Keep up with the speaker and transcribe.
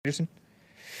Peterson.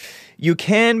 You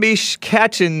can be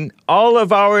catching all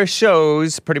of our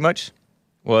shows, pretty much.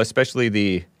 Well, especially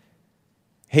the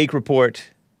Hake Report,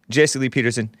 Jesse Lee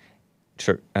Peterson,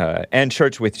 and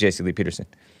Church with Jesse Lee Peterson.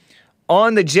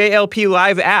 On the JLP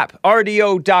Live app,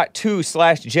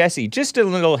 rdo.2/Jesse. Just a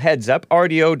little heads up,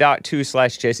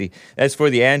 rdo.2/Jesse. That's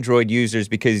for the Android users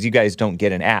because you guys don't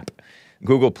get an app.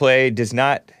 Google Play does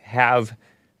not have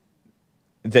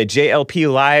the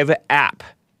JLP Live app.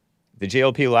 The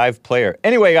JLP Live player.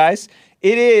 Anyway, guys,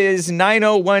 it is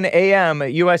 9:01 a.m.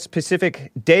 U.S.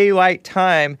 Pacific Daylight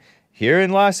Time here in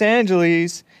Los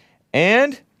Angeles.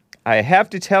 And I have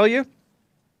to tell you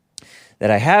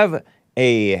that I have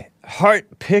a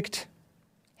hand-picked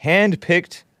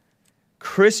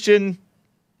Christian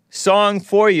song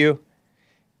for you.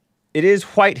 It is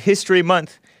White History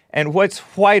Month. And what's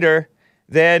whiter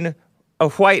than a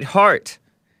white heart?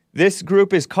 This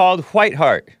group is called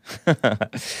Whiteheart.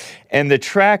 And the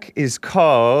track is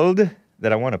called,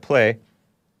 that I want to play,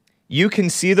 You Can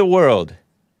See the World,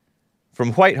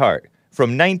 from Whiteheart,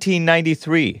 from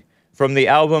 1993, from the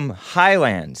album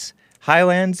Highlands.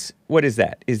 Highlands, what is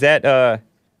that? Is that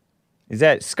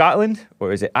Scotland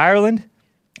or is it Ireland?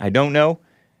 I don't know,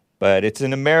 but it's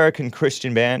an American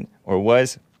Christian band, or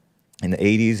was, in the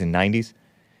 80s and 90s.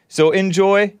 So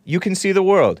enjoy You Can See the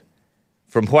World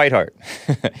from Whiteheart.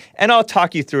 And I'll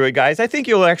talk you through it, guys. I think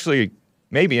you'll actually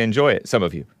maybe enjoy it, some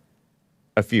of you.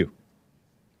 A few.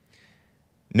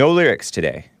 No lyrics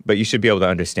today, but you should be able to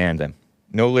understand them.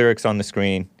 No lyrics on the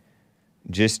screen,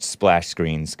 just splash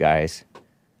screens, guys.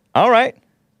 All right,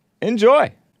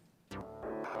 enjoy.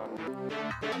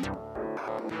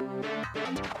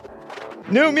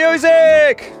 New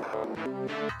music!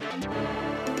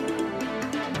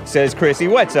 Says Chrissy.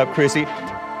 What's up, Chrissy?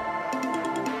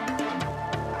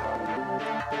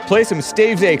 Play some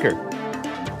Stavesacre.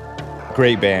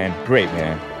 Great band, great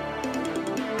man.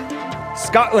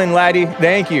 Scotland, laddie,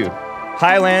 thank you.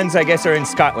 Highlands, I guess, are in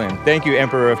Scotland. Thank you,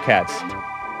 Emperor of Cats.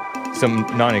 Some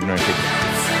non-ignorant people.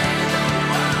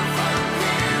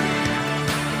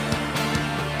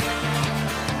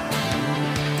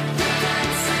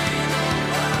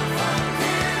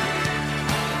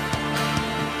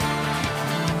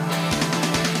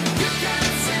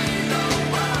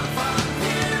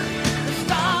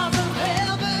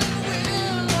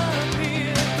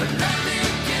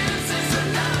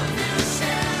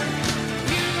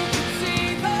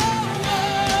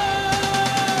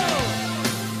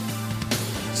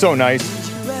 So nice.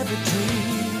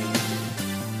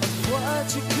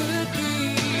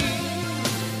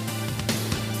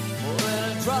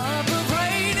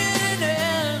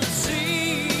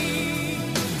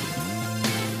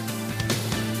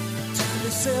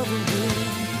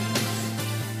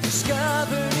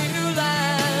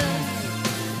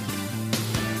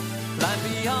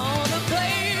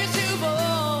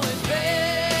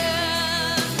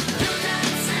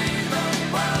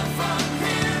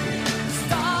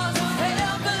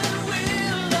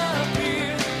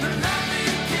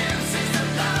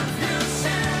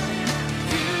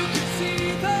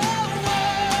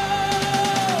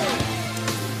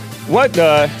 What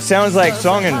the? Sounds like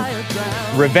song in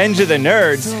Revenge of the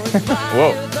Nerds.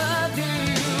 Whoa.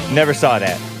 Never saw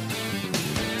that.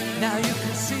 Now you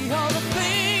can see all the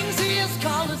things he has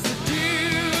called us to do.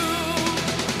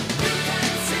 You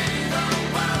can see the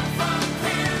world from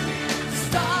here. The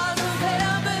stars of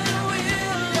heaven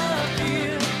will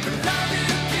appear. The love you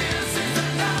give is the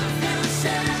love you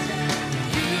share.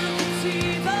 You can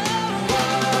see the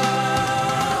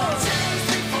world. Just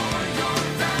before your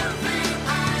very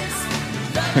eyes.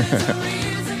 Love is the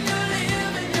reason you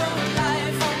live in your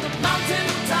life. On the mountain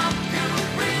top you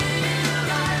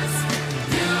realize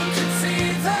you can see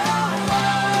the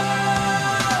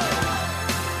world.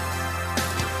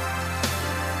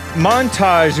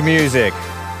 Montage music.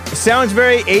 Sounds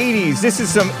very 80s. This is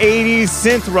some 80s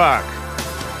synth rock.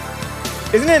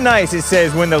 Isn't it nice? It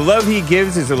says, when the love he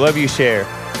gives is the love you share.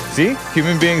 See?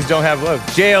 Human beings don't have love.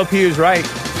 JLP is right.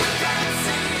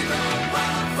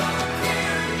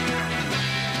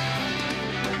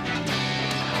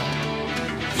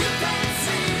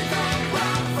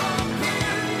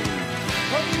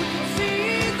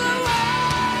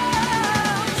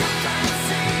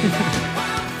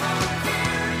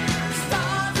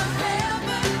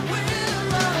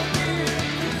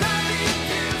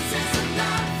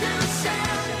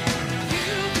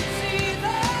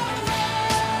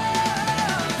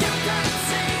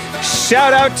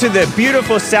 Shout out to the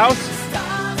beautiful South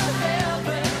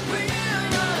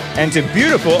and to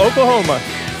beautiful Oklahoma.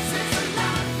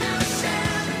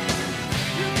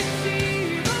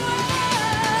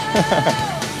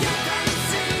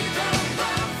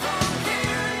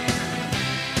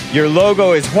 Your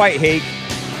logo is white hake.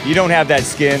 You don't have that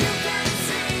skin.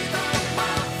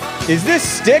 Is this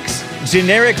Styx?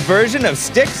 Generic version of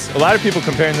Styx? A lot of people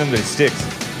comparing them to Styx.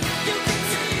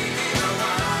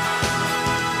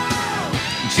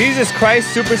 Jesus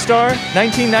Christ Superstar,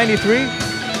 1993.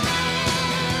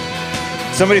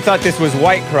 Somebody thought this was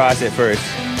White Cross at first.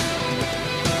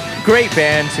 Great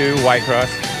band too, White Cross.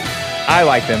 I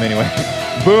like them anyway.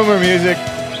 Boomer music.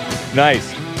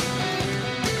 Nice.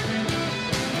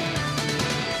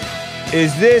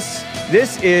 This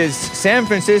is San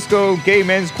Francisco Gay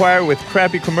Men's Choir with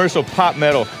crappy commercial pop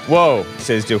metal. Whoa,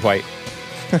 says DeWhite.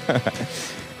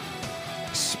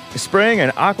 Spraying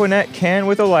an Aquanet can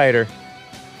with a lighter.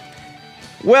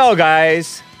 Well,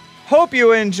 guys, hope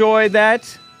you enjoyed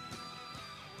that.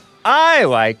 I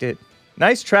liked it.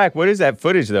 Nice track. What is that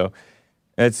footage, though?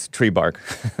 That's tree bark.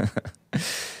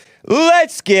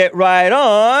 Let's get right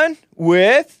on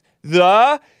with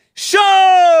the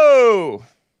show!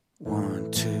 1,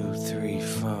 2, 3,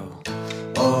 4.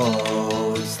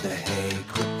 Oh, it's the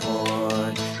Hake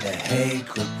Report, the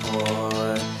Hake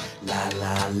Report, la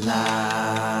la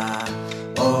la.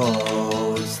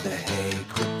 Oh, it's the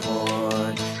Hake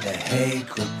Report, the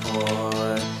Hake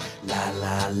Report, la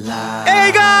la la.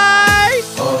 Hey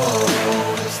guys!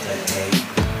 Oh, it's the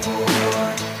Hake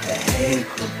Report, the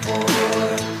Hake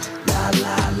Report, la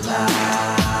la la.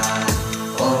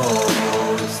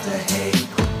 Oh, it's the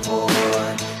Hake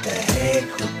Report, the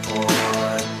Hake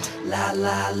Report, la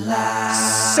la la.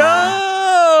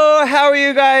 So, how are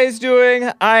you guys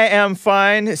doing? I am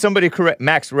fine. Somebody correct,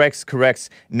 Max Rex corrects,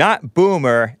 not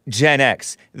Boomer, Gen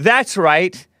X. That's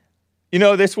right. You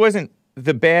know, this wasn't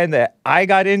the band that I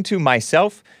got into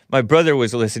myself. My brother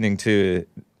was listening to,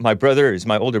 my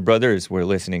older brothers were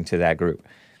listening to that group.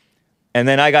 And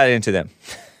then I got into them.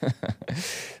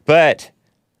 But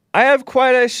I have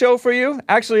quite a show for you.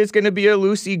 Actually, it's going to be a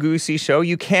loosey-goosey show.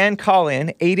 You can call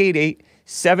in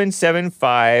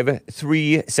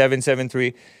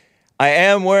 888-775-3773. I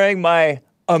am wearing my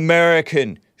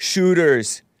American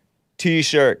Shooters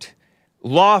t-shirt.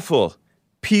 Lawful,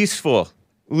 peaceful,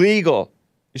 legal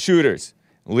shooters.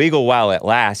 Legal while it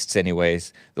lasts,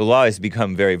 anyways. The law has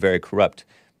become very, very corrupt.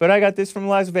 But I got this from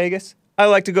Las Vegas. I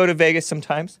like to go to Vegas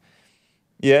sometimes.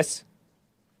 Yes.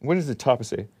 What does the top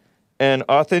say? An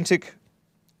authentic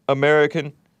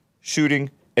American shooting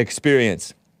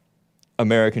experience.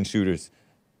 American shooters.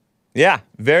 Yeah,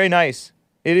 very nice.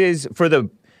 It is for the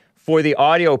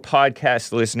audio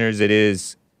podcast listeners, it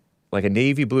is like a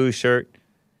navy blue shirt,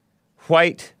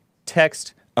 white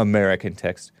text, American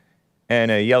text, and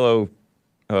a yellow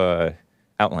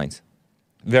outlines.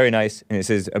 Very nice. And it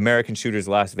says American Shooters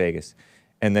Las Vegas.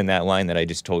 And then that line that I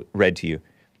just read to you.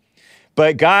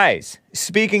 But guys,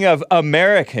 speaking of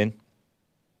American,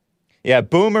 yeah,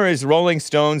 Boomer is Rolling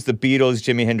Stones, the Beatles,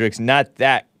 Jimi Hendrix, not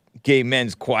that Gay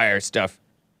Men's Choir stuff.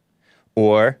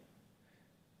 Or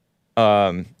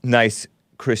nice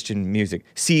Christian music.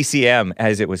 CCM,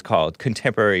 as it was called,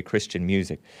 contemporary Christian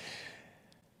music.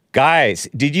 Guys,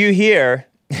 did you hear?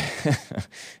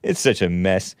 It's such a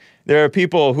mess. There are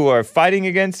people who are fighting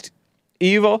against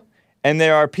evil, and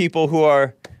there are people who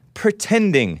are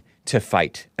pretending to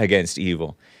fight against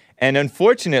evil. And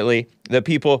unfortunately, the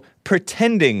people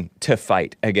pretending to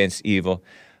fight against evil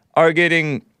are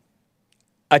getting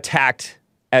attacked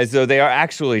as though they are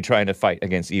actually trying to fight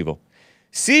against evil.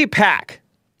 CPAC.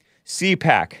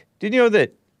 Did you know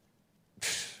that,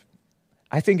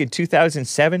 I think in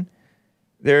 2007,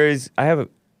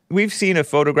 we've seen a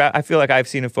photograph, I feel like I've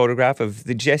seen a photograph of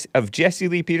Jesse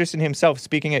Lee Peterson himself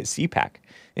speaking at CPAC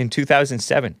in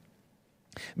 2007.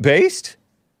 Based?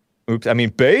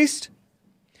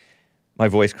 My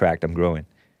voice cracked, I'm growing.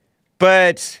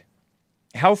 But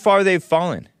how far they've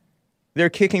fallen. They're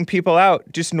kicking people out,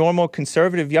 just normal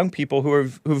conservative young people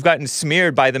who've gotten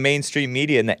smeared by the mainstream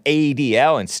media and the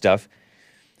ADL and stuff.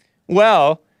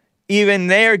 Well, even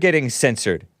they're getting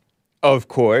censored. Of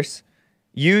course,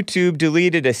 YouTube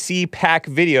deleted a CPAC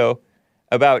video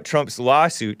about Trump's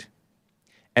lawsuit,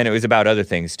 and it was about other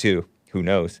things too. Who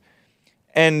knows?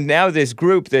 And now this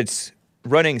group that's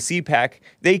running CPAC,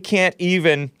 they can't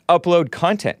even upload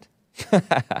content.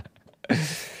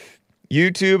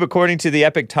 YouTube, according to the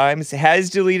Epoch Times, has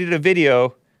deleted a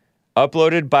video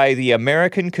uploaded by the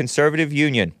American Conservative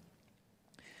Union,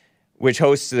 which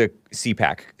hosts the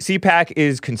CPAC. CPAC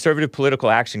is Conservative Political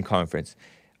Action Conference.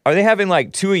 Are they having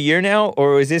like 2 a year now,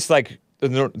 or is this like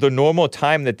the normal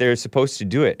time that they're supposed to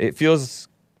do it? It feels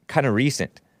kind of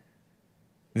recent.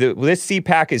 This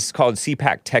CPAC is called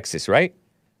CPAC Texas, right?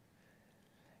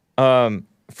 Censored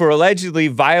for allegedly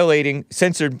violating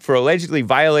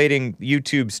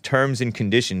YouTube's terms and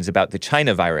conditions about the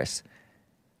China virus.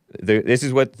 This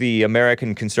is what the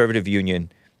American Conservative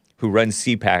Union, who runs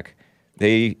CPAC,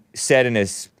 they said in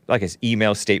his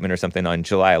email statement or something on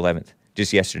July 11th,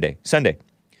 just yesterday, Sunday.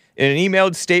 In an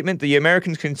emailed statement, the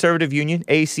American Conservative Union,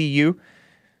 ACU,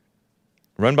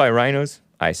 run by RINOs,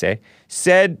 I say,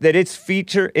 said that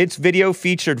its video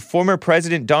featured former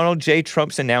President Donald J.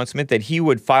 Trump's announcement that he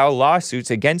would file lawsuits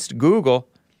against Google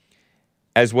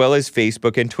as well as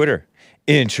Facebook and Twitter.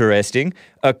 Interesting.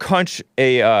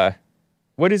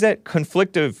 What is that?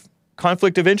 Conflict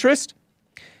of interest?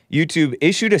 YouTube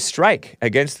issued a strike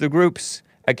against the group's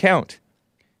account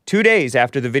 2 days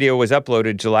after the video was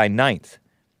uploaded July 9th.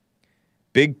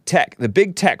 The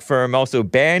big tech firm also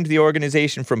banned the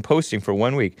organization from posting for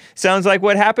 1 week. Sounds like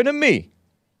what happened to me.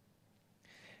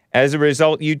 As a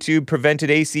result, YouTube prevented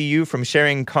ACU from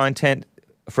sharing content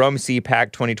from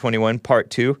CPAC 2021 Part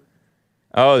 2.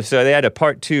 Oh, so they had a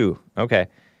Part 2. Okay.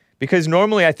 Because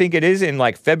normally I think it is in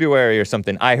like February or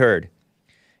something, I heard.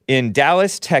 In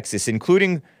Dallas, Texas,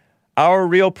 including our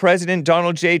real President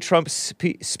Donald J. Trump's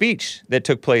speech that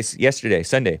took place yesterday,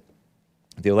 Sunday,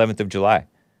 the 11th of July.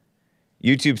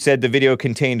 YouTube said the video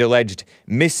contained alleged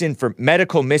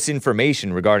medical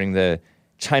misinformation regarding the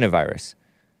China virus.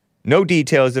 No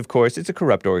details, of course. It's a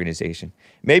corrupt organization.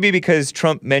 Maybe because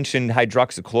Trump mentioned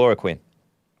hydroxychloroquine.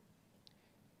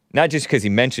 Not just because he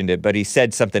mentioned it, but he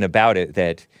said something about it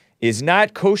that is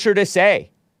not kosher to say.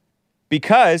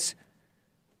 Because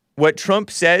what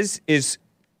Trump says is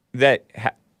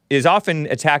often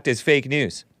attacked as fake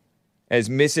news, as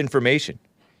misinformation,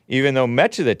 even though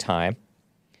much of the time,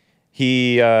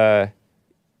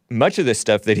 much of the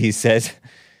stuff that he says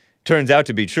turns out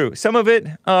to be true. Some of it,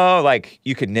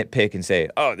 you could nitpick and say,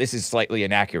 oh, this is slightly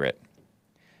inaccurate.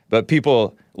 But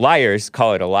liars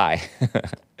call it a lie.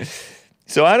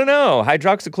 So I don't know.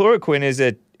 Hydroxychloroquine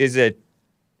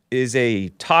is a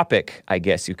topic, I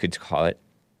guess you could call it,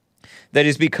 that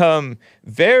has become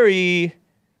very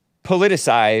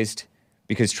politicized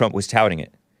because Trump was touting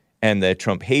it. And the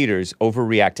Trump haters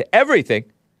overreact to everything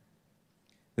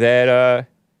that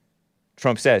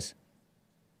Trump says.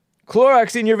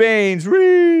 Clorox in your veins,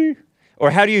 ree!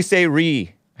 Or how do you say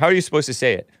ree? How are you supposed to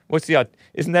say it?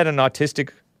 Isn't that an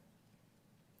autistic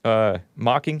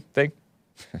mocking thing?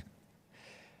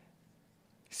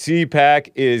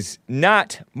 CPAC is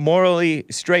not morally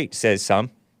straight, says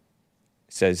some.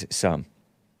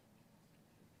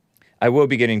 I will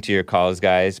be getting to your calls,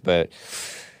 guys, but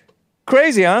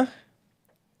crazy, huh?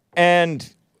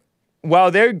 And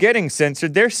while they're getting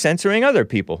censored, they're censoring other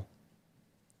people.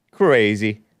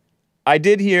 Crazy. I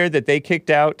did hear that they kicked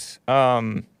out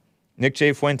Nick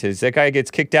J. Fuentes. That guy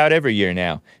gets kicked out every year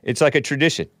now. It's like a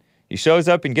tradition. He shows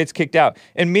up and gets kicked out.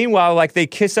 And meanwhile, they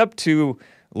kiss up to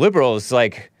liberals.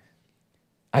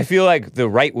 I feel like the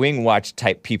right-wing watch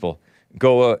type people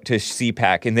go to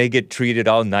CPAC and they get treated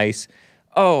all nice.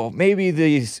 Oh, maybe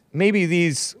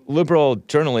these liberal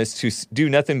journalists who do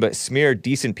nothing but smear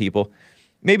decent people,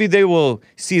 maybe they will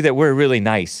see that we're really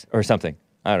nice or something.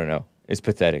 I don't know. It's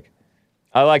pathetic.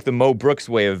 I like the Mo Brooks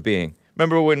way of being.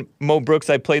 Remember when Mo Brooks,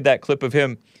 I played that clip of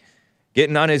him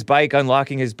getting on his bike,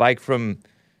 unlocking his bike from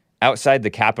outside the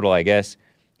Capitol, I guess,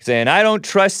 saying, I don't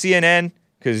trust CNN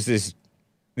because this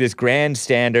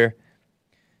grandstander,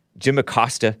 Jim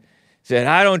Acosta, said,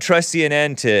 I don't trust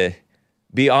CNN to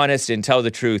be honest and tell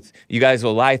the truth. You guys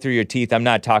will lie through your teeth. I'm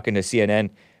not talking to CNN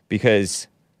because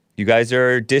you guys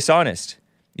are dishonest.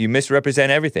 You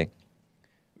misrepresent everything.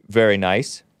 Very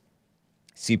nice.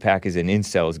 CPAC is an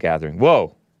incels gathering.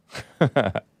 Whoa.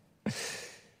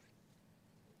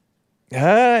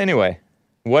 Anyway,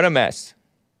 what a mess.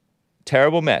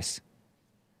 Terrible mess.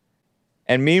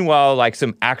 And meanwhile,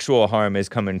 some actual harm is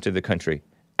coming to the country.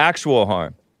 Actual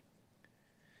harm.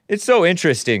 It's so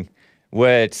interesting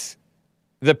what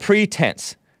the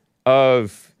pretense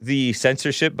of the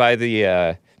censorship by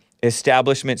the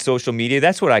establishment social media.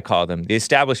 That's what I call them, the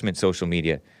establishment social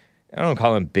media. I don't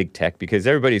call them big tech because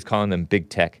everybody's calling them big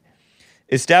tech.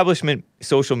 Establishment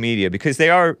social media because they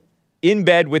are in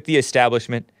bed with the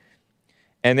establishment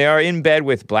and they are in bed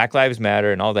with Black Lives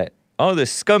Matter and all the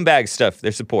scumbag stuff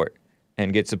they support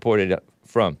and get supported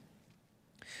from.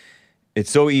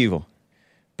 It's so evil.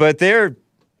 But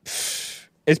it's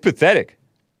pathetic.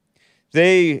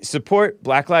 They support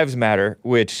Black Lives Matter,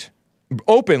 which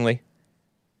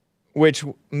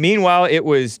meanwhile it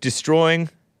was destroying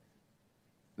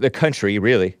the country,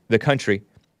 really, the country,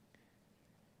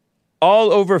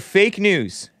 all over fake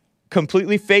news,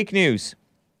 completely fake news,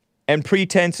 and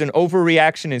pretense and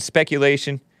overreaction and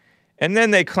speculation. And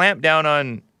then they clamp down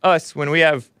on us when we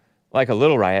have a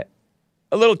little riot,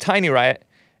 a little tiny riot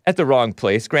at the wrong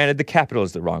place. Granted, the Capitol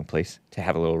is the wrong place to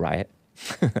have a little riot.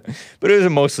 But it was a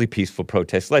mostly peaceful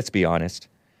protest, let's be honest.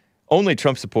 Only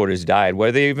Trump supporters died.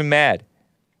 Were they even mad?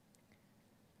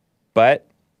 But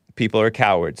people are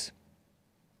cowards.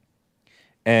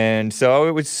 And so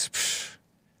it was,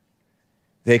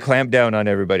 they clamped down on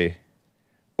everybody.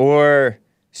 Or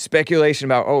speculation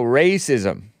about, oh,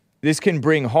 racism, this can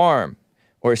bring harm.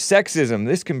 Or sexism,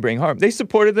 this can bring harm. They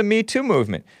supported the Me Too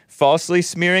movement, falsely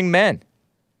smearing men.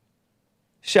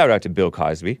 Shout out to Bill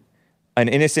Cosby, an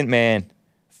innocent man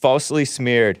falsely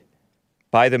smeared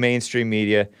by the mainstream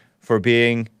media for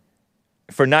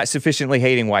not sufficiently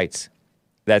hating whites.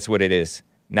 That's what it is.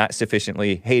 Not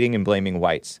sufficiently hating and blaming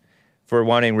whites for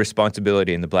wanting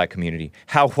responsibility in the black community.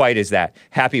 How white is that?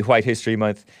 Happy White History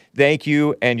Month. Thank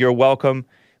you, and you're welcome,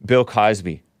 Bill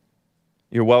Cosby.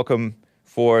 You're welcome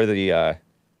for the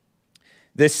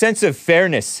sense of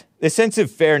fairness,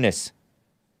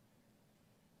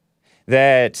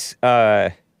 that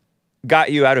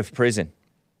got you out of prison.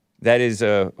 That is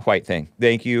a white thing.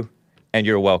 Thank you, and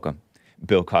you're welcome,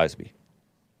 Bill Cosby.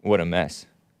 What a mess.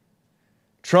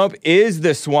 Trump is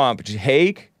the swamp.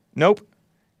 Hake? Nope,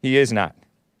 he is not.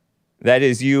 That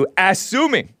is you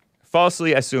assuming,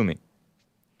 falsely assuming.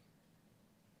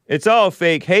 It's all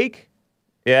fake. Hake?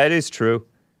 Yeah, it is true.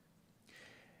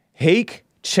 Hake,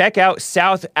 check out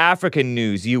South African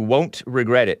news. You won't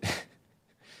regret it.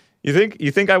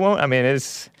 You think I won't? I mean,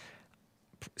 it's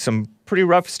some pretty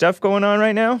rough stuff going on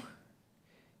right now.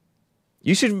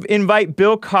 You should invite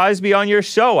Bill Cosby on your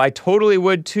show. I totally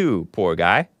would too, poor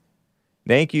guy.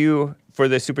 Thank you for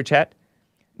the super chat.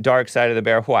 Dark Side of the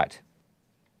Bear, what?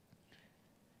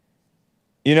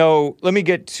 You know, let me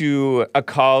get to a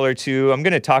call or two. I'm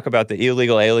going to talk about the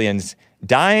illegal aliens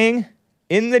dying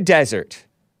in the desert.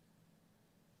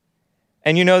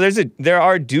 And you know, there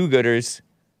are do-gooders,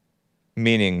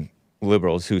 meaning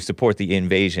liberals who support the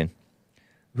invasion,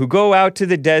 who go out to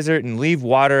the desert and leave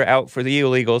water out for the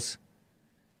illegals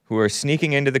who are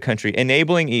sneaking into the country,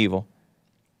 enabling evil.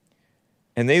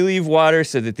 And they leave water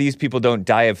so that these people don't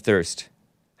die of thirst.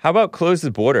 How about close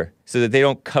the border so that they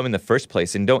don't come in the first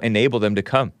place and don't enable them to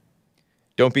come?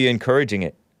 Don't be encouraging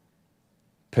it.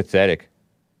 Pathetic.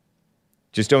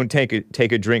 Just don't take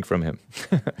a drink from him.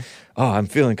 Oh, I'm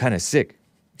feeling kind of sick.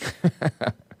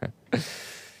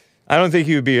 I don't think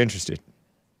he would be interested.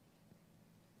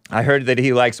 I heard that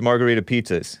he likes margarita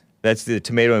pizzas. That's the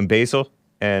tomato and basil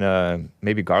and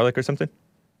maybe garlic or something.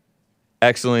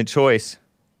 Excellent choice.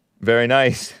 Very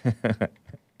nice.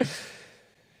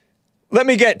 Let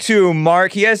me get to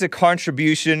Mark. He has a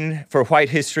contribution for White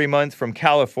History Month from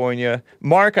California.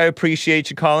 Mark, I appreciate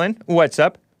you calling. What's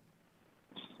up?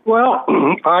 Well,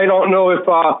 I don't know if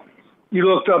you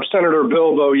looked up Senator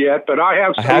Bilbo yet, but I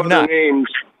have some other names.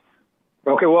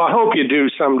 Okay, well, I hope you do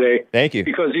someday. Thank you.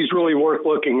 Because he's really worth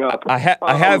looking up. I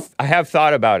have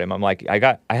thought about him. I'm like,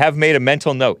 I have made a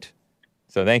mental note.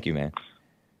 So thank you, man.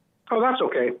 Oh, that's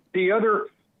okay. The other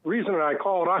reason I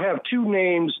called, I have two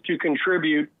names to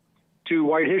contribute to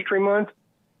White History Month.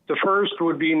 The first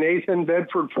would be Nathan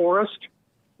Bedford Forrest,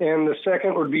 and the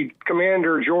second would be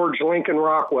Commander George Lincoln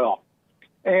Rockwell.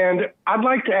 And I'd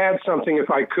like to add something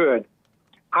if I could.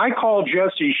 I called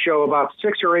Jesse's show about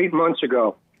 6 or 8 months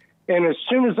ago, and as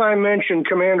soon as I mentioned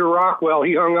Commander Rockwell,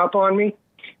 he hung up on me.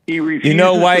 He refused. You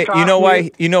know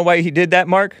why he did that,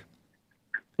 Mark?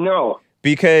 No.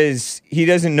 Because he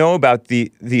doesn't know about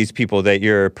these people that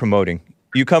you're promoting.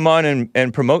 You come on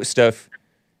and promote stuff.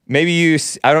 Maybe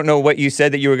I don't know what you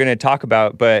said that you were going to talk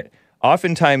about, but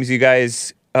oftentimes you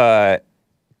guys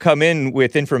come in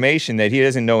with information that he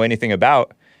doesn't know anything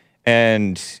about,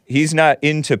 and he's not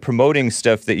into promoting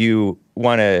stuff that you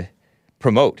want to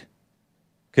promote.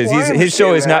 Because his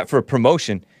show is not for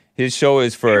promotion. His show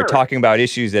is for talking about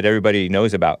issues that everybody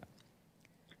knows about.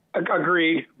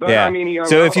 Agreed. But yeah. I mean,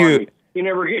 he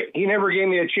never gave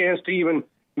me a chance to even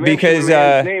mention his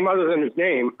name other than his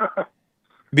name.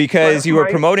 Because you were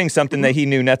promoting something that he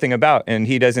knew nothing about, and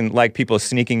he doesn't like people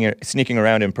sneaking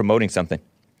around and promoting something.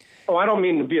 Oh, I don't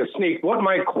mean to be a sneak. What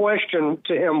my question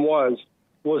to him was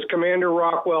Commander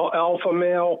Rockwell alpha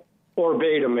male or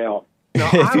beta male? Now,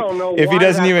 I don't know if he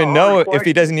doesn't even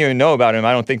know about him.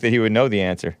 I don't think that he would know the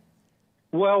answer.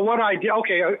 Well, what I did,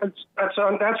 okay,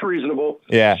 that's reasonable.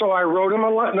 Yeah. So I wrote him a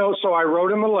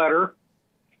letter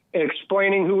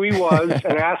explaining who he was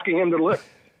and asking him to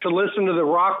listen to the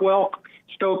Rockwell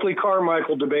Stokely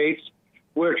Carmichael debates,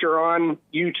 which are on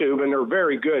YouTube, and they're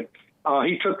very good.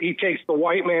 He takes the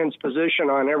white man's position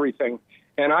on everything,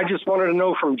 and I just wanted to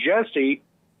know from Jesse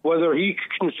whether he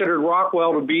considered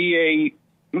Rockwell to be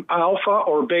a alpha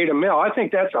or beta male. I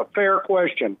think that's a fair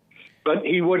question, but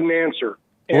he wouldn't answer.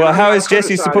 And well, how is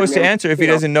Jesse supposed to answer if he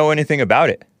doesn't know anything about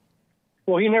it?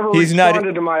 Well, he never He's not-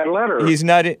 responded to my letter. He's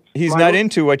not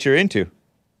into what you're into.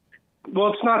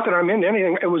 Well, it's not that I'm into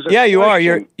anything. It was a Yeah, you are.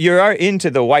 question. You are into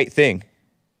the white thing.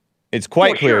 It's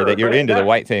quite Well, clear sure, that you're but into the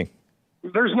white thing.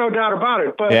 There's no doubt about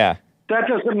it. But Yeah. that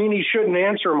doesn't mean he shouldn't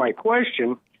answer my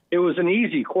question. It was an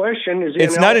easy question. Is he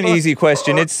It's an not an alpha? easy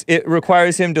question. It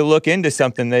requires him to look into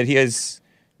something that he has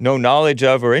no knowledge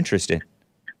of or interest in.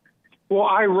 Well,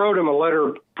 I wrote him a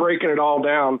letter breaking it all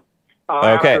down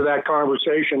Okay. after that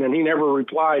conversation, and he never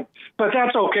replied. But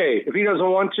that's okay. If he doesn't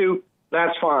want to,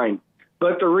 that's fine.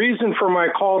 But the reason for my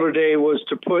call today was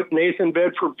to put Nathan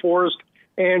Bedford Forrest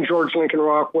and George Lincoln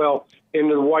Rockwell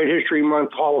into the White History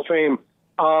Month Hall of Fame.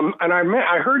 And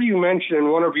I heard you mention in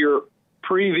one of your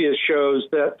previous shows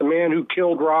that the man who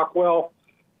killed Rockwell,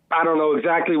 I don't know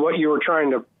exactly what you were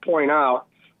trying to point out,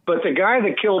 but the guy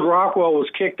that killed Rockwell was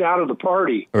kicked out of the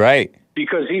party. Right.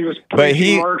 Because he was But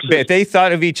preaching Marxist. but they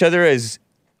thought of each other as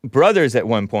brothers at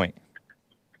one point.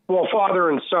 Well, father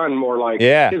and son, more like.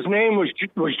 Yeah. His name was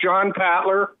John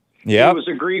Patler. Yep. He was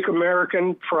a Greek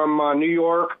American from New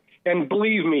York, and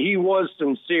believe me, he was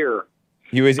sincere.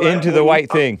 He was But into the when- white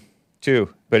thing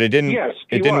too, but it didn't. Yes,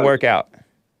 he it didn't was. work out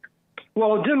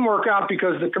Well, it didn't work out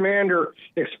because the commander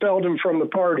expelled him from the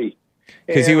party.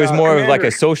 because he And, was more of like commander-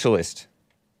 a socialist.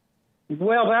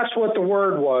 Well, that's what the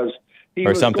word was. He Or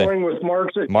was something. going with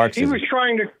Marxism. Marxism. He was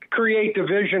trying to create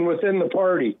division within the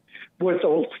party with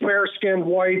the fair-skinned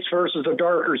whites versus the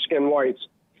darker-skinned whites.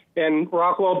 And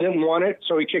Rockwell didn't want it,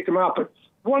 so he kicked him out. But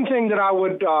one thing that I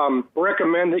would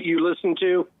recommend that you listen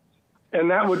to,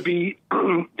 and that would be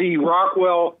the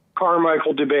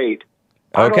Rockwell-Carmichael debate.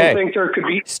 I Okay. don't think there could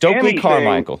be Stokely anything-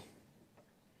 Carmichael.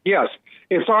 Yes.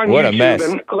 It's on What YouTube. a mess.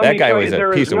 And let That me guy tell was you, a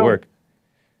there piece is of no- work.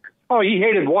 Oh, he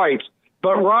hated whites.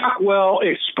 But Rockwell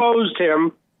exposed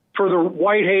him for the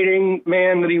white-hating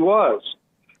man that he was.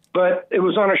 But it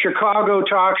was on a Chicago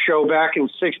talk show back in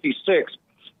 '66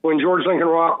 when George Lincoln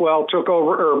Rockwell took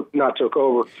over, or not took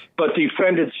over, but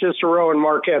defended Cicero in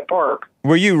Marquette Park.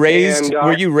 Were you raised? And,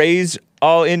 were you raised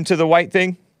all into the white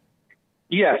thing?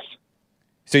 Yes.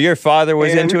 So your father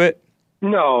was And- into it?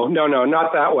 No,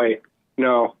 not that way.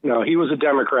 No, he was a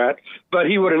Democrat, but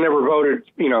he would have never voted,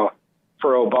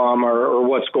 for Obama or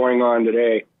what's going on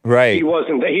today. Right. He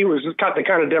wasn't. He was the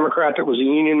kind of Democrat that was a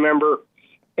union member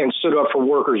and stood up for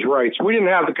workers' rights. We didn't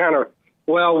have the kind of,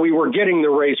 we were getting the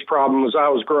race problem as I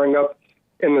was growing up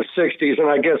in the 60s,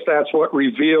 and I guess that's what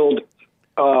revealed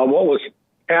what was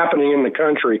happening in the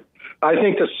country. I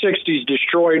think the 60s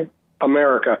destroyed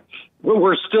America.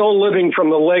 We're still living from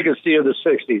the legacy of the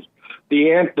 60s.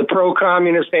 The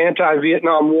pro-communist,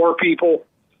 anti-Vietnam War people,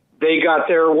 they got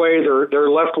their way. They're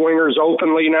left-wingers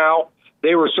openly now.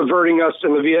 They were subverting us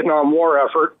in the Vietnam War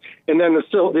effort. And then the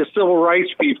civil rights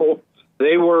people,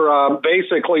 they were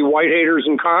basically white haters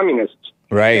and communists.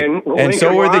 Right. And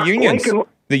so were the unions. Lincoln-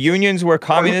 The unions were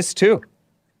communists too.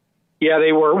 Yeah,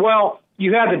 they were. Well,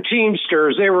 you had the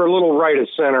Teamsters. They were a little right of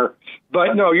center.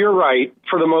 But no, you're right.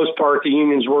 For the most part, the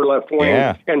unions were left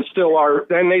wing and still are,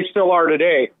 and they still are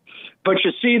today. But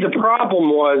you see, the problem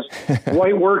was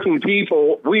white working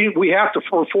people, we have to,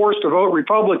 we're forced to vote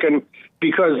Republican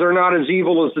because they're not as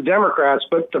evil as the Democrats.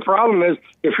 But the problem is,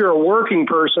 if you're a working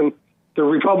person, the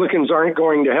Republicans aren't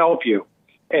going to help you.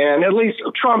 And at least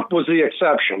Trump was the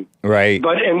exception. Right.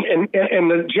 But in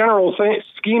the general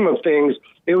scheme of things,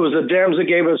 it was the Dems that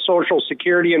gave us Social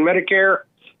Security and Medicare,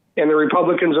 and the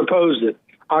Republicans opposed it.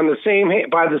 By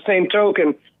the same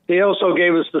token, they also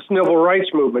gave us the Civil Rights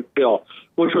Movement bill,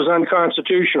 which was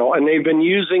unconstitutional, and they've been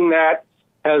using that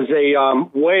as a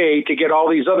way to get all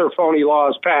these other phony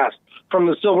laws passed. From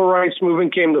the Civil Rights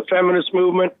Movement came the feminist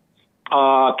movement,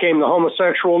 came the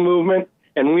homosexual movement,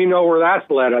 and we know where that's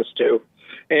led us to.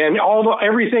 And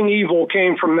everything evil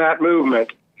came from that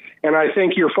movement. And I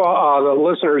think the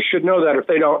listeners should know that if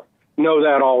they don't know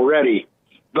that already.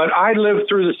 But I lived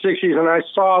through the 60s, and I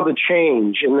saw the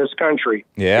change in this country.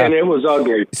 Yeah. And it was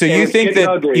ugly. So And you it's think getting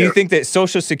that uglier. you think that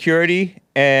Social Security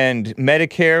and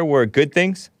Medicare were good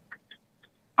things?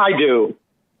 I do.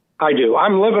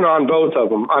 I'm living on both of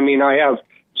them. I mean, I have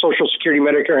Social Security,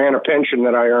 Medicare, and a pension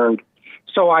that I earned.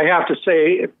 So I have to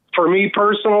say, for me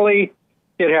personally,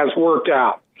 it has worked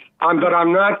out. But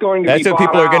I'm not going to That's be what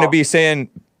people bought are going to out. be saying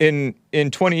in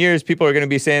 20 years. People are going to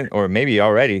be saying, or maybe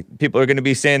already, people are going to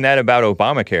be saying that about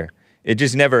Obamacare. It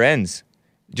just never ends.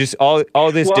 Just all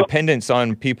this dependence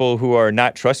on people who are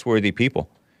not trustworthy people.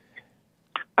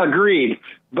 Agreed.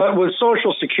 But with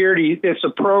Social Security, it's a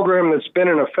program that's been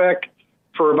in effect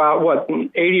for about,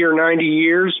 80 or 90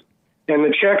 years, and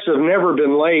the checks have never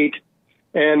been late.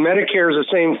 And Medicare is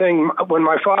the same thing. When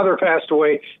my father passed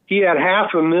away, he had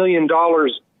 $500,000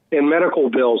 in medical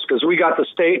bills because we got the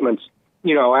statements.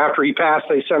 after he passed,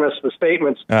 they sent us the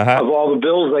statements of all the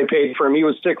bills they paid for him. He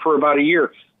was sick for about a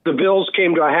year. The bills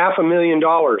came to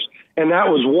 $500,000, and that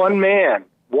was one man.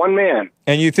 One man.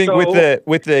 And you think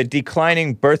with the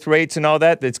declining birth rates and all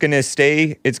that, it's going to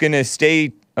stay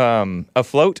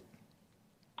afloat?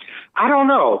 I don't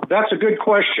know. That's a good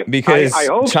question. Because I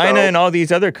hope China so. and all these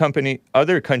other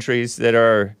countries that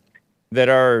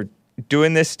are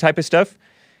doing this type of stuff,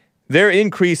 they're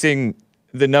increasing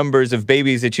the numbers of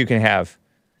babies that you can have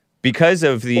because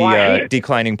of the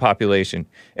declining population.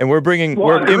 And we're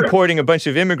importing a bunch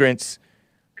of immigrants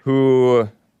who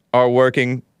are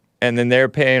working, and then they're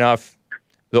paying off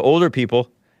the older people,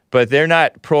 but they're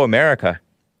not pro-America.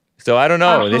 So I don't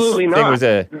know. Absolutely this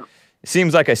thing not.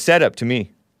 seems like a setup to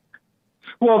me.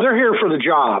 Well, they're here for the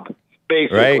job,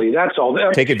 basically. Right. That's all.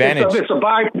 Take advantage. It's a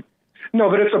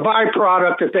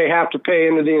byproduct that they have to pay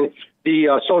into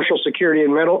the Social Security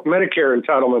and Medicare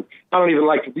entitlement. I don't even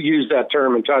like to use that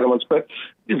term, entitlements, but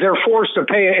they're forced to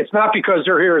pay it. It's not because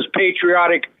they're here as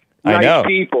patriotic, nice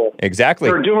people. Exactly.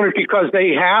 They're doing it because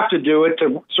they have to do it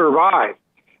to survive.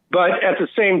 But at the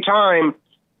same time,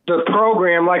 the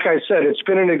program, like I said, it's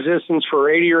been in existence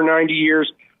for 80 or 90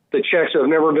 years. The checks have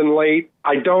never been late.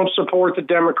 I don't support the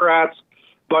Democrats,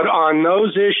 but on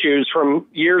those issues from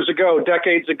years ago,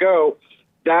 decades ago,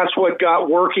 that's what got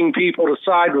working people to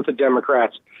side with the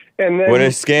Democrats. And then what a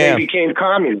scam. They became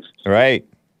communists. Right.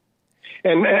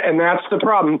 And that's the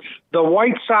problem. The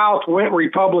white South went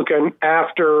Republican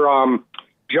after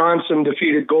Johnson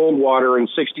defeated Goldwater in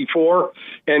 '64,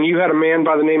 and you had a man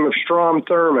by the name of Strom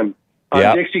Thurmond, a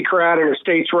Dixiecrat and a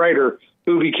states writer,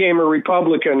 who became a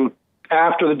Republican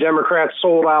after the Democrats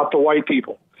sold out the white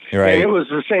people. Right. And it was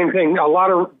the same thing. A lot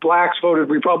of blacks voted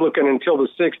Republican until the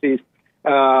 60s.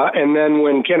 And then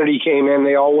when Kennedy came in,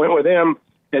 they all went with him,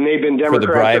 and they've been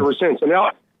Democrats ever since. And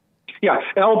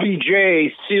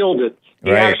LBJ sealed it.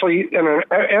 He actually, in an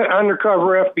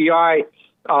undercover FBI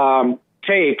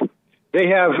tape, they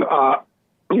have,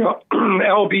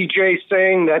 LBJ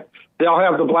saying that they'll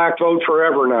have the black vote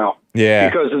forever now. Yeah.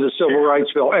 Because of the Civil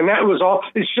Rights Bill. And that was all.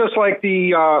 It's just like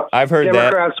the I've heard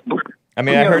Democrats. That. I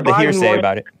mean, I heard the hearsay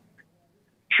about it.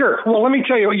 Sure. Well, let me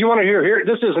tell you. You want to hear?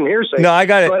 This isn't hearsay. No, I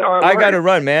got it. I got to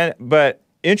run, man. But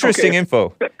interesting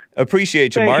info.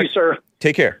 Appreciate you, Mark. Thank you, sir.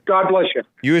 Take care. God bless you.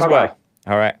 You as Bye-bye. well.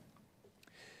 All right.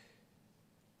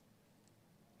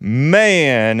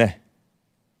 Man.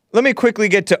 Let me quickly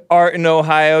get to Art in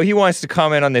Ohio. He wants to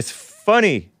comment on this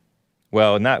funny,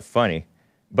 well, not funny,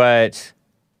 but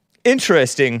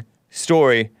interesting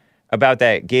story about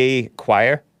that gay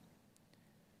choir.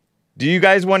 Do you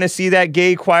guys want to see that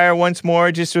gay choir once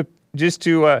more? Just to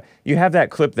you have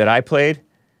that clip that I played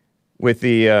with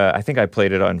the, I think I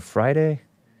played it on Friday.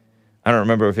 I don't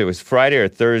remember if it was Friday or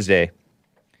Thursday.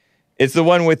 It's the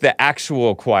one with the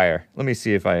actual choir. Let me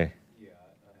see if I...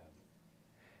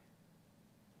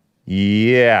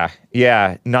 Yeah,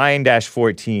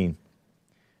 9-14.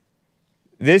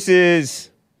 This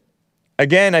is,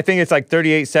 again, I think it's like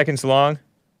 38 seconds long.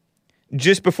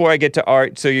 Just before I get to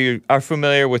Art, so you are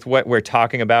familiar with what we're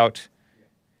talking about,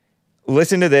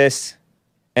 listen to this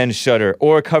and shudder,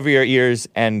 or cover your ears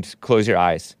and close your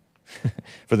eyes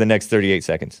for the next 38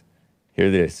 seconds. Here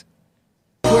it is.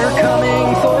 We're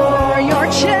coming for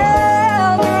your children.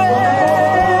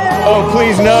 Oh,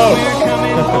 please no.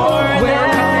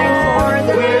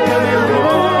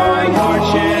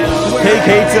 Cake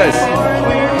hates us.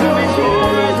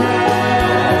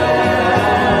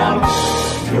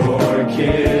 Your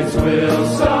kids will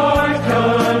start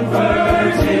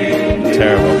converting.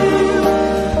 Terrible.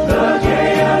 The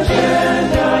gay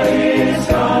agenda is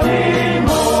coming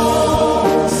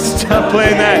home. Stop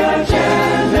playing that. The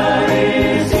agenda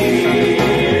is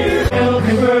here. We'll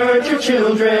convert your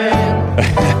children.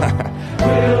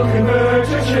 We'll convert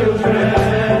your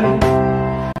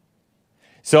children.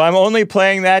 So I'm only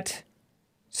playing that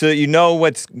so that you know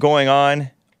what's going on.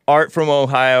 Art from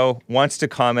Ohio wants to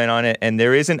comment on it, and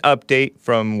there is an update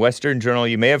from Western Journal.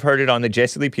 You may have heard it on the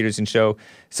Jesse Lee Peterson show.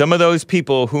 Some of those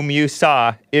people whom you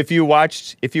saw, if you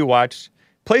watched,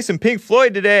 play some Pink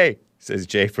Floyd today, says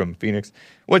Jay from Phoenix.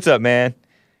 What's up, man?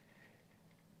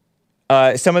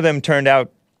 Some of them turned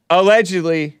out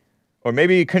allegedly, or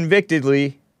maybe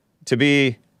convictedly, to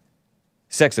be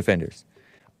sex offenders.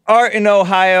 Art in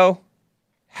Ohio,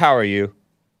 how are you?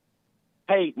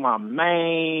 Hey, my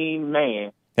main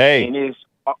man. Hey. And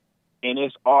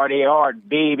it's Artie Art,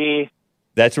 baby.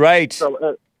 That's right.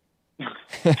 So,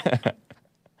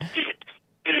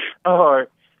 all right.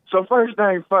 So first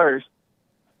thing first.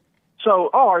 So,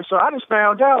 all right. So I just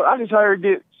found out. I just heard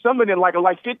that some of them,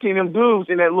 like 15 of them dudes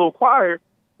in that little choir,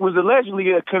 was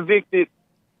allegedly convicted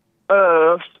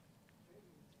of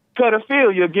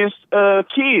pedophilia against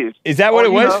kids. Is that what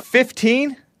it was? Know,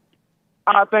 15?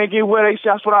 I think it was.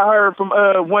 That's what I heard from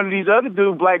one of these other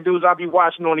black dudes I be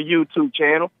watching on the YouTube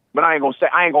channel. But I ain't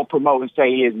gonna promote and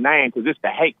say his name because it's the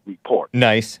hate report.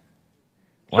 Nice.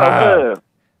 Wow. So,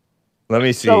 let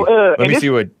me see. So, let me see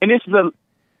what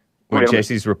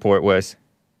Jesse's report was.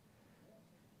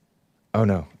 Oh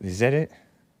no, is that it?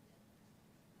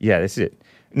 Yeah, this is it.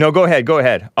 No, go ahead. Go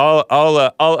ahead. I'll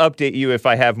update you if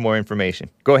I have more information.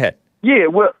 Go ahead. Yeah.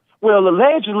 Well,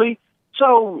 allegedly.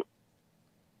 So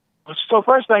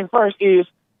first thing first is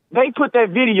they put that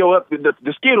video up.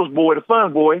 The Skittles boy, the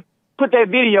fun boy, put that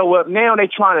video up. Now they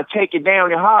trying to take it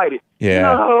down and hide it. Yeah.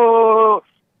 No.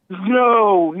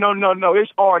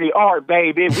 It's already art,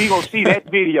 baby. We gonna see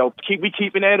that video. We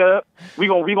keeping that up.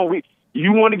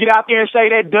 You want to get out there and say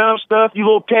that dumb stuff, you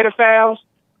little pedophiles?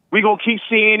 We gonna keep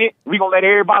seeing it. We gonna let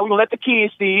everybody. We gonna let the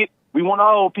kids see it. We want the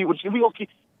old people. We gonna keep.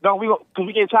 No, because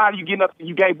we get tired of you getting up.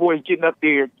 You gay boys getting up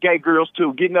there, gay girls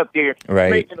too, getting up there,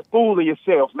 right, making a fool of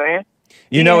yourself, man.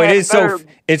 You know, it is so.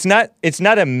 It's not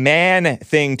a man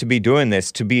thing to be doing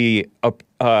this. To be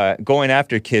going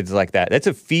after kids like that. That's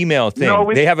a female thing.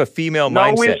 No, they have a female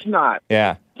mindset. No, it's not.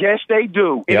 Yeah. Yes, they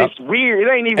do. And it's weird.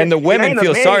 It ain't even. And the women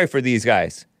feel sorry for these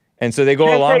guys, and so they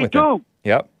go along with them.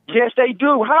 Yep. Yes, they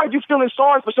do. How are you feeling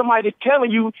sorry for somebody that's telling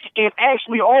you and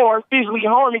actually are physically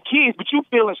harming kids, but you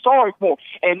feeling sorry for them?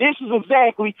 And this is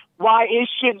exactly why it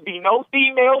shouldn't be no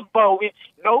females voting,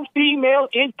 no females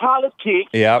in politics,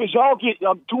 because y'all get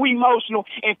too emotional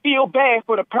and feel bad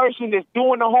for the person that's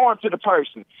doing the harm to the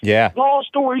person. Yeah. Long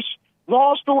story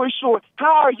short,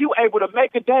 how are you able to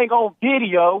make a dang on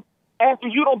video after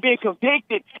you don't been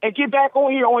convicted and get back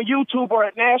on here on YouTube or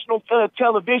at national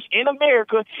television in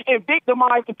America and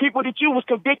victimize the people that you was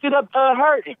convicted of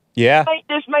hurting? Yeah.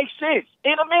 This makes sense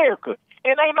in America.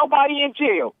 And ain't nobody in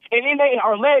jail. And then they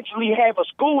allegedly have a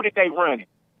school that they running.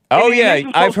 Oh, yeah.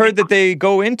 I've heard that they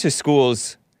go into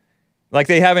schools. Like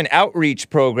they have an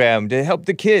outreach program to help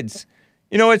the kids.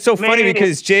 You know, it's so funny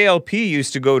because JLP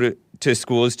used to go to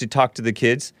schools to talk to the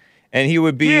kids. And he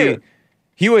would be... Yeah.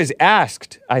 He was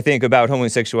asked, I think, about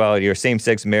homosexuality or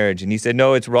same-sex marriage, and he said,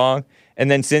 no, it's wrong. And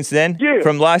then since then,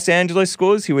 from Los Angeles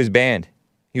schools, he was banned.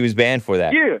 He was banned for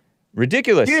that. Yeah.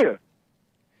 Ridiculous. Yeah.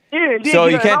 So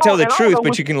you can't tell the truth,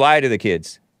 but you can lie to the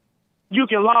kids. You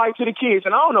can lie to the kids.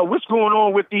 And I don't know what's going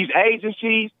on with these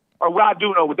agencies, or what I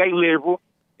do know, they liberal.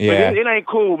 Yeah. But it ain't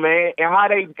cool, man.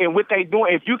 And what they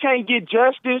doing. If you can't get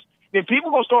justice, then people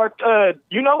going to start,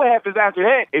 you know what happens after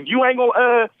that. If you ain't going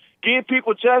to... give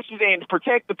people justice and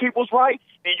protect the people's rights,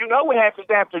 and you know what happens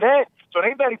after that. So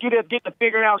they better get to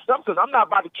figuring out something, because I'm not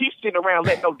about to keep sitting around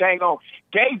letting no dang on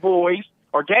gay boys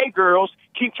or gay girls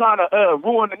keep trying to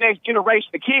ruin the next generation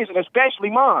of kids, and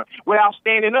especially mine, without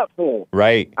standing up for them.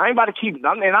 Right. I ain't about to keep, and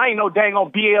I ain't no dang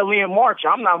on BLM marcher.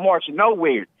 I'm not marching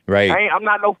nowhere. Right. I'm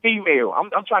not no female.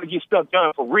 I'm trying to get stuff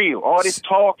done for real. All this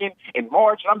talking and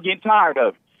marching, I'm getting tired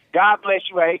of it. God bless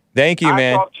you, hey. Thank you,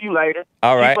 man. I'll talk to you later.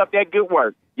 All right. Keep up that good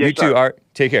work. Yes, you too, Art.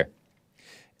 Take care.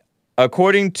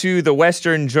 According to the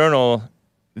Western Journal,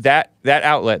 that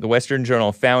outlet, the Western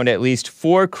Journal, found at least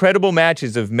 4 credible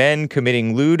matches of men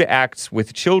committing lewd acts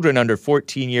with children under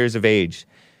 14 years of age.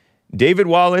 David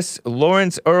Wallace,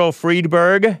 Lawrence Earl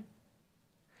Friedberg,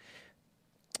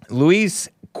 Luis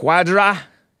Quadra,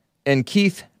 and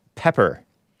Keith Pepper,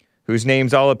 whose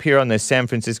names all appear on the San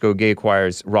Francisco Gay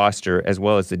Choir's roster, as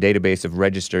well as the database of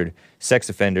registered sex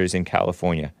offenders in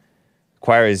California.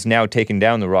 Choir has now taken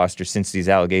down the roster since these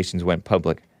allegations went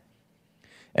public.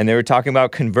 And they were talking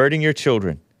about converting your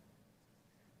children.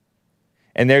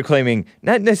 And they're claiming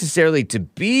not necessarily to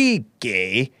be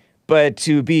gay, but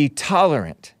to be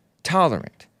tolerant.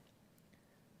 Tolerant.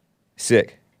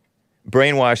 Sick.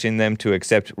 Brainwashing them to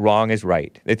accept wrong as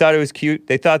right. They thought it was cute.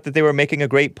 They thought that they were making a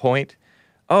great point.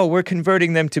 Oh, we're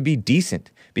converting them to be decent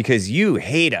because you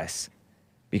hate us.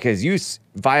 Because you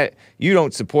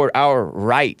don't support our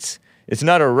rights. It's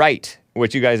not a right,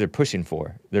 what you guys are pushing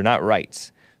for. They're not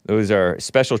rights. Those are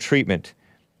special treatment,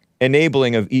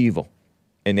 enabling of evil.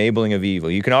 Enabling of evil.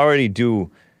 You can already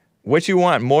do what you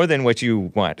want more than what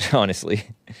you want, honestly.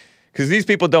 Because these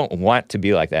people don't want to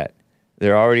be like that.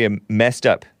 They're already messed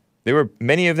up.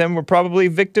 Many of them were probably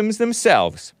victims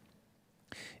themselves.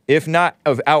 If not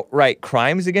of outright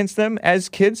crimes against them as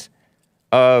kids,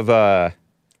 of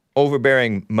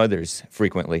overbearing mothers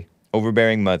frequently.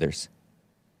 Overbearing mothers.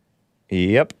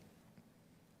 Yep.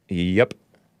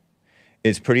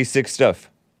 It's pretty sick stuff.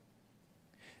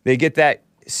 They get that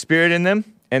spirit in them,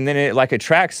 and then it like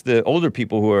attracts the older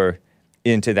people who are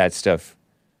into that stuff.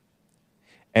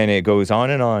 And it goes on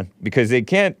and on because they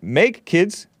can't make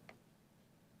kids.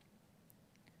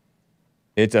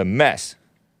 It's a mess.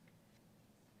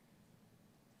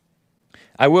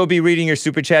 I will be reading your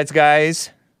super chats,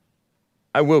 guys.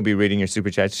 I will be reading your super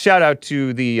chats. Shout out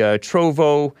to the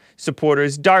Trovo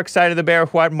supporters. Dark Side of the Bear,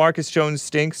 what? Marcus Jones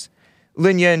Stinks.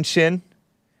 Linya and Chin.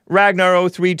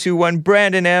 Ragnar0321.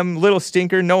 Brandon M. Little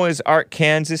Stinker. Noah's Ark,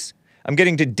 Kansas. I'm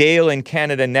getting to Dale in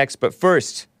Canada next, but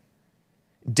first,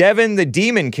 Devin the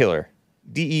Demon Killer.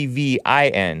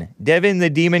 D-E-V-I-N. Devin the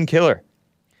Demon Killer.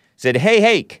 Said, hey,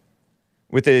 Hake.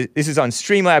 This is on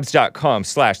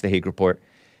streamlabs.com/The Hake Report.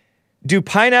 Do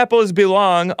pineapples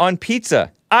belong on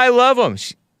pizza? I love them,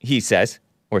 he says,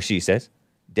 or she says.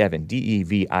 Devin,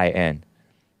 D-E-V-I-N.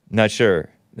 Not sure.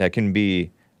 That can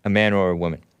be a man or a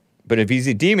woman. But if he's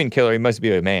a demon killer, he must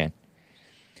be a man.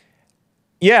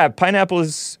 Yeah,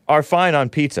 pineapples are fine on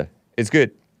pizza. It's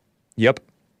good. Yep.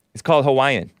 It's called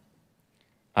Hawaiian.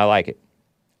 I like it.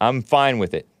 I'm fine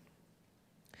with it.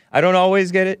 I don't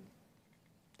always get it.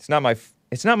 It's not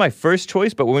my first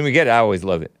choice, but when we get it, I always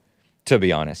love it, to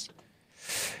be honest.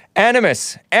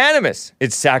 Animus.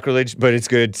 It's sacrilege, but it's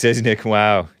good, says Nick.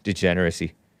 Wow,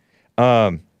 degeneracy.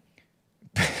 Whoa,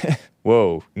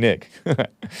 Nick.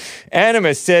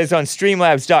 Animus says on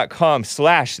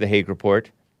streamlabs.com/The Hake Report.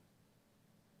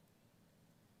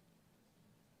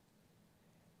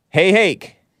 Hey,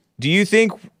 Hake, do you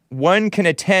think one can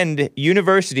attend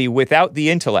university without the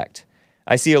intellect?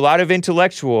 I see a lot of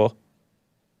intellectual,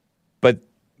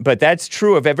 but that's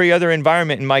true of every other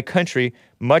environment in my country,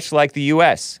 much like the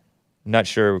U.S. Not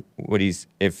sure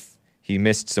if he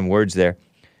missed some words there.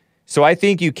 So I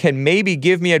think you can maybe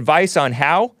give me advice on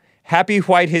how. Happy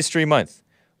White History Month.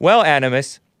 Well,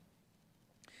 Animus,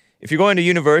 if you're going to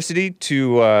university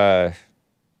to,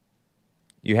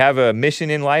 you have a mission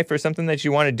in life or something that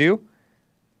you want to do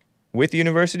with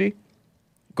university,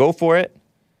 go for it.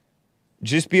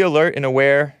 Just be alert and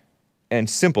aware and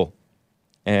simple,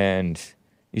 and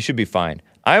you should be fine.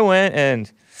 I went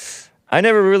and I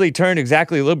never really turned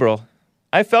exactly liberal.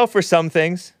 I fell for some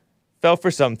things. I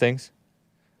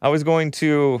was going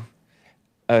to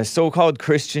a so-called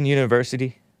Christian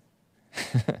university.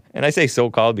 And I say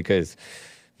so-called because,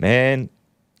 man,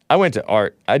 I went to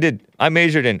art. I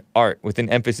majored in art with an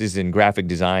emphasis in graphic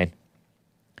design.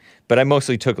 But I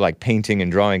mostly took like painting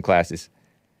and drawing classes.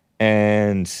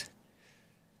 And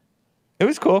it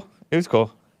was cool.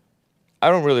 I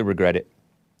don't really regret it.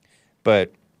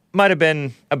 But might have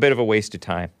been a bit of a waste of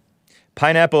time.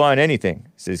 Pineapple on anything,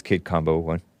 says Kid Combo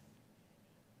 1.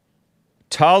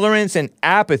 Tolerance and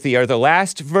apathy are the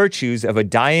last virtues of a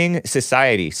dying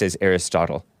society, says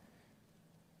Aristotle.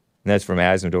 And that's from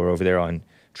Asmodor over there on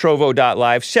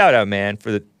Trovo.live. Shout out, man,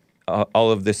 for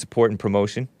all of the support and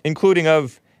promotion, including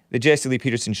of the Jesse Lee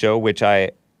Peterson show,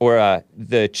 the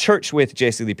Church with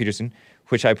Jesse Lee Peterson,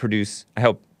 which I produce. I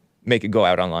help make it go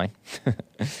out online.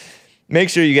 Make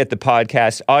sure you get the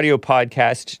podcast, audio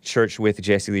podcast, Church with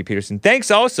Jesse Lee Peterson.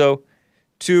 Thanks also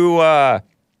to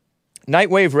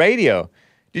Nightwave Radio.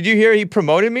 Did you hear he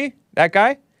promoted me? That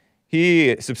guy?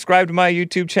 He subscribed to my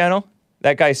YouTube channel.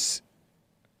 That guy's,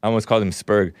 I almost called him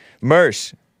Spurg.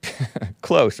 Mersh.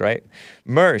 Close, right?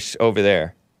 Mersh over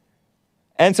there.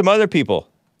 And some other people.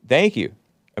 Thank you.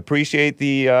 Appreciate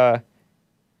the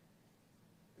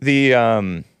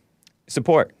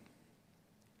support.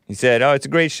 He said, oh, it's a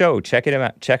great show. Check him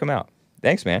out.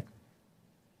 Thanks, man.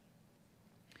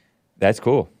 That's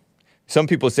cool. Some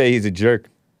people say he's a jerk.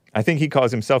 I think he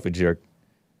calls himself a jerk.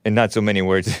 In not so many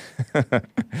words.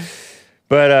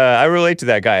 But I relate to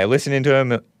that guy. I listen into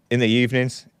him in the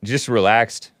evenings. Just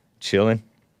relaxed, chilling.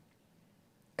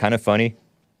 Kind of funny.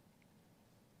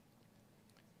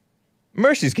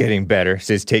 Mercy's getting better,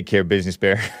 says Take Care Business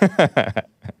Bear.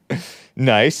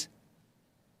 Nice.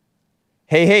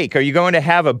 Hey, Hake, are you going to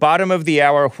have a bottom of the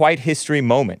hour white history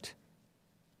moment?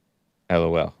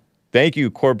 LOL. Thank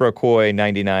you, Corbra Koi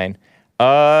 99.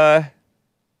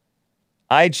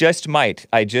 I just might.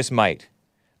 You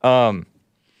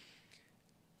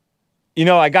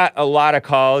know, I got a lot of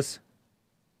calls.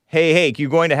 Hey, Hake, you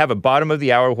going to have a bottom of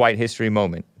the hour white history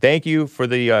moment? Thank you for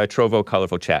the Trovo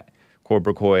colorful chat.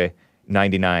 Corbra Koi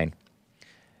 99.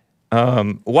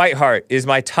 Whiteheart is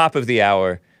my top of the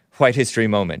hour white history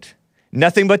moment.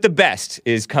 Nothing but the best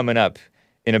is coming up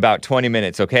in about 20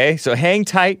 minutes, okay? So hang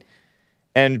tight.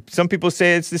 And some people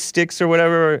say it's the sticks or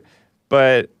whatever,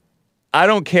 but I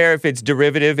don't care if it's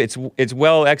derivative. It's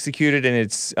well executed and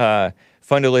it's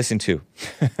fun to listen to.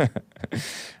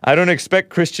 I don't expect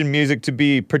Christian music to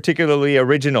be particularly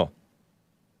original,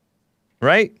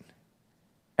 right?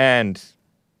 And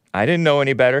I didn't know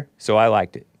any better, so I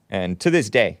liked it. And to this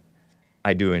day,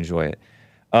 I do enjoy it.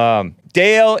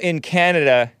 Dale in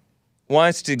Canada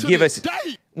wants to give us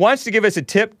wants to give us a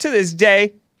tip to this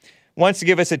day. Wants to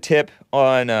give us a tip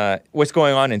on what's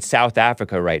going on in South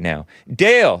Africa right now.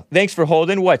 Dale, thanks for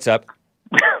holding. What's up?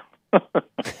 Good.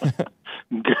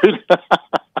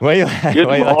 Why you Good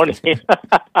morning.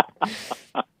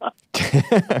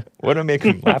 What do I make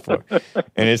him laugh for?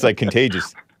 And it's like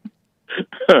contagious.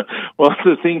 Well,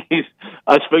 the thing is,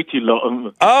 I spoke to you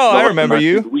last I remember night.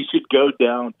 you. We should go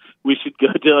down. We should go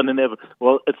down and have.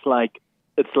 Well, it's like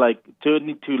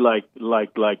turning to like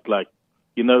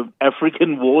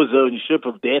African war zone ship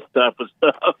of death type of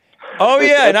stuff. Oh It's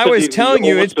yeah, and I was absolutely telling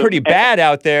you it's awesome. pretty bad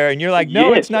out there, and you're like, no,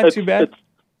 Yes, it's not too bad.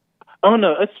 Oh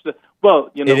no, it's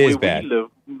well, It is where bad. we live.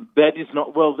 That is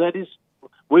not well. That is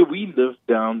where we live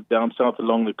down south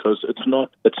along the coast. It's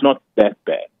not that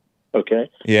bad. Okay.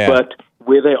 Yeah. But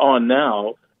where they are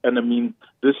now, and I mean,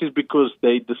 this is because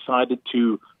they decided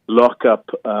to lock up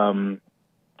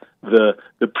the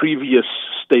previous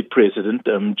state president,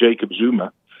 Jacob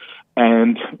Zuma,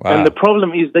 and the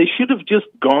problem is they should have just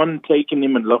gone, taken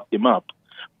him, and locked him up.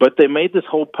 But they made this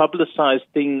whole publicized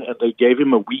thing, and they gave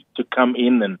him a week to come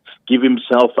in and give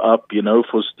himself up,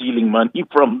 for stealing money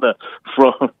from the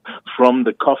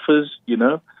coffers,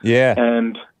 Yeah.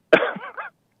 And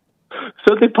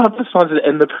so they publicized it,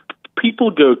 and the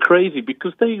people go crazy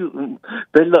because they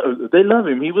love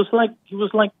him. He was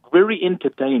like very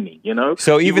entertaining,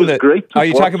 So He even was great to are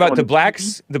you watch talking about on the blacks?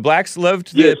 TV. The blacks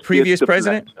loved Yes, the previous the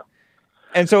president? blacks.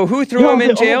 And so who threw him in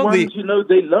the jail? old ones,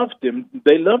 they loved him.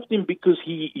 They loved him because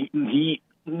he's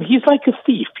like a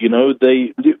thief, You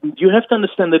have to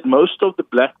understand that most of the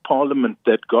black parliament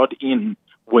that got in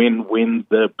when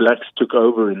the blacks took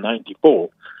over in '94,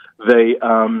 they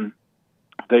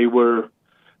were,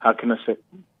 how can I say?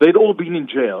 They'd all been in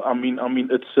jail. I mean,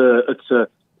 it's a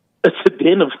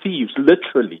den of thieves,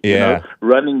 literally. Yeah.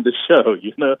 Running the show.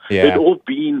 Yeah. They'd all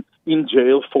been in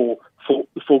jail for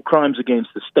crimes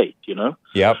against the state.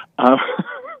 Yep.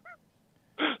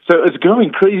 So it's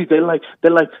going crazy. They're like,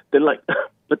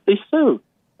 but they're so.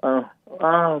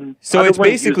 So it's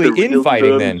basically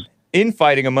infighting then.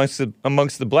 Infighting amongst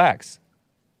the blacks.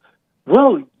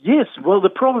 Well, yes. Well, the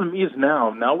problem is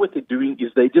now what they're doing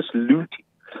is they just looting.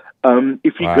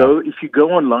 If you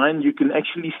go online, you can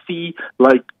actually see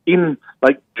during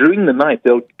the night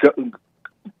they'll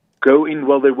go in.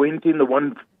 Well, they went in. The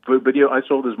one video I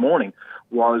saw this morning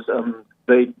was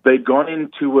they'd gone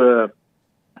into a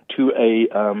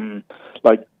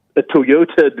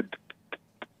Toyota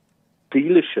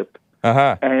dealership,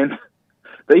 and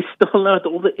they stole out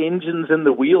all the engines and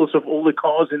the wheels of all the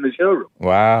cars in the showroom.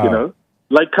 Wow.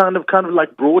 Kind of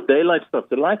like broad daylight stuff.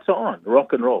 The lights are on,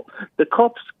 rock and roll. The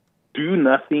cops do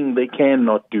nothing. They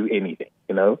cannot do anything,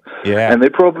 Yeah. And they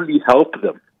probably help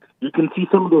them. You can see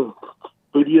some of the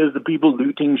videos, the people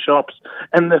looting shops,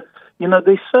 and they're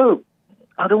so,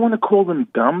 I don't want to call them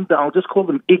dumb. I'll just call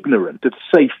them ignorant. It's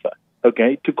safer,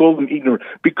 okay, to call them ignorant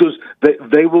because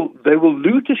they will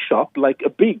loot a shop like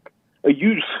a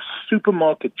huge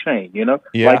supermarket chain,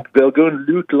 Yeah. Like they'll go and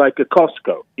loot like a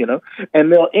Costco,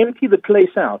 and they'll empty the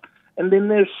place out, and then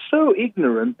they're so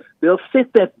ignorant they'll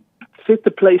set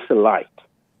the place alight,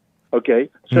 okay.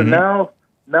 So now,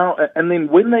 and then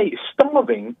when they're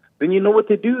starving, then you know what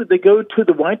they do? They go to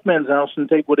the white man's house and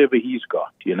take whatever he's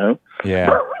got, Yeah.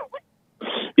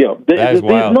 Yeah, there's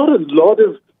wild. not a lot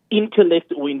of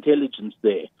intellect or intelligence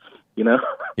there,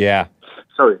 Yeah.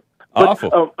 Sorry. Awful.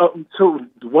 But, so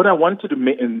what I wanted to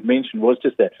mention was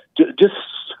just that, just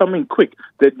something quick,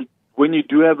 that when you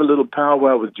do have a little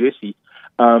powwow with Jesse,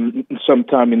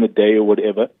 sometime in the day or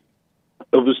whatever,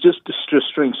 it was just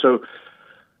strange. So,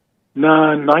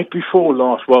 morning before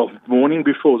last,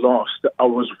 I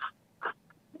was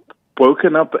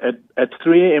woken up at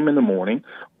 3 a.m. in the morning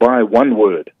by one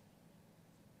word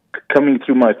coming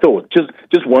through my thought, just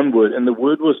one word, and the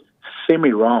word was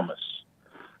Semiramis.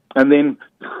 And then,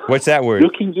 what's that word?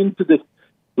 Looking into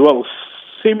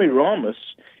Semiramis,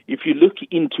 if you look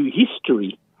into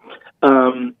history,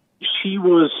 she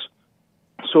was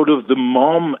sort of the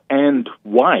mom and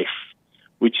wife,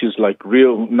 which is like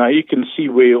real. Now you can see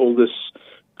where all this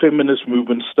feminist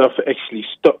movement stuff actually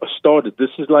started.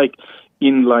 This is like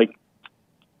in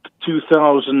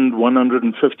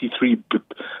 2153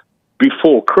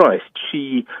 before Christ.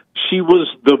 She was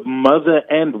the mother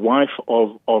and wife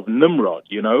of Nimrod,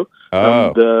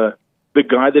 the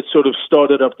guy that sort of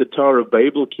started up the Tower of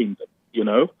Babel kingdom,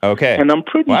 Okay. And I'm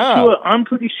pretty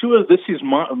sure this is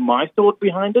my thought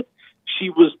behind it. She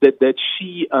was that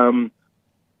she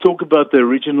talk about the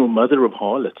original mother of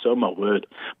harlots. Oh my word!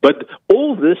 But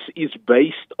all this is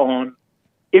based on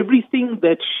everything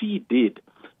that she did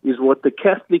is what the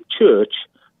Catholic Church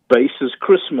bases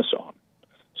Christmas on.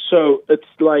 So it's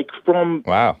like from,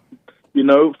 Wow.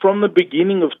 From the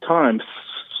beginning of time,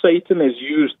 Satan has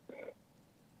used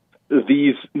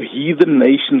these heathen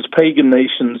nations, pagan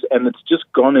nations, and it's just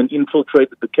gone and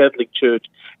infiltrated the Catholic Church.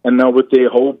 And now with their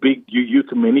whole big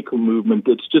ecumenical movement,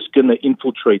 it's just going to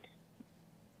infiltrate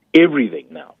everything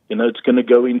now. It's going to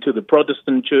go into the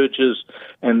Protestant churches,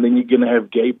 and then you're going to have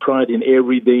gay pride in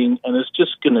everything, and it's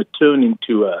just going to turn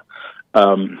into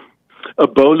a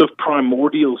bowl of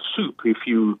primordial soup, if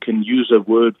you can use a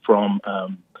word from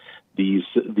these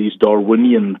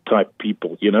Darwinian type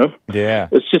people. Yeah.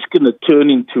 It's just going to turn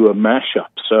into a mashup.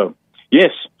 So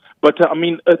yes, but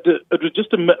it was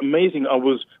just amazing. I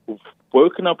was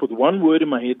woken up with one word in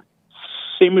my head: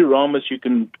 Semiramis. You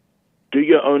can do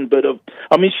your own bit of.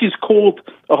 She's called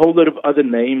a whole lot of other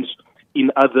names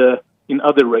in other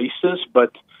races,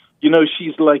 but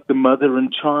she's like the mother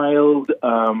and child.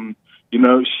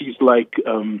 She's like.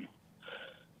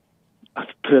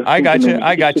 I got you.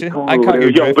 I caught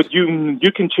your drift. But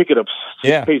you can check it up.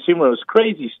 Yeah. Semiramis,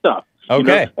 crazy stuff.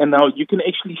 Okay. And now you can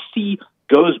actually see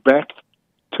goes back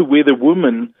to where the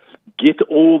women get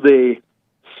all their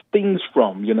things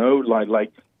from.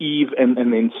 Like Eve and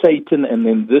then Satan and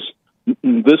then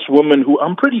this woman who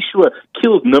I'm pretty sure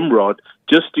killed Nimrod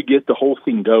just to get the whole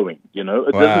thing going. It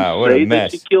doesn't say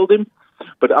that she killed him,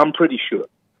 but I'm pretty sure.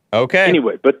 Okay.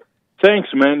 Anyway, but thanks,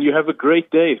 man. You have a great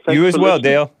day. Thanks you as well,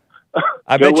 listening. Dale.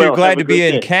 I bet you're glad to be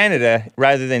in Canada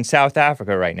rather than South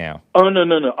Africa right now. Oh,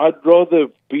 no. I'd rather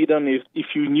be down if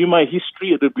you knew my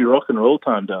history, it would be rock and roll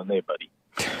time down there, buddy.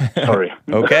 Sorry.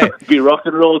 Okay. It'd be rock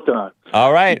and roll time.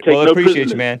 All right. Well,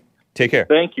 appreciate you, man. Take care.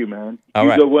 Thank you, man. All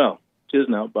right. Go well. Cheers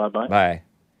now. Bye-bye. Bye.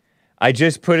 I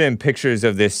just put in pictures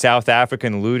of this South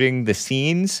African looting, the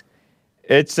scenes.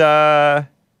 It's,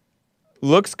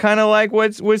 looks kind of like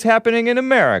what's happening in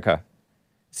America.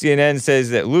 CNN says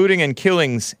that looting and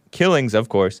killings, of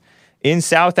course, in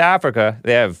South Africa,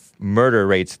 they have murder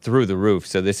rates through the roof,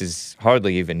 so this is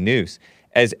hardly even news.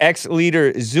 As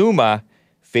ex-leader Zuma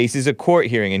faces a court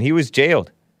hearing, and he was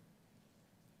jailed.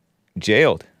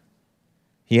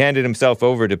 He handed himself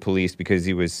over to police because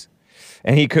he was,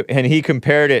 and he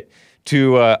compared it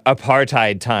to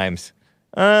apartheid times.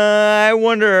 I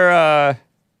wonder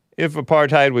if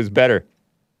apartheid was better,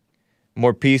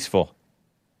 more peaceful,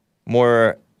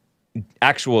 more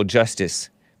actual justice.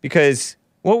 Because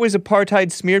what was apartheid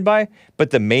smeared by? But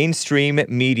the mainstream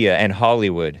media and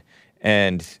Hollywood.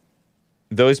 And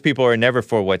those people are never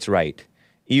for what's right.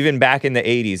 Even back in the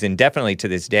 80s, and definitely to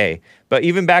this day. But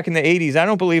even back in the 80s, I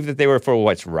don't believe that they were for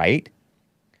what's right.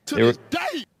 To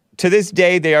this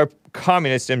day, they are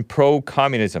communist and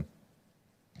pro-communism.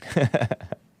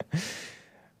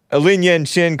 Lin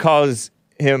Yen-chin calls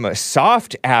him a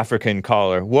soft African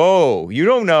caller. Whoa, you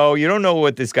don't know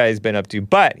what this guy has been up to.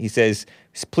 But he says,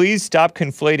 please stop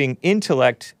conflating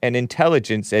intellect and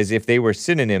intelligence as if they were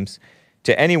synonyms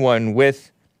to anyone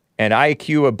with an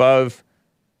IQ above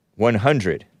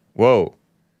 100. Whoa.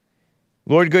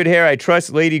 Lord Goodhair, I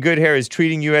trust Lady Goodhair is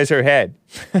treating you as her head.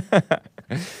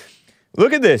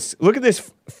 Look at this. Look at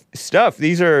this stuff.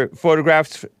 These are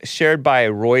photographs shared by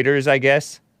Reuters, I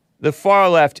guess. The far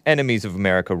left enemies of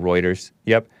America, Reuters.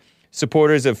 Yep.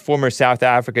 Supporters of former South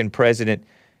African President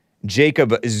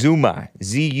Jacob Zuma,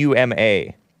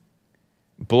 Z-U-M-A.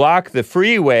 Block the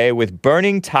freeway with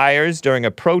burning tires during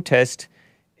a protest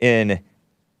in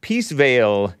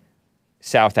Peaceville,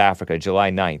 South Africa,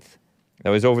 July 9th. That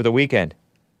was over the weekend.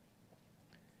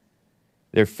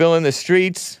 They're filling the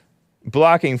streets,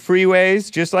 blocking freeways,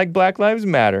 just like Black Lives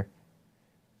Matter.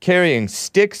 Carrying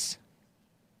sticks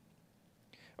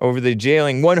over the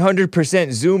jailing.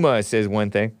 100% Zuma, says one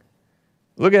thing.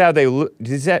 Look at how they look.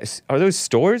 Are those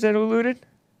stores that are looted?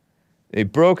 They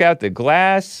broke out the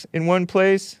glass in one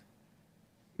place.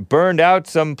 Burned out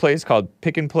some place called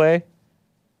Pick and Play.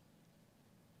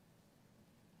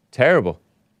 Terrible.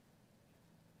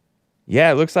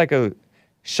 Yeah, it looks like a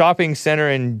shopping center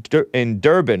in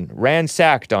Durban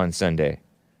ransacked on Sunday.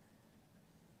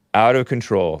 Out of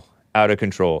control. Out of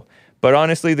control. But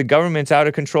honestly, the government's out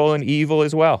of control and evil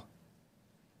as well.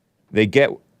 They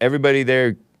get, everybody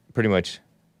there pretty much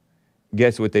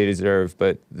gets what they deserve,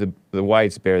 but the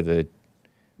whites bear the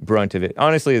brunt of it.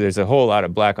 Honestly, there's a whole lot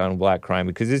of black on black crime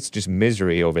because it's just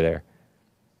misery over there.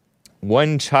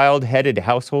 One child-headed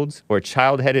households,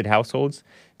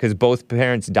 because both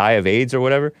parents die of AIDS or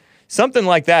whatever. Something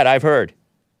like that, I've heard.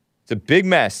 It's a big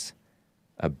mess.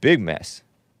 A big mess.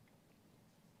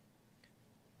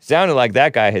 Sounded like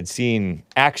that guy had seen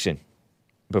action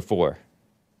before.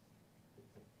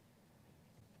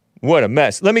 What a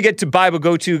mess. Let me get to Bible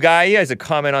Go-To Guy. He has a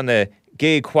comment on the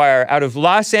gay choir out of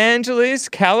Los Angeles,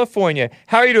 California.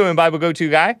 How are you doing, Bible Go-To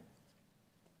guy?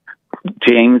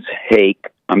 James Hake,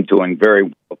 I'm doing very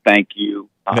well, thank you.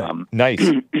 Nice.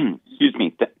 Excuse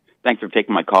me. Thanks for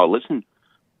taking my call. Listen,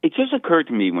 it just occurred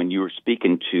to me when you were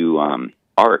speaking to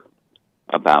Art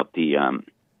about the,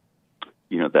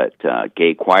 that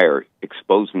gay choir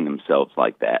exposing themselves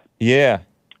like that. Yeah.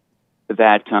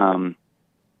 That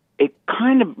it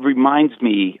kind of reminds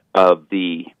me of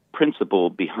the principle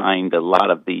behind a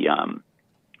lot of the,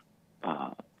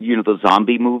 the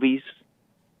zombie movies,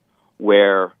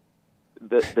 where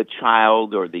the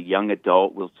child or the young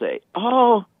adult will say,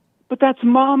 "Oh, but that's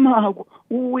Mama.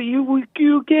 You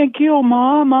can't kill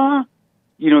Mama."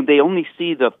 They only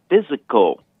see the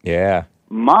physical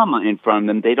Mama in front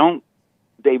of them.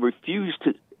 They refuse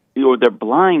to, or they're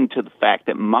blind to the fact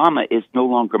that Mama is no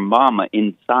longer Mama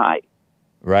inside.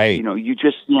 Right. You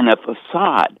just see in a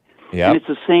facade. Yeah. And it's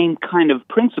the same kind of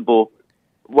principle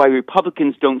why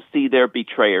Republicans don't see their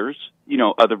betrayers,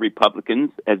 other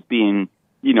Republicans, as being,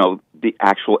 the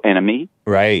actual enemy.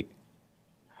 Right.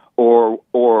 Or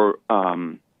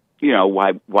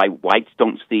why whites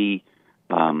don't see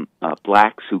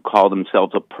blacks who call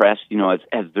themselves oppressed,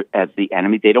 as the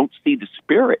enemy. They don't see the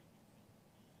spirit,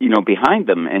 behind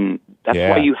them, and that's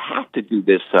why you have to do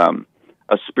this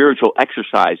a spiritual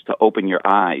exercise to open your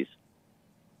eyes.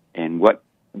 And what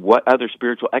other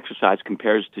spiritual exercise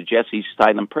compares to Jesse's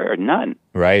silent prayer? None.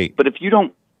 Right. But if you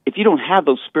don't have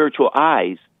those spiritual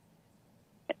eyes,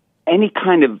 any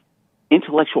kind of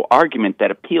intellectual argument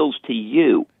that appeals to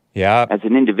you as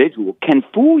an individual can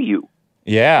fool you.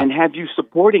 Yeah. And have you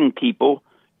supporting people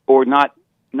or not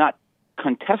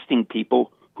contesting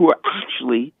people who are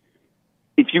actually,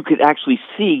 if you could actually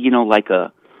see, like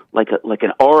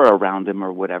an aura around them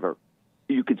or whatever,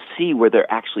 you could see where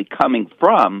they're actually coming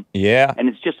from. Yeah. And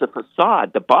it's just a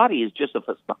facade. The body is just a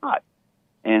facade.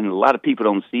 And a lot of people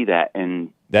don't see that,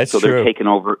 and that's so true. They're taking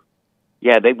over.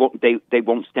 Yeah, they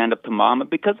won't stand up to Mama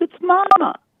because it's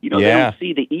Mama. They don't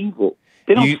see the evil.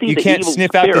 They don't see the evil. You can't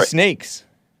sniff out the snakes.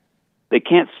 They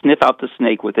can't sniff out the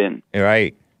snake within.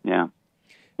 Right. Yeah.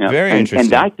 Very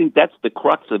interesting. And I think that's the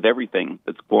crux of everything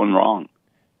that's going wrong.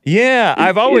 Yeah,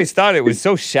 I've always thought it was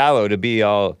so shallow to be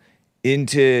all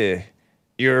into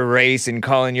your race and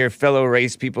calling your fellow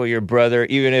race people your brother,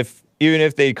 even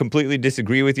if they completely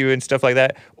disagree with you and stuff like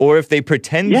that, or if they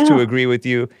pretend to agree with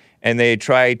you and they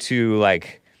try to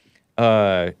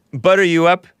butter you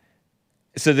up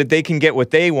so that they can get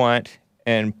what they want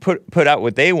and put out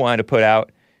what they want to put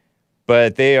out,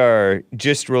 but they are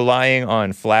just relying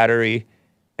on flattery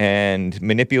and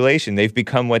manipulation. They've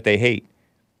become what they hate.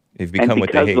 They've become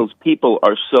what they hate. And because those people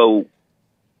are so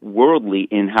worldly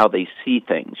in how they see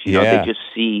things, they just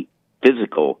see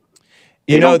physical.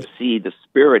 They don't see the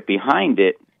spirit behind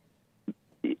it,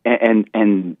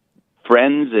 and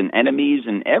friends and enemies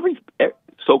and every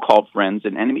so-called friends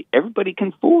and enemies, everybody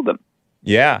can fool them.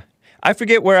 Yeah. I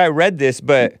forget where I read this,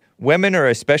 but women are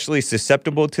especially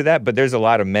susceptible to that, but there's a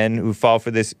lot of men who fall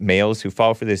for this, males who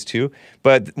fall for this too.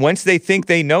 But once they think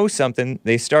they know something,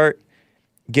 they start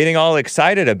getting all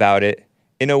excited about it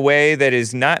in a way that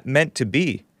is not meant to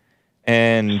be.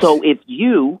 And so if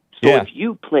you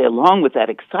play along with that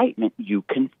excitement, you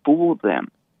can fool them.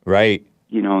 Right.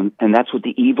 And that's what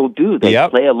the evil do. They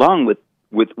play along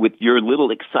with your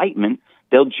little excitement.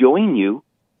 They'll join you,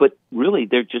 but really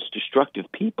they're just destructive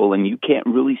people, and you can't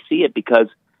really see it because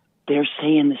they're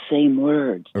saying the same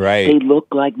words. Right. They look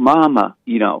like Mama,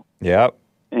 Yep.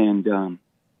 And,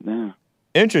 yeah.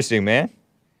 Interesting, man.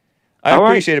 I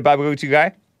appreciate it, Bible Go-To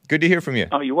guy. Good to hear from you.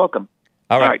 Oh, you're welcome.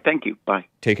 All right. Thank you. Bye.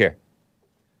 Take care.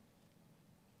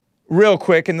 Real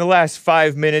quick, in the last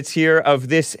 5 minutes here of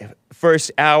this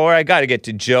first hour, I got to get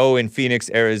to Joe in Phoenix,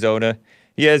 Arizona.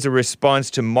 He has a response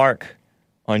to Mark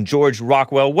on George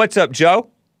Rockwell. What's up, Joe?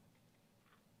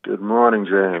 Good morning,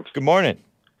 James. Good morning.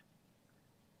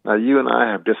 Now, you and I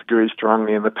have disagreed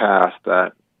strongly in the past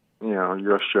that,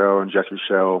 your show and Jesse's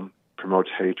show promotes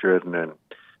hatred and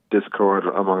discord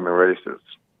among the races.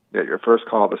 Yet your first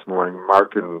call this morning,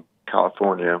 Mark in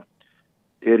California,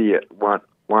 idiot,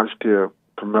 wants to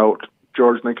promote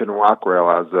George Lincoln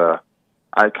Rockwell as a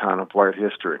icon of white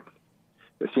history.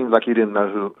 It seems like he didn't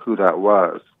know who that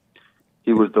was.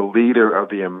 He was the leader of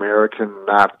the American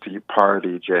Nazi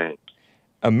Party, James.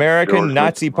 American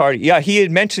Nazi Party. Yeah, he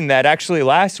had mentioned that actually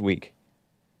last week.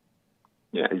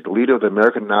 Yeah, he's the leader of the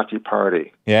American Nazi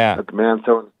Party. Yeah. This man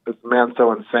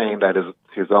so insane that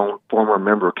his own former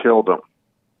member killed him.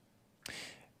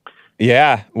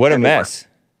 Yeah, what a mess.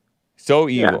 So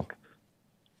evil.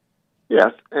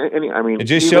 Yes, I mean... It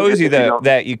just shows you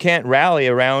that you can't rally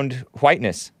around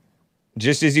whiteness.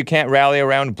 just as you can't rally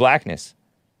around blackness.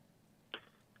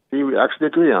 See, we actually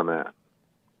agree on that.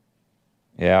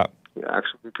 Yeah. We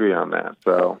actually agree on that.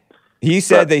 So he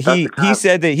said that he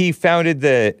said that he founded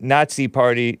the Nazi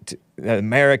Party, the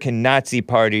American Nazi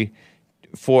Party,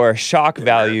 for shock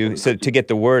value, so to get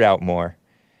the word out more.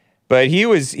 But he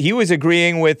was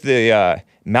agreeing with the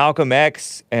Malcolm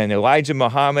X and Elijah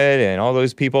Muhammad and all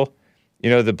those people,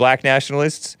 the black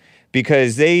nationalists,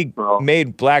 because they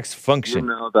made blacks function.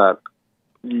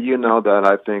 You know that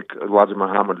I think Elijah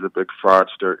Muhammad is a big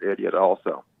fraudster idiot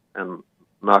also, and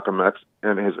Malcolm X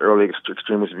and his early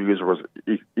extremist views was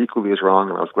equally as wrong,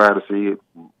 and I was glad to see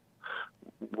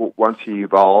once he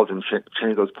evolved and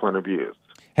changed those point of views.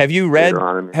 Have you read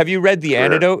The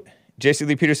Antidote? Jesse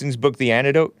Lee Peterson's book, The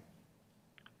Antidote?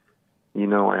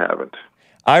 I haven't.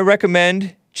 I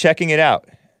recommend checking it out.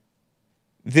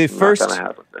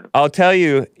 I'll tell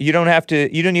you, you don't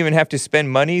even have to spend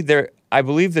money there. I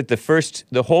believe that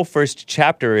the whole first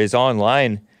chapter is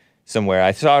online somewhere.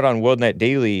 I saw it on WorldNet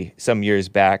Daily some years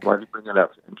back. Why did you bring it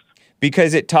up, James?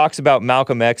 Because it talks about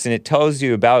Malcolm X, and it tells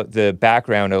you about the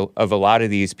background of a lot of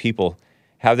these people,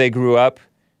 how they grew up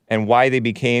and why they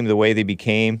became the way they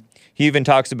became. He even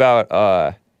talks about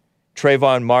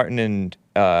Trayvon Martin and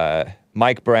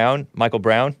Michael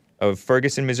Brown of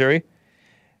Ferguson, Missouri,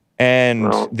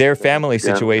 and their family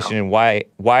situation and why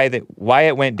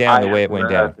it went down the way it went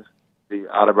down. The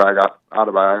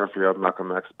autobiography of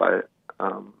Malcolm X by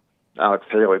Alex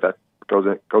Haley that goes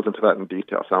into that in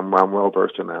detail. So I'm well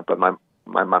versed in that. But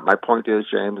my point is,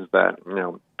 James, is that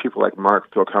people like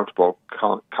Mark feel comfortable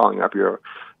calling up your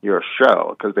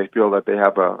show because they feel that they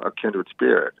have a kindred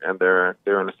spirit and they're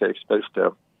in a safe space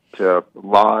to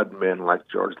laud men like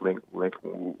George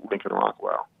Lincoln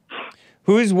Rockwell.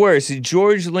 Who's worse,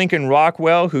 George Lincoln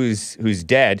Rockwell, who's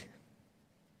dead,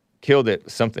 killed at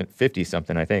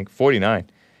 50-something, I think, 49,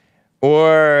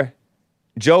 or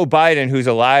Joe Biden, who's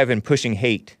alive and pushing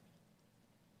hate,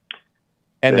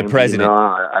 and the president?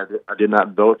 I did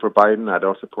not vote for Biden. I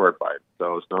don't support Biden,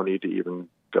 so there's no need to even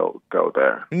go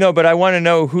there. No, but I want to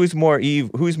know who's more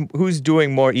evil. Who's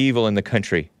doing more evil in the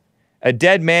country? A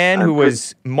dead man who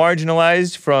was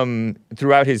marginalized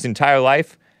throughout his entire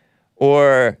life,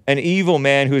 or an evil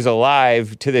man who's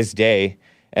alive to this day,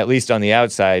 at least on the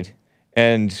outside,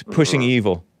 and pushing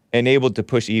evil, and able to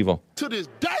push evil. To this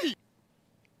day!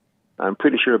 I'm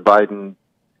pretty sure Biden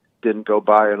didn't go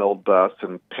buy an old bus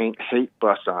and paint hate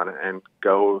bus on it and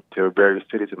go to various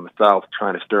cities in the South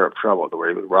trying to stir up trouble the way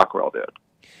Rockwell did.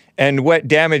 And what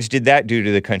damage did that do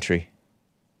to the country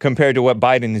compared to what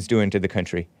Biden is doing to the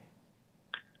country?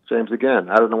 James, again,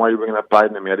 I don't know why you're bringing up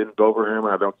Biden. I mean, I didn't vote for him,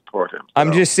 and I don't support him. So.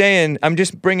 I'm just saying, I'm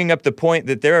just bringing up the point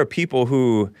that there are people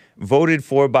who voted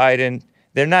for Biden.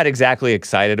 They're not exactly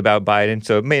excited about Biden,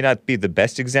 so it may not be the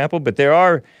best example, but there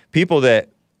are people that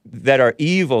are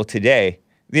evil today.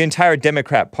 The entire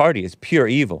Democrat Party is pure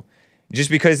evil. Just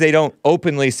because they don't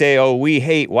openly say, oh, we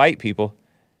hate white people,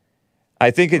 I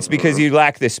think it's because you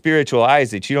lack the spiritual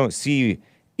eyes that you don't see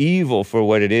evil for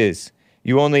what it is.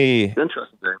 You only... It's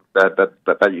interesting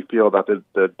that you feel that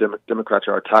the Democrats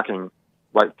are attacking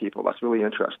white people. That's really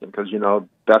interesting because,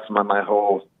 that's my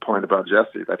whole point about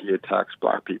Jesse, that he attacks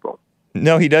black people.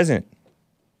 No, he doesn't.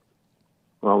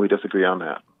 Well, we disagree on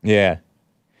that. Yeah.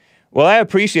 Well, I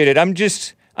appreciate it. I'm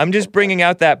just bringing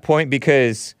out that point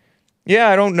because,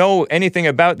 I don't know anything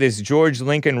about this George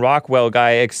Lincoln Rockwell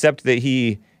guy except that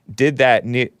he did that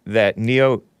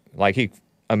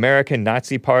American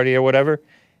Nazi Party or whatever.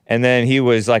 And then he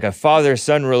was like a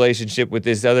father-son relationship with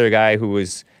this other guy who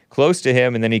was close to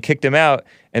him, and then he kicked him out,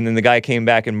 and then the guy came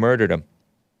back and murdered him.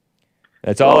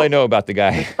 That's all I know about the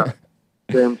guy.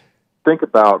 James, think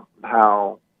about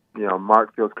how,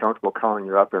 Mark feels comfortable calling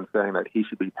you up and saying that he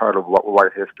should be part of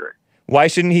white history. Why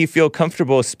shouldn't he feel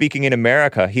comfortable speaking in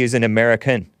America? He is an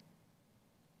American.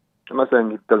 I'm not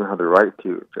saying he doesn't have the right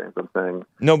to, James. I'm saying...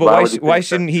 No, but why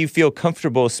shouldn't he feel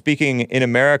comfortable speaking in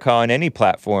America on any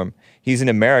platform? He's an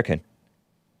American.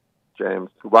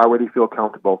 James, why would he feel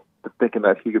comfortable thinking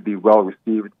that he could be well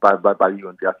received by you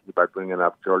and Jesse by bringing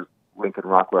up George Lincoln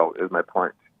Rockwell is my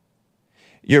point.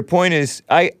 Your point is,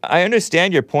 I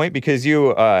understand your point because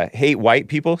you hate white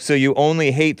people, so you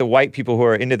only hate the white people who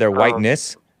are into their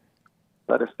whiteness.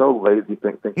 That is so lazy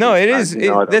thinking. No, it is.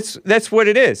 That's what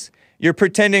it is. You're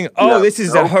pretending, this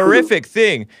is a horrific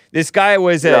thing. This guy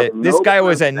was a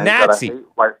Nazi.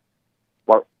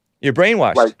 You're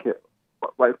brainwashed.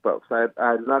 White folks.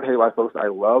 I do not hate white folks. I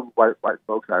love white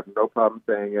folks. I have no problem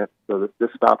saying it. So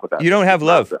just stop with that. You don't have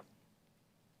love.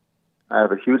 I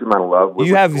have a huge amount of love.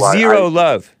 You have zero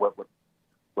love.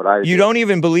 What I you don't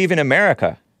even believe in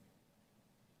America.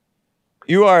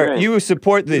 You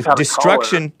support the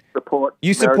destruction.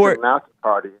 You support Nazi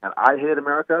Party, and I hate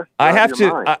America. I have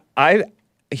to.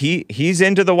 He's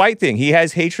into the white thing. He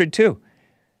has hatred too,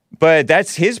 but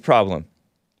that's his problem.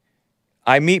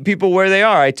 I meet people where they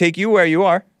are. I take you where you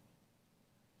are.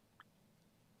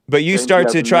 But you start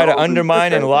to try to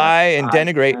undermine and lie and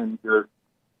denigrate. And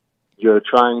you're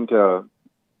trying to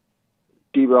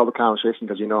derail the conversation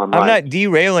because you know I'm right. I'm not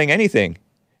derailing anything.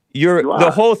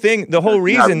 The whole thing, the whole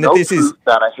reason that this is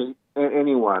that I hate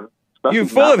anyone. You're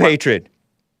full of hatred.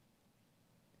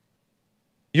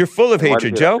 You're full of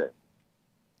hatred, Joe.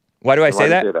 Why do I say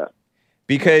that?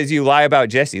 Because you lie about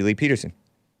Jesse Lee Peterson.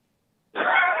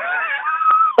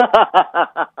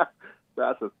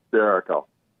 That's hysterical.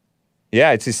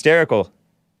 Yeah, it's hysterical.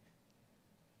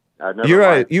 You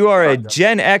are a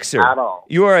Gen Xer. At all.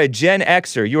 You are a Gen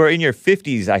Xer. You are in your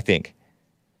 50s, I think.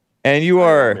 And you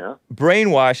are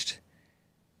brainwashed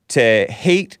to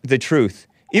hate the truth.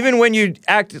 Even when you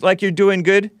act like you're doing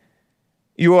good,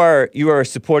 you are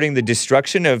supporting the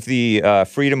destruction of the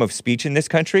freedom of speech in this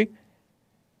country.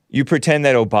 You pretend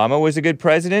that Obama was a good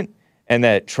president and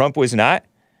that Trump was not.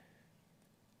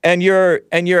 And you're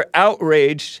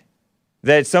outraged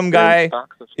that some guy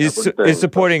is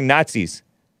supporting Nazis.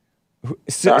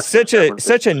 Such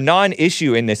a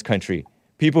non-issue in this country.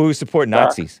 People who support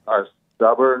Nazis are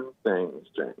stubborn things,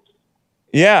 James.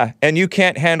 Yeah, and you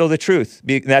can't handle the truth.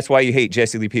 That's why you hate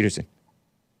Jesse Lee Peterson.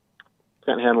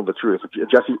 Can't handle the truth. If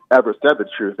Jesse ever said the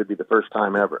truth, it'd be the first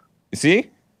time ever. See?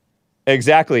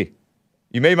 Exactly.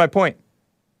 You made my point.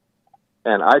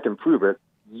 And I can prove it.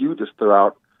 You just throw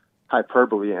out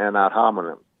hyperbole and ad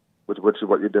hominem, which is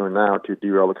what you're doing now to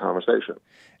derail the conversation.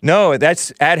 No,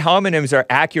 that's ad hominems are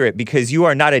accurate because you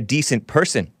are not a decent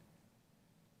person.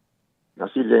 Now,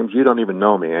 see, James, you don't even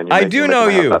know me. And I do know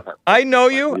you. I know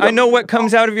you. I know what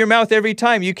comes out of your mouth every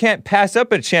time. You can't pass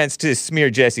up a chance to smear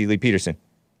Jesse Lee Peterson.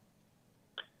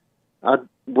 I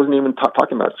wasn't even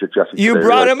talking about Jesse. You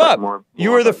brought him up.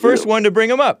 You were the first one to bring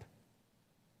him up.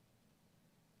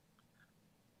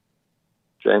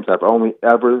 James, I've only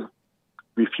ever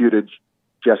refuted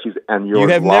Jesse's and your lies. You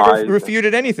have never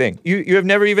refuted anything. You have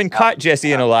never even caught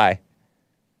Jesse in a lie.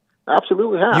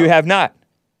 Absolutely have. You have not.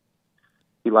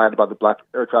 He lied about the black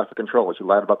air traffic controllers. He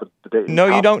lied about the Dayton. No,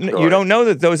 you don't. You don't know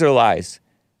that those are lies.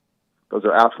 Those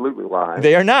are absolutely lies.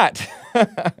 They are not.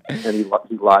 And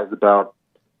he lies about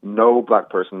no black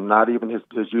person, not even his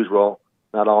usual.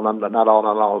 Not all,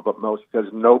 but most. He says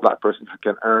no black person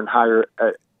can earn higher.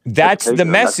 That's the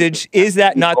message. Is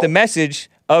that not the message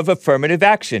of affirmative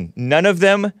action? None of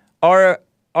them are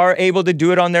able to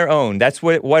do it on their own. That's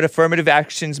what affirmative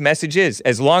action's message is.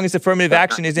 As long as affirmative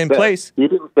action is in place. He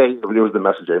didn't say it was the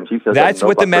message, James. He said that's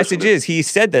what the message is. He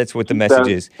said that's what the message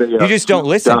is. You just don't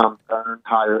listen.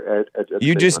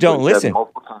 You just don't listen.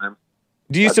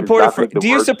 Do you support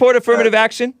affirmative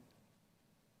action?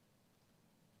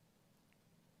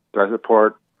 Do I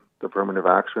support affirmative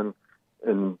action?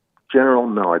 In general,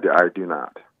 no, I do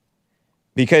not.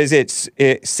 Because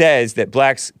it says that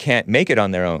blacks can't make it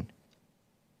on their own.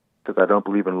 Because I don't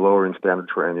believe in lowering standards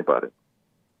for anybody.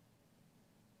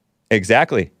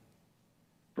 Exactly.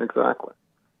 That's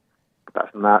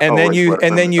not. And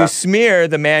then you smear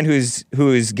the man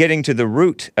who's getting to the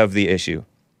root of the issue,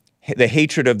 the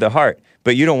hatred of the heart.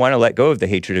 But you don't want to let go of the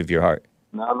hatred of your heart.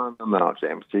 No,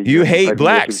 James. See, you hate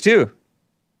blacks too.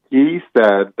 He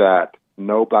said that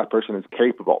no black person is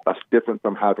capable. That's different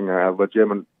from having a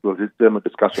legitimate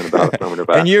discussion about affirmative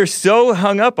action. And you're so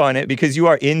hung up on it because you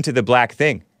are into the black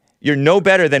thing. You're no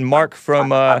better than Mark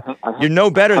from. You're no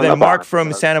better than Mark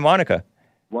from Santa Monica.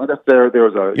 What if there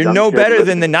was a? You're no better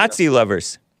than the Nazi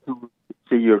lovers.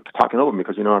 See, you're talking over me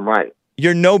because you know I'm right.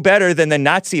 You're no better than the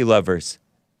Nazi lovers.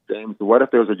 James, what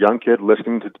if there was a young kid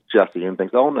listening to Jesse and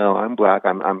thinks, "Oh no, I'm black.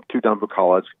 I'm too dumb for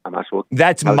college. I'm actually."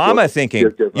 That's mama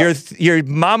thinking. You're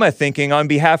mama thinking on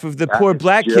behalf of the poor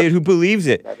black kid who believes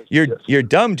it. You're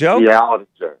dumb, Joe. Reality,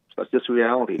 sir. That's just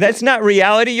reality. That's not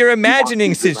reality. You're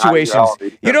imagining situations.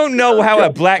 You don't know how a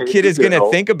black kid is going to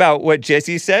think about what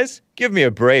Jesse says. Give me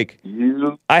a break.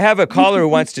 I have a caller who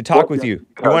wants to talk with you.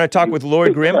 You want to talk with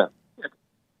Lord Grimm?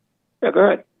 Yeah, go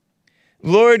ahead.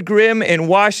 Lord Grimm in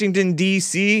Washington,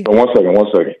 D.C. One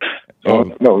second.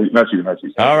 Oh. No, not you.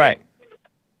 All right.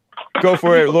 Go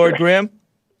for it, Lord Grimm.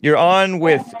 You're on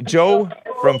with Joe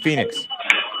from Phoenix.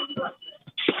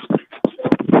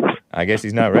 I guess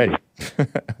he's not ready.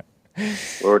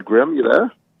 Lord Grimm, you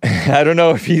there? I don't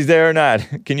know if he's there or not.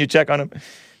 Can you check on him?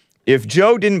 If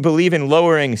Joe didn't believe in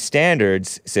lowering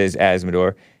standards, says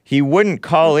Asmodor, he wouldn't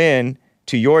call in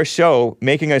to your show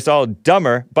making us all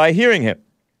dumber by hearing him.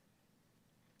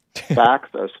 Facts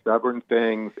are stubborn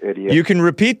things, idiot. You can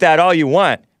repeat that all you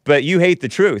want, but you hate the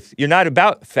truth. You're not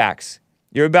about facts.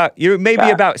 You're maybe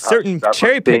Facts about certain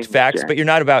cherry-picked facts, but you're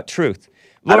not about truth.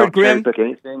 I Lord don't Grimm. cherry-pick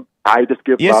anything. I just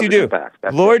give Yes, you do. facts.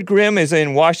 That's Lord Grimm is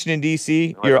in Washington,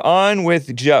 D.C. You're on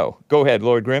with Joe. Go ahead,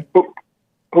 Lord Grimm.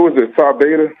 Who is it? Top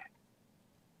Beta?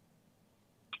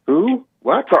 Who?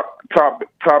 What? Top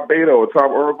Beta or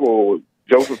Top Oracle or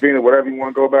Josephina, whatever you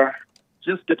want to go by?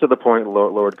 Just get to the point,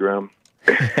 Lord Grimm.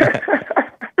 What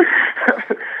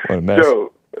a mess.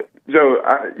 Joe,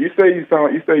 you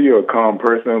say you're a calm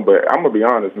person, but I'm gonna be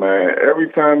honest, man. Every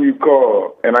time you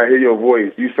call and I hear your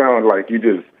voice, you sound like you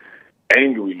just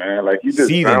angry, man. Like you just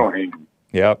sound angry.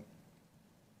 Yep.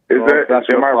 Am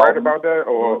I right about that,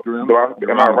 or am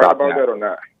I right about that or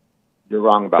not? You're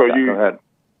wrong about that. Go ahead.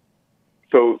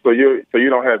 So you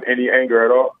don't have any anger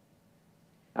at all?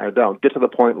 I don't. Get to the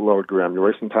point, Lord Grimm. You're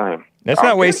wasting time. That's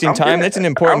not wasting time. That's an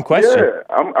important question.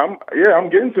 Yeah, I'm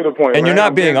getting to the point. And man. you're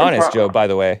not being honest, Joe, by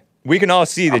the way. We can all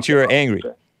see that you're angry.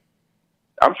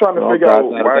 I'm trying to figure out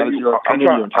why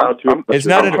It's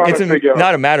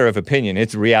not a matter of opinion.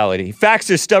 It's reality. Facts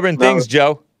are stubborn things,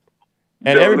 Joe.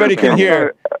 And everybody can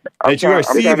hear that you are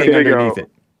seething underneath it.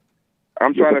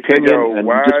 I'm trying to figure out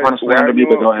why.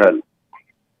 Go ahead.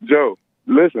 Joe,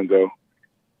 listen, Joe.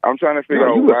 I'm trying to figure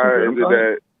out why is it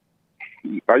that...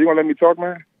 Are you going to let me talk,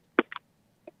 man?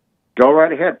 Go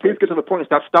right ahead. Please get to the point.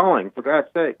 Stop stalling, for God's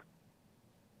sake.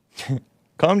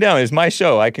 Calm down. It's my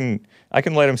show. I can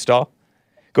let him stall.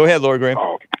 Go ahead, Lord Graham.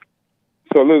 Oh.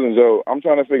 So listen, Joe, I'm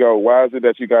trying to figure out why is it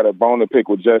that you got a bone to pick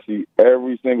with Jesse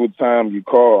every single time you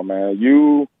call, man.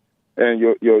 You and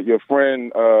your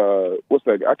friend, what's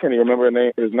that? I can't even remember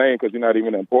his name because he's not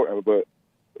even important, but...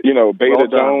 You know, Beta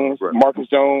Jones, Marcus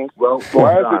Jones.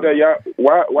 Why is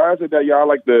it that y'all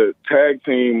like the tag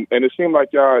team? And it seems like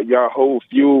y'all whole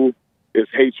fuel is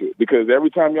hatred because every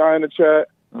time y'all in the chat,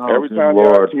 every time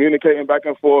y'all communicating back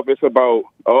and forth, it's about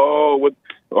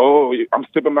I'm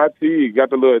sipping my tea.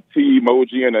 Got the little tea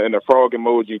emoji and the frog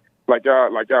emoji. Like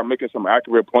y'all making some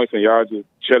accurate points and y'all just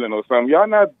chilling or something. Y'all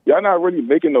not really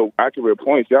making no accurate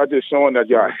points. Y'all just showing that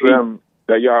y'all hate.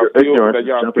 That y'all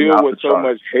feel with so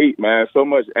much hate, man, so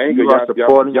much anger. Y'all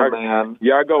go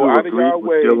out of y'all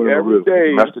way every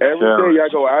day. Y'all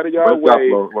go out of y'all way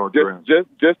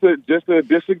just to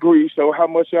disagree. Show how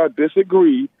much y'all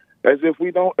disagree, as if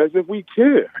we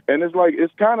care. And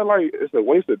it's kind of like it's a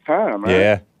waste of time, man.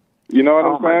 Yeah, you know what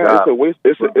I'm saying? It's a waste.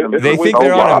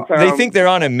 They think they're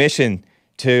on a mission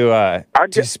to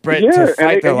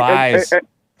fight the lies.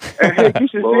 And hey, you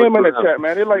should see them in the chat,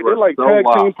 man. They're like tag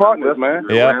team partners, man.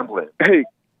 Yeah.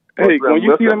 Hey, when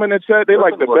you see them in the chat, they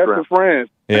like the best of friends.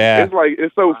 Yeah.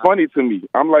 It's so funny to me.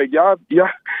 I'm like, y'all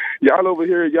over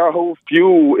here, y'all whole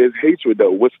fuel is hatred, though.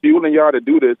 What's fueling y'all to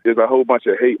do this is a whole bunch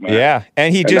of hate, man. Yeah,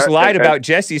 and he just lied about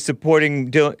Jesse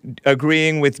supporting,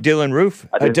 agreeing with Dylan Roof,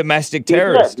 a domestic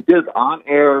terrorist. He did on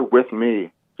air with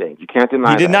me. You can't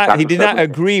deny that. He did not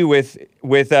agree with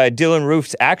Dylan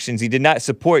Roof's actions. He did not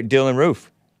support Dylan Roof.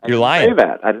 You're lying.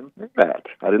 I didn't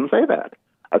say that.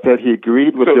 I said he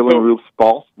agreed with Dylan Roof's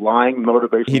false lying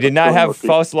motivations. He did not have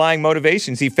false lying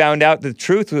motivations. He found out the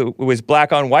truth was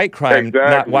black on white crime,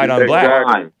 not white on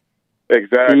black.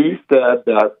 Exactly. He said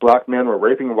that black men were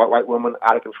raping white women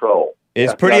out of control.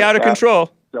 It's pretty out of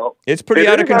control. It's pretty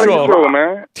out of control,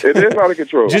 man. It is out of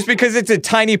control. Just because it's a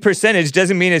tiny percentage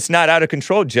doesn't mean it's not out of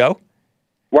control, Joe.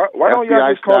 Why don't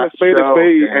y'all just call a spade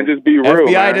and just be real?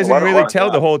 FBI doesn't really tell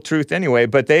the whole truth anyway,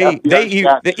 but even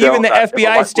the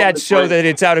FBI stats show that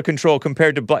it's out of control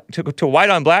compared to white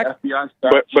on black.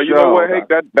 But you know what, Hank?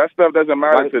 That stuff doesn't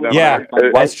matter to them. Yeah,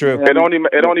 that's true. It only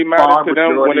matters to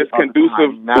them when it's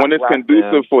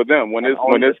conducive for them. When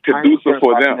it's conducive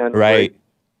for them. Right.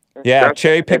 Yeah,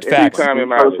 cherry picked facts.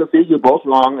 You're both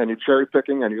wrong, and you're cherry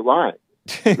picking, and you're lying.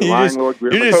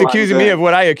 You're just accusing me of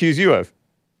what I accuse you of.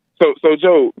 So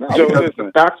Joe,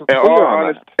 listen. In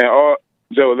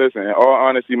all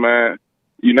honesty, man,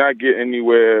 you're not getting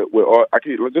anywhere with all.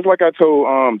 Just like I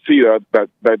told T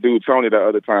that dude Tony that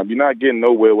other time. You're not getting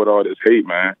nowhere with all this hate,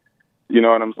 man. You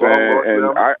know what I'm saying?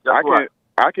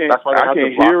 I can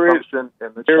hear it.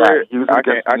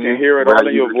 I can hear it all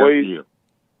in your voice.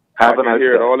 I can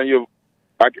hear it all in your.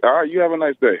 All right, you have a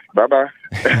nice day. Bye bye.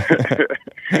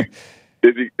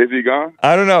 Is he gone?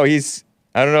 I don't know.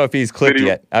 I don't know if he's clicked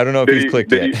yet. I don't know if he's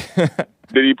clicked yet.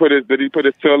 Did he put his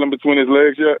tail in between his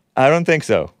legs yet? I don't think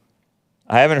so.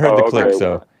 I haven't heard the click,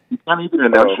 so. You can't even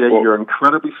enunciate. You're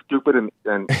incredibly stupid and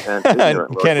ignorant.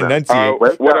 Can't enunciate.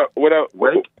 What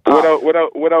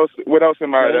else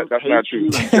am I? That's not true.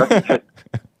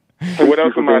 What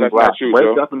else am I? That's not true, Joe.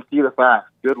 Wake up and see the facts.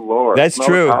 Good Lord. That's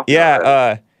true.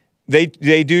 Yeah.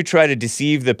 They do try to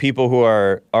deceive the people who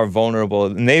are vulnerable,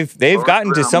 and they've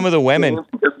gotten to some of the women,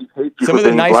 some of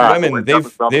the nice women.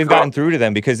 They've gotten through to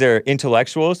them because they're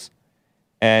intellectuals,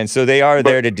 and so they are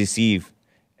there to deceive.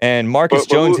 And Marcus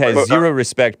Jones has zero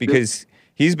respect because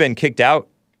he's been kicked out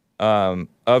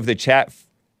of the chat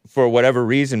for whatever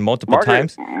reason multiple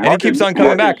times, and he keeps on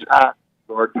coming back.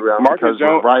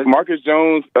 Marcus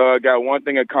Jones got one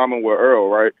thing in common with Earl,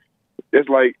 right? It's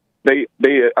like they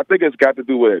I think it's got to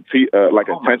do with like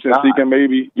attention seeking,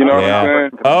 maybe. You know what I'm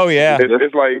saying? Oh yeah.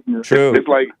 It's like true. It's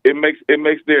like it makes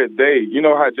their day. You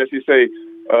know how Jesse say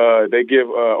they give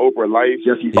Oprah life.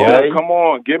 Oh, come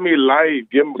on, give me life.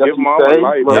 Give Mama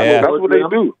life. That's what they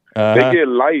do. They get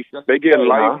life. They get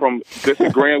life from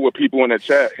disagreeing with people in the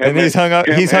chat. And he's hung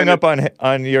up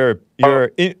on your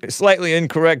slightly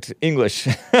incorrect English.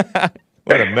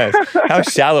 What a mess! How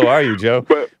shallow are you, Joe?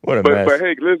 What a mess! But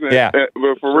hey, listen. But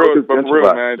for real,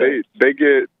 man, they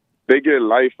get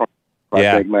life from.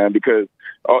 I think, man, because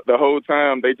the whole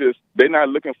time they're not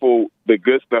looking for the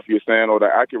good stuff you're saying or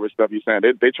the accurate stuff you're saying.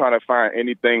 They trying to find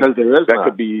anything that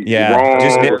could be wrong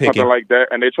or something like that,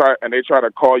 and they try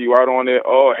to call you out on it.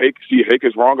 Oh, Hake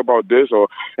is wrong about this,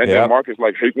 then Marcus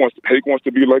like Hake wants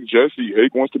to be like Jesse.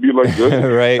 Hake wants to be like Jesse.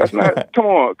 Right? That's not.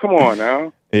 Come on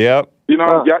now. Yep. You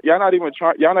know, y'all not even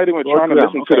trying to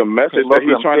listen to the message that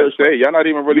he's trying to say. Y'all not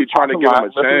even really trying to give him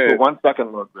a chance. For 1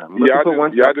 second, Lord Grimm.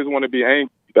 Y'all just want to be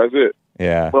angry. That's it.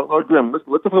 Yeah. Well, Lord Grimm, let's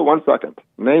for 1 second.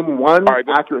 Name one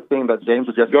accurate thing that James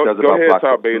or Jesse says about Go ahead, black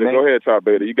Top Beta. Go ahead, Top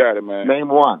Beta. You got it, man. Name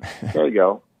one. There you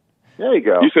go.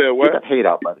 You said what? Get that hate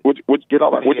out, buddy. Get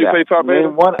all that hate out. What'd you say, Top Beta?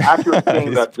 Name one accurate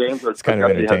thing that James or Jesse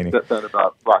has said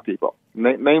about black people.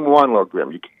 Name one, Lord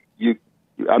Grimm.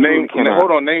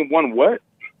 Hold on. Name one what?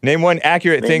 Name one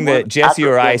accurate thing that Jesse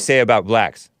or I say about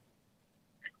blacks.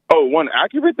 Oh, one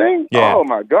accurate thing? Yeah. Oh,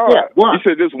 my God. Yeah, one. You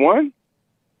said just one?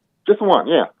 Just one,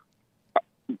 yeah.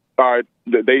 All right.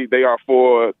 They are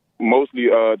for mostly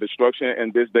destruction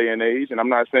in this day and age. And I'm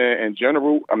not saying in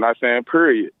general. I'm not saying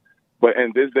period. But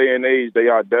in this day and age, they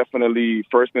are definitely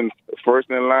first in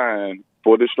line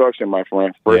for destruction, my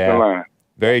friend. First in line.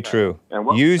 Very true.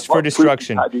 Used for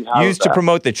destruction. Used to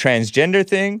promote the transgender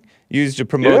thing. Used to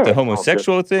promote the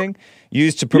homosexual thing.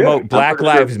 Used to promote Black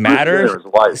Lives Matter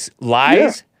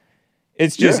lies.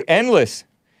 It's just endless.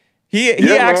 He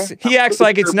acts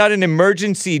like it's not an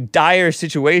emergency, dire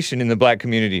situation in the black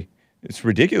community. It's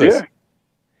ridiculous.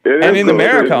 Yeah. And in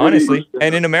America, honestly.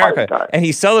 And in America. And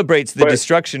he celebrates the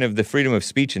destruction of the freedom of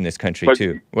speech in this country,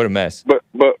 too. What a mess. But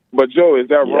Joe, is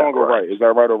that wrong or right? Is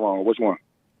that right or wrong? Which one?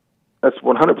 That's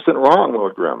 100% wrong,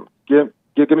 Lord Grimm. Give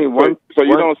me one. So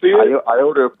you don't see it?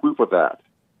 Iota of proof of that.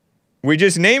 We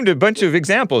just named a bunch of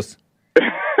examples.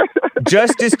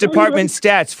 Justice Department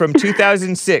stats from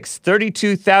 2006,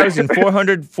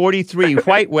 32,443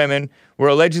 white women were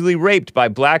allegedly raped by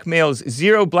black males,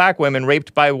 0 black women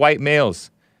raped by white males,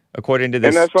 according to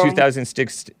this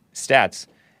 2006 stats.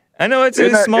 I know it's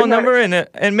a small number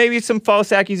and maybe some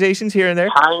false accusations here and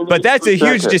there, but that's a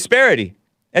huge disparity.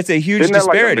 That's a huge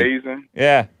disparity. Like amazing?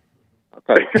 Yeah.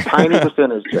 Okay, tiny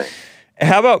percentage, James.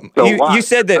 How about, you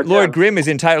said that Lord Grimm is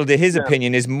entitled to his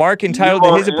opinion. Is Mark entitled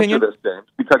to his opinion? This, James,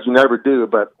 because you never do,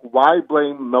 but why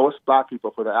blame most black people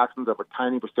for the actions of a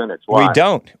tiny percentage? Why?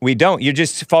 We don't. You're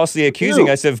just falsely accusing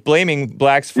us of blaming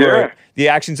blacks for the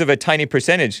actions of a tiny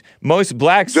percentage. Most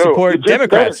blacks support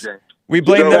Democrats. We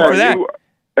blame them for that.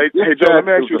 Hey, Joe, let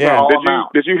me ask you something.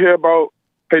 Did you hear about...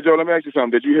 Hey, Joe, let me ask you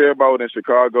something. Did you hear about in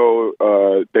Chicago,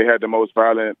 they had the most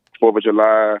violent 4th of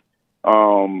July,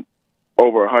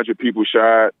 over 100 people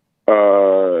shot,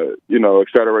 et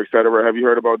cetera, et cetera. Have you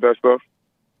heard about that stuff?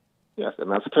 Yes,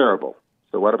 and that's terrible.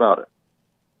 So what about it?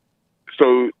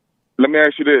 So let me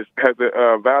ask you this. Has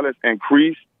the violence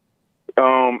increased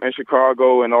in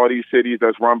Chicago and all these cities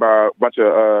that's run by a bunch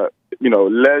of,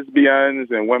 lesbians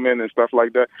and women and stuff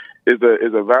like that? Is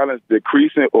the violence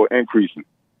decreasing or increasing?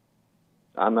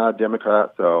 I'm not a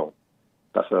Democrat, so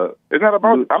that's a... It's not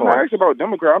about... I'm not asking about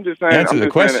Democrat. I'm just saying... Answer the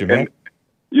question, man.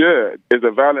 Yeah. Is the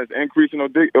violence increasing or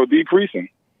decreasing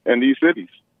in these cities?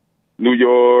 New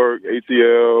York,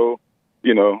 ATL,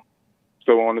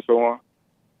 so on and so on.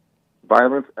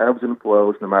 Violence ebbs and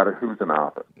flows no matter who's in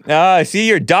office. See,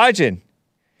 you're dodging.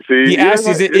 He asked,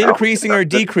 is it increasing or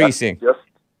decreasing?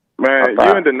 Man,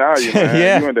 you're in denial, man.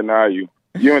 Yeah. You're in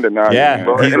denial. Yeah,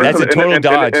 that's a total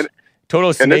dodge.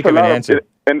 Total snake of an answer.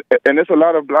 And there's a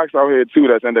lot of blacks out here too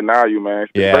that's in denial, man.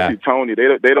 Especially Tony.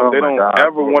 They don't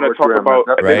ever want to talk about.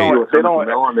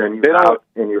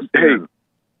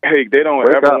 Hey, they don't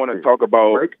ever want to talk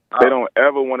about. They don't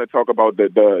ever want to talk about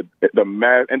the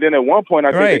mass. And then at one point,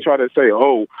 I think they try to say,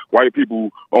 "Oh, white people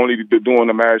only doing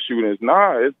the mass shootings."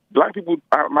 Nah, it's black people.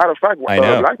 Matter of fact,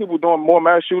 black people doing more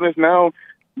mass shootings now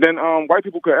than white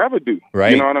people could ever do.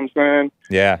 Right. You know what I'm saying?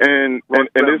 Yeah. And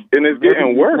it's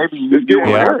getting worse. It's getting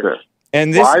worse.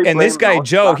 And this guy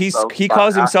Joe, he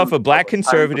calls himself a black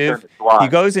conservative. He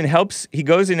goes and helps. He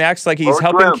goes and acts like he's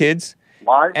helping kids.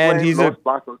 And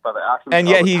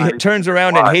yet he turns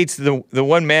around and hates the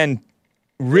one man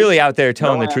really out there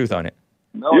telling the truth on it.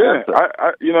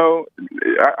 I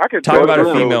can talk tell about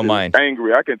a female mind.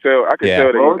 Angry. I can tell that he's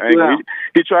angry.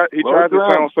 He tries to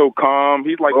sound so calm.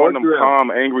 He's like one of them calm,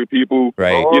 angry people.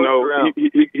 Right. You know,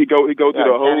 he go through the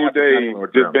whole day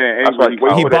just being angry.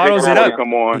 He bottles it up.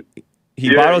 Come on.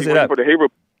 He bottles it up.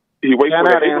 He waits for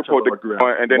the hate report to come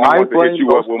on, and then he wants to hit you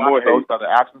up with more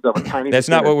hate. That's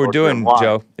not what we're doing,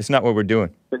 Joe. It's not what we're doing.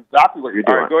 Exactly what you're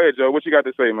doing. All right, go ahead, Joe. What you got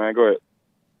to say, man? Go ahead.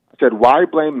 I said, why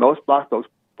blame most black folks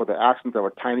for the actions of a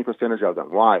tiny percentage of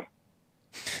them? Why?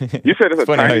 You said it's a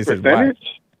tiny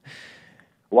percentage?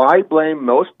 Why blame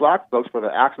most black folks for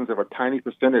the actions of a tiny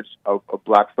percentage of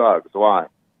black thugs? Why?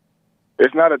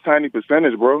 It's not a tiny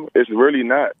percentage, bro. It's really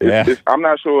not. I'm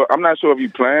not sure if you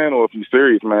playing or if you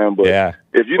serious, man. But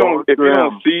if you don't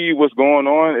see what's going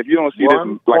on, if you don't see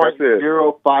this, like I said,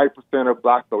 0.05% of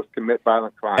black folks commit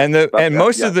violent crimes. And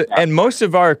most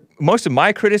of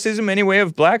my criticism anyway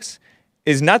of blacks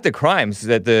is not the crimes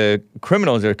that the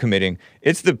criminals are committing.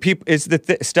 It's the people. It's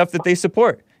the stuff that they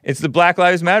support. It's the Black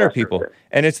Lives Matter people,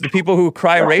 and it's the people who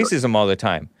cry racism all the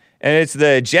time. And it's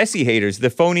the Jesse haters,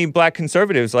 the phony black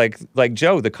conservatives like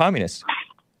Joe, the communist.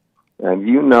 And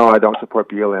you know I don't support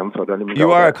BLM, so don't even.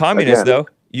 You are a communist, though.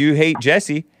 You hate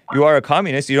Jesse. You are a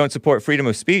communist. You don't support freedom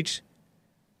of speech.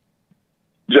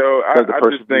 Joe, I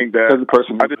just think that.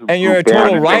 And you're a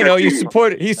total rhino. He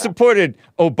supported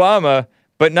Obama,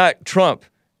 but not Trump.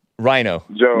 Rhino.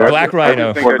 Joe, Black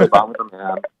rhino.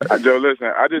 Joe,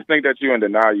 listen, I just think that you're in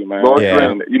denial, man.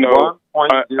 And, you know,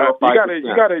 you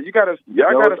gotta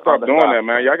stop doing that,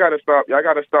 man. Y'all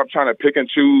gotta stop trying to pick and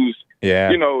choose. Yeah.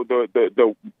 You know,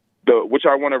 the which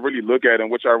I want to really look at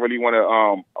and which I really want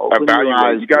to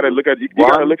evaluate. You gotta look at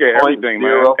everything,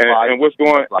 man. And what's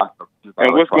going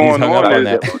on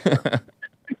is.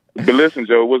 But listen,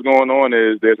 Joe, what's going on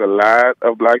is there's a lot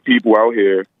of black people out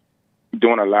here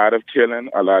doing a lot of killing,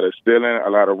 a lot of stealing, a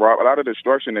lot of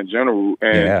destruction in general,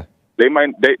 and it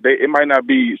might not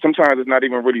be. Sometimes it's not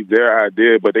even really their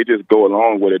idea, but they just go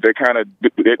along with it. They're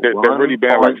really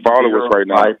being like followers right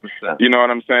now. You know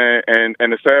what I'm saying?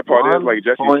 And the sad part is, like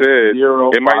Jesse said,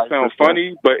 it might sound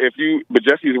funny, but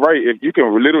Jesse's right. If you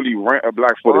can literally rent a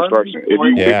black for destruction,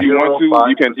 if you want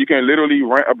to, you can literally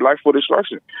rent a black for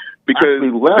destruction. Because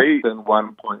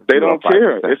they don't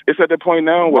care. It's at the point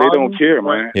now where they don't care,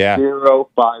 man. Yeah.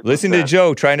 Listen to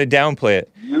Joe trying to downplay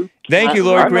it. Thank you,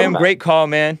 Lord Grimm. Great call,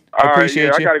 man. I appreciate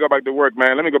you. I got to go back to work,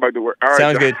 man. Let me go back to work. All right,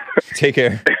 sounds good. Take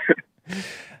care.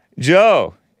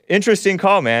 Joe, interesting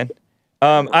call, man.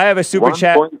 I have a super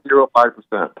chat.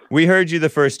 1.05%. We heard you the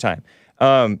first time.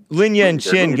 Lin Yan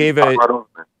Chin gave a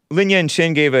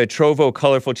Trovo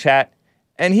colorful chat.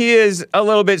 And he is a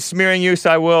little bit smearing you,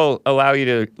 so I will allow you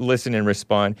to listen and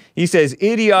respond. He says,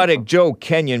 idiotic Joe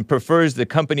Kenyon prefers the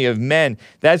company of men.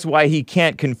 That's why he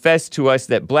can't confess to us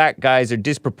that black guys are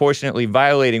disproportionately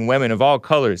violating women of all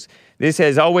colors. This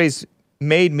has always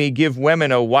made me give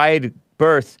women a wide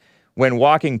berth when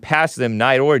walking past them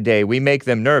night or day. We make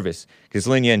them nervous, because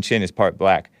Lin Yan Chin is part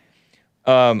black.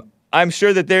 I'm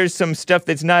sure that there's some stuff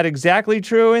that's not exactly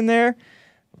true in there,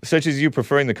 such as you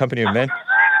preferring the company of men.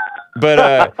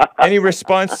 But any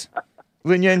response,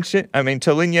 Lin Yan Chin?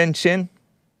 To Lin Yan Chin?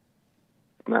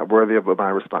 Not worthy of my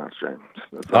response, James.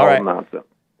 That's all right. Nonsense.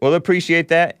 Well, appreciate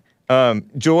that.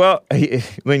 Joel,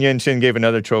 Lin Yan Chin gave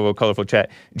another Trovo colorful chat.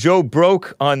 Joe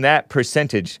broke on that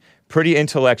percentage. Pretty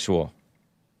intellectual.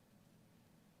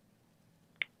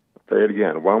 Say it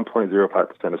again.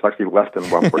 1.05%. It's actually less than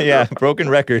 1.05%. Yeah, broken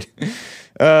record.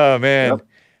 Oh, man. Yep.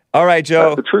 All right, Joe.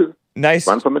 That's the truth. Nice.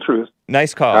 Run from the truth.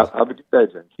 Nice call. Have a good day,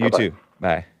 James. You too.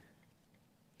 Bye.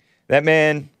 That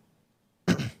man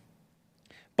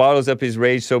bottles up his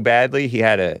rage so badly, he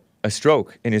had a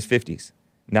stroke in his 50s.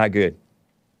 Not good.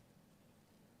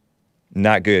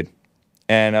 Not good.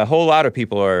 And a whole lot of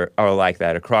people are like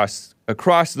that across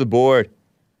the board.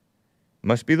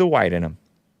 Must be the white in them.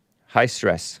 High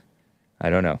stress. I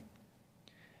don't know.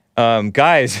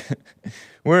 Guys,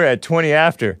 we're at 20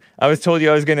 after. I told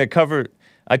you I was going to cover...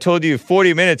 I told you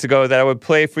 40 minutes ago that I would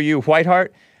play for you Whiteheart,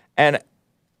 and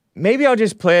maybe I'll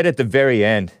just play it at the very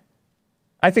end.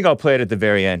 I think I'll play it at the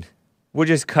very end. We'll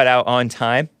just cut out on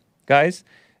time, guys.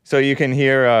 So you can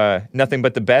hear nothing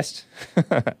but the best.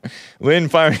 Lynn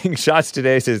firing shots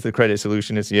today, says the credit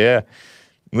solutionist. Yeah.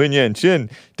 Lin Yan Chin.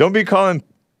 Don't be calling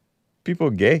people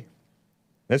gay.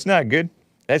 That's not good.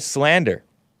 That's slander.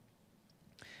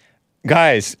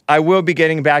 Guys, I will be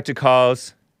getting back to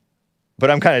calls,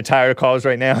 but I'm kind of tired of calls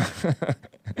right now.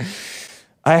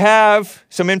 I have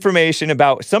some information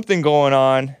about something going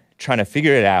on, trying to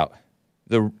figure it out.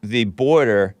 The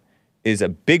border is a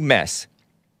big mess.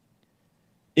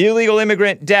 Illegal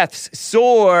immigrant deaths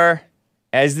soar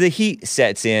as the heat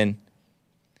sets in.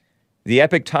 The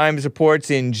Epoch Times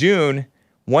reports in June,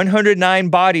 109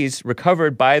 bodies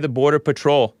recovered by the Border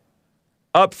Patrol,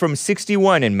 up from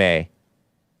 61 in May,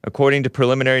 according to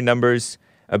preliminary numbers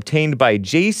obtained by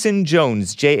Jason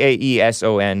Jones,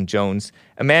 Jaeson Jones,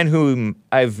 a man whom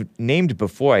I've named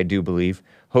before, I do believe,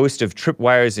 host of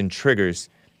Tripwires and Triggers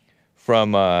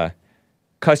from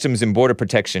Customs and Border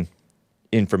Protection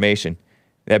information.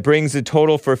 That brings the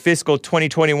total for fiscal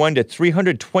 2021 to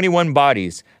 321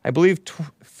 bodies. I believe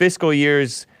fiscal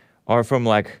years are from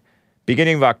like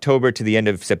beginning of October to the end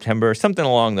of September, something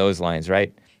along those lines,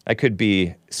 right? I could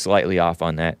be slightly off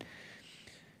on that.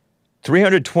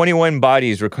 321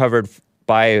 bodies recovered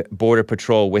by Border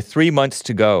Patrol with 3 months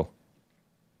to go.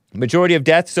 Majority of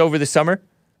deaths over the summer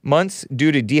months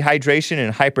due to dehydration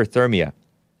and hyperthermia,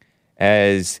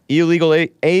 as illegal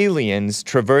aliens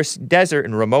traverse desert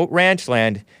and remote ranch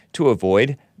land to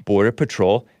avoid Border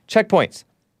Patrol checkpoints.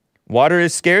 Water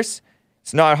is scarce.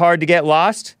 It's not hard to get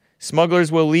lost.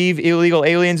 Smugglers will leave illegal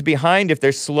aliens behind if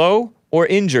they're slow or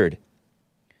injured.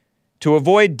 To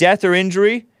avoid death or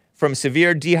injury from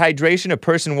severe dehydration, a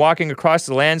person walking across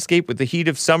the landscape with the heat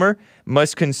of summer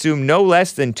must consume no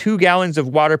less than 2 gallons of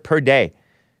water per day.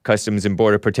 Customs and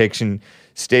Border Protection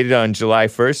stated on July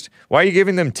 1st. Why are you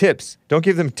giving them tips? Don't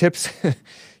give them tips.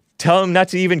 Tell them not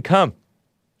to even come.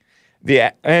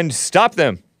 And stop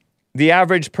them. The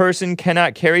average person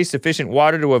cannot carry sufficient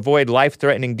water to avoid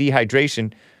life-threatening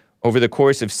dehydration over the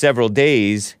course of several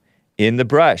days in the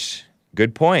brush.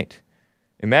 Good point.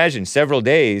 Imagine several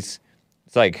days.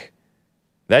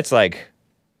 That's like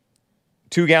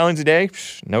 2 gallons a day.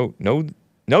 No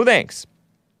thanks.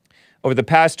 Over the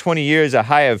past 20 years, a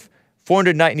high of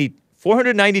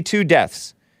 492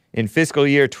 deaths in fiscal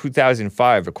year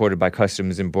 2005 recorded by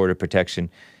Customs and Border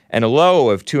Protection, and a low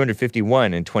of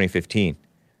 251 in 2015.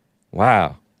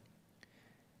 Wow.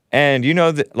 And you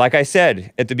know, like I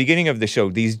said at the beginning of the show,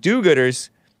 these do-gooders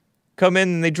come in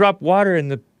and they drop water in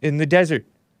the desert.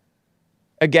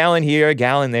 A gallon here, a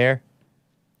gallon there,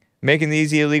 making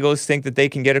these illegals think that they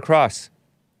can get across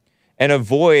and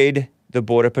avoid the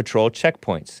Border Patrol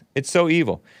checkpoints. It's so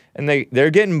evil. And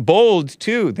they're getting bold,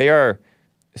 too. They are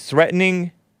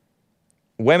threatening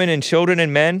women and children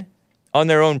and men on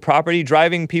their own property,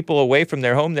 driving people away from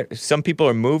their home. Some people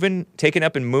are moving, taking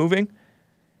up and moving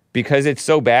because it's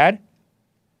so bad.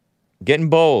 Getting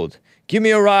bold. Give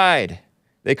me a ride.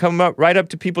 They come up right up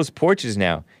to people's porches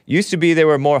now. Used to be they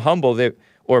were more humble,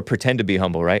 or pretend to be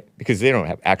humble, right? Because they don't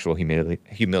have actual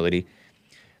humility.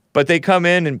 But they come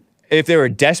in, and if they were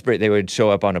desperate, they would show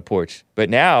up on a porch. But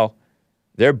now,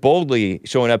 they're boldly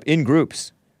showing up in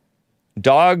groups.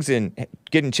 Dogs and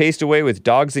getting chased away with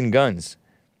dogs and guns.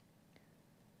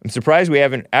 I'm surprised we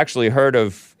haven't actually heard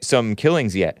of some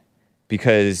killings yet,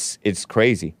 because it's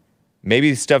crazy.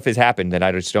 Maybe stuff has happened that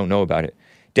I just don't know about it.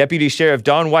 Deputy Sheriff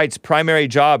Don White's primary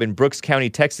job in Brooks County,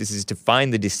 Texas, is to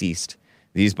find the deceased.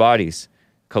 These bodies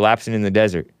collapsing in the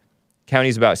desert.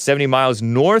 County's about 70 miles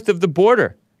north of the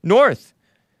border. North.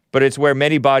 But it's where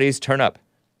many bodies turn up.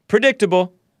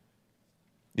 Predictable.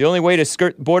 The only way to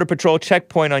skirt Border Patrol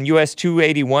checkpoint on US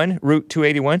 281, Route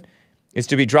 281, is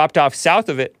to be dropped off south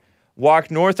of it, walk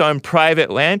north on private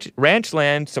ranch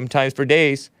land, sometimes for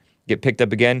days, get picked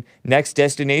up again. Next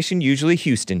destination, usually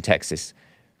Houston, Texas.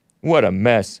 What a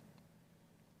mess.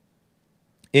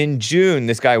 In June,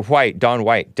 this guy White, Don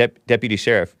White, deputy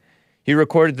sheriff, he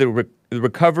recorded the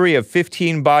recovery of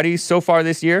 15 bodies so far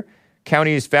this year.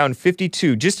 County has found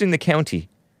 52 just in the county.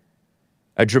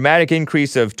 A dramatic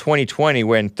increase of 2020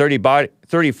 when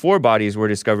 34 bodies were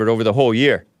discovered over the whole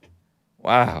year.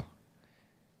 Wow.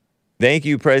 Thank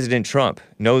you, President Trump.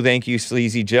 No thank you,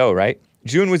 Sleazy Joe, right?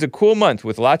 June was a cool month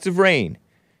with lots of rain.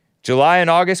 July and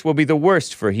August will be the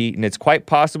worst for heat, and it's quite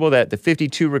possible that the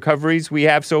 52 recoveries we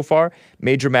have so far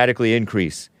may dramatically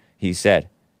increase, he said.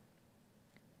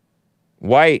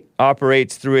 White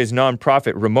operates through his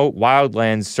nonprofit Remote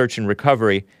Wildlands Search and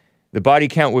Recovery. The body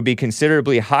count would be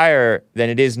considerably higher than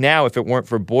it is now if it weren't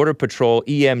for Border Patrol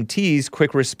EMT's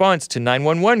quick response to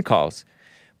 911 calls.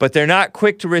 But they're not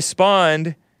quick to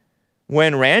respond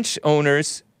when ranch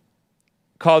owners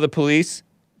call the police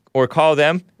or call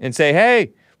them and say,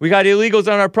 hey, we got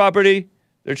illegals on our property.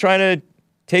 They're trying to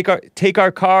take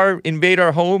our car, invade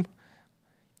our home.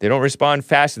 They don't respond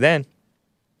fast then.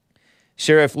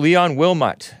 Sheriff Leon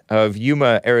Wilmot of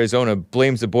Yuma, Arizona,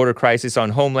 blames the border crisis on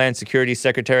Homeland Security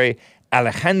Secretary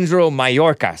Alejandro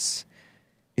Mayorkas.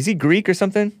 Is he Greek or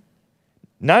something?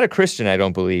 Not a Christian, I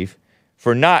don't believe,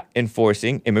 for not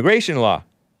enforcing immigration law.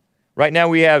 Right now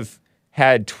we have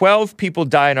had 12 people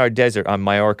die in our desert on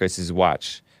Mayorkas'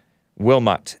 watch.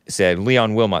 Wilmot said,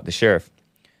 Leon Wilmot, the sheriff,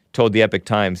 told the Epoch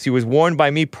Times. He was warned by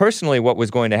me personally what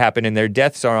was going to happen, and their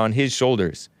deaths are on his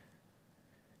shoulders.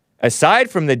 Aside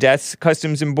from the deaths,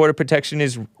 Customs and Border Protection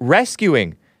is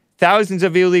rescuing thousands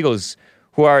of illegals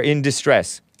who are in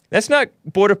distress. That's not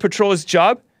Border Patrol's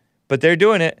job, but they're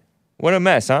doing it. What a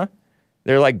mess, huh?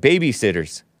 They're like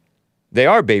babysitters. They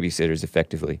are babysitters,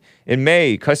 effectively. In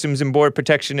May, Customs and Border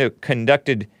Protection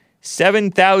conducted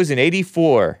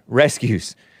 7,084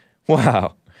 rescues.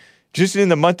 Wow. Just in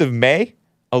the month of May,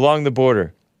 along the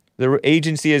border. The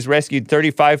agency has rescued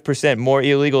 35% more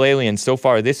illegal aliens so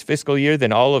far this fiscal year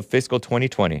than all of fiscal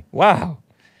 2020. Wow.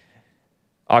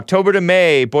 October to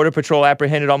May, Border Patrol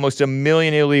apprehended almost 1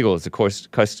 million illegals, of course,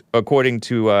 according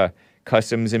to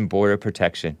Customs and Border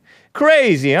Protection.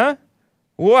 Crazy, huh?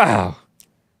 Wow.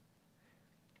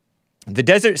 The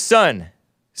Desert Sun,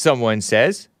 someone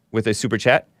says, with a super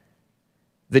chat.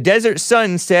 The Desert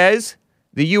Sun says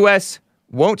the U.S.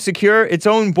 won't secure its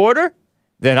own border?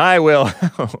 Then I will.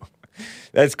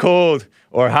 That's cold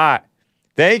or hot.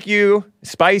 Thank you,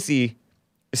 spicy,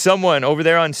 someone over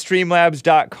there on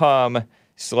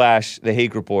streamlabs.com/The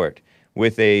Hake Report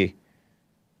with a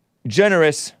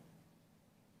generous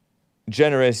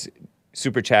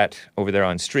super chat over there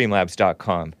on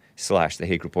streamlabs.com/The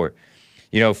Hake Report.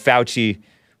 You know, Fauci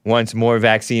wants more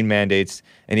vaccine mandates,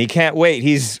 and he can't wait.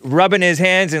 He's rubbing his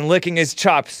hands and licking his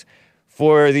chops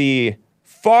for the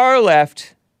far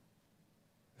left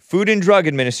Food and Drug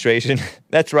Administration,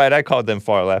 that's right, I called them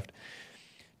far left,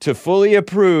 to fully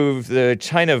approve the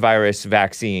China virus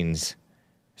vaccines.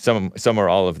 Some or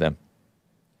all of them.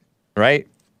 Right?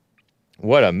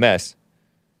 What a mess.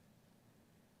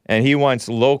 And he wants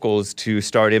locals to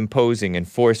start imposing and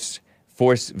force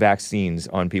vaccines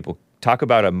on people. Talk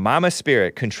about a mama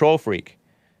spirit, control freak.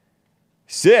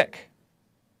 Sick.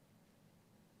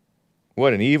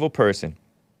 What an evil person.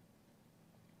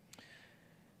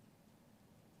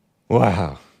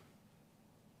 Wow.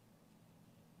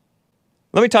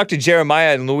 Let me talk to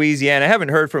Jeremiah in Louisiana. I haven't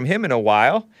heard from him in a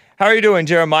while. How are you doing,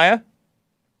 Jeremiah?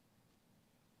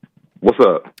 What's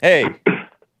up? Hey.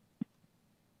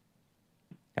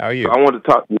 How are you? I wanted to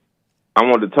talk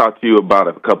to you about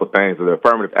a couple of things. The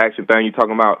affirmative action thing you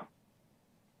talking about?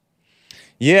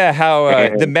 Yeah,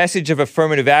 how the message of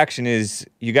affirmative action is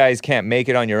you guys can't make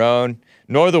it on your own,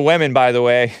 nor the women, by the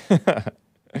way.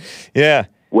 Yeah.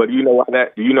 Well, do you know why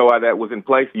that? Do you know why that was in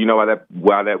place? Do you know why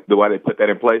they put that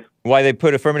in place? Why they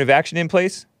put affirmative action in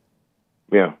place?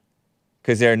 Yeah.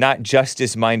 Because they're not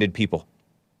justice-minded people.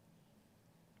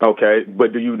 Okay,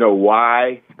 but do you know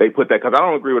why they put that? Because I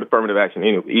don't agree with affirmative action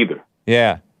either.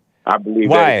 Yeah. I believe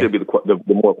that it should be the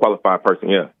more qualified person.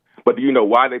 Yeah. But do you know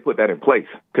why they put that in place?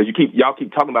 Because y'all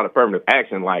keep talking about affirmative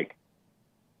action like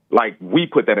we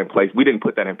put that in place. We didn't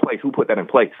put that in place. Who put that in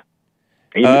place?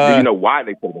 And do you know why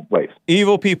they put it in place?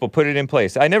 Evil people put it in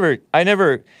place. I never.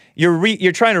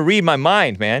 You're trying to read my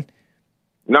mind, man.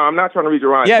 No, I'm not trying to read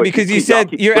your mind. Yeah, because you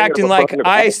said you're acting like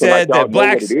I said that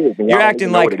blacks. You're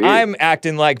acting like I'm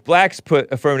acting like blacks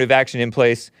put affirmative action in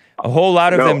place. A whole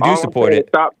lot of them do support it.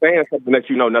 Stop saying something that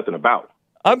you know nothing about.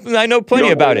 I know plenty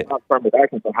about it. Affirmative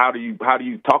action. So how do you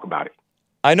talk about it?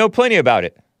 I know plenty about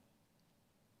it.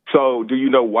 So do you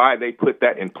know why they put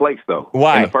that in place, though?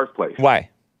 Why? In the first place? Why?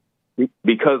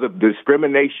 Because of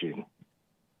discrimination.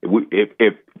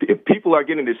 If people are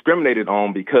getting discriminated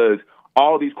on because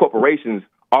all these corporations,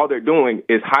 all they're doing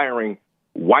is hiring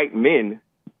white men,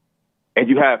 and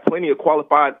you have plenty of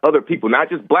qualified other people, not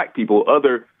just black people,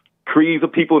 other creeds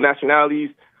of people, nationalities,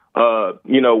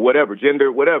 whatever,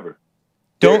 gender, whatever.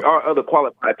 There are other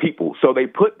qualified people. So they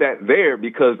put that there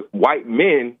because white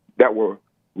men that were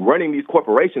running these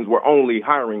corporations were only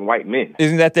hiring white men.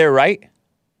 Isn't that their right?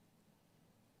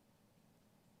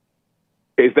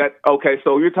 Is that okay?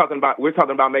 So we're talking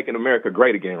about making America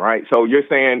great again, right? So you're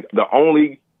saying the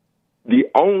only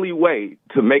way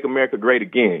to make America great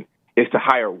again is to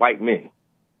hire white men.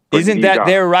 Isn't that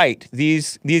their right?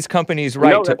 These companies'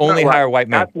 right to only hire white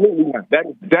men. Absolutely not. That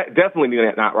definitely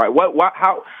not right.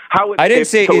 How? I didn't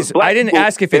say I didn't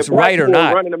ask if it's right or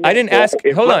not. I didn't ask.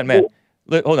 Hold on, man.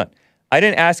 Hold on. I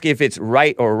didn't ask if it's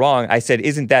right or wrong. I said,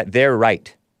 isn't that their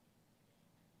right?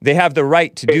 They have the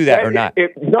right to do that or not.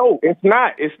 No, it's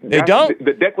not. They don't?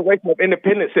 The Declaration of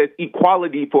Independence says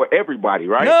equality for everybody,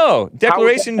 right? No,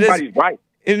 Declaration does. Right.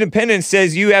 Independence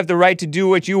says you have the right to do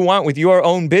what you want with your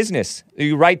own business.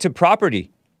 Your right to property.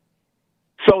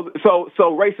 So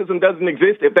racism doesn't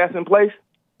exist if that's in place.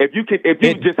 If you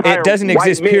just hire it doesn't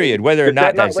exist. men, period. Whether or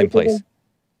not that's in racism? place.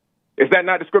 Is that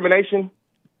not discrimination?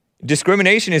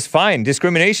 Discrimination is fine.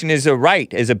 Discrimination is a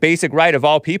right, is a basic right of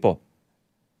all people.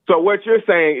 So what you're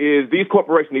saying is these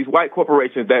corporations, these white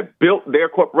corporations that built their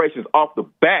corporations off the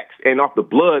backs and off the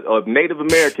blood of Native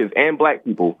Americans and black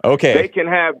people. Okay. They can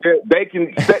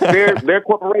set their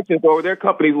corporations or their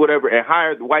companies, whatever, and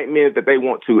hire the white men that they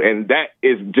want to, and that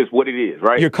is just what it is,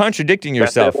 right? You're contradicting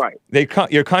yourself. That's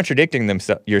right. You're contradicting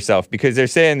yourself because they're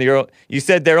saying you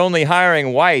said they're only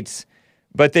hiring whites,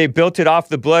 but they built it off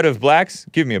the blood of blacks.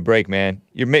 Give me a break, man.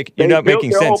 You're not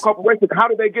making sense. Whole corporation. How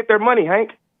did they get their money,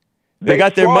 Hank? They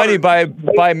got their money by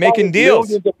making deals.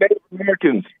 Millions of Native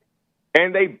Americans,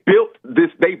 and they built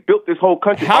this whole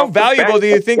country. How valuable do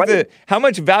you think how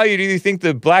much value do you think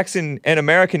the blacks and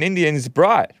American Indians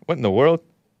brought? What in the world?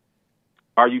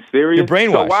 Are you serious? You're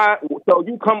brainwashed.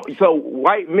 So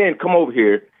white men come over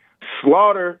here,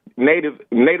 slaughter Native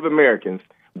Americans.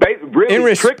 They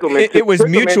really trick them. It was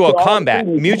mutual combat.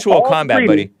 Mutual combat,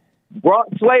 buddy. Brought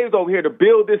slaves over here to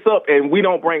build this up, and we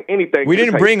don't bring anything. We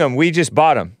didn't bring them. We just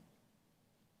bought them.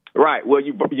 Right. Well,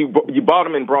 you bought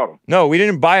them and brought them. No, we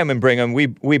didn't buy them and bring them.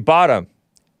 We bought them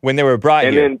when they were brought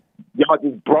here. And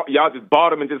then y'all just bought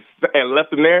them and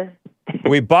left them there.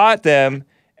 We bought them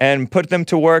and put them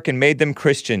to work and made them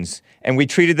Christians, and we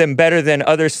treated them better than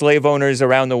other slave owners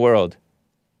around the world.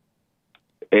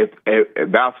 If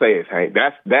I'll say it, Hank.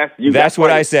 That's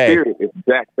what I say. It's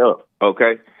backed up.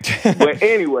 Okay. But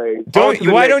anyway,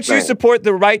 why don't you support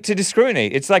the right to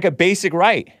discriminate? It's like a basic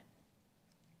right.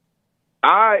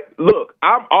 I'm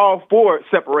all for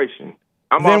separation.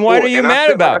 Then what are you mad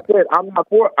about? Like I said,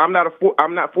 I'm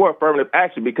not for affirmative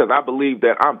action because I believe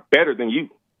that I'm better than you.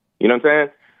 You know what I'm saying?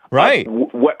 Right.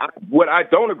 What I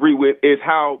don't agree with is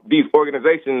how these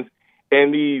organizations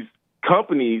and these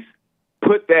companies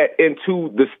put that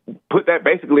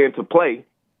basically into play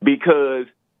because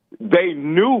they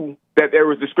knew that there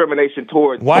was discrimination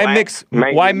towards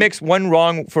why mix one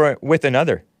wrong with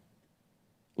another?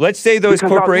 Let's say those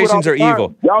corporations are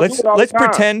evil.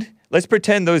 Let's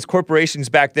pretend those corporations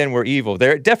back then were evil.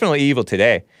 They're definitely evil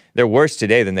today. They're worse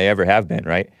today than they ever have been,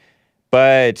 right?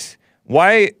 But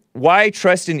why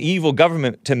trust an evil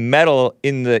government to meddle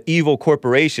in the evil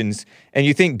corporations and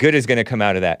you think good is going to come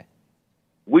out of that?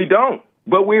 We don't.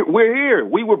 But we're here.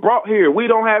 We were brought here. We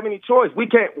don't have any choice. We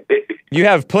can't. You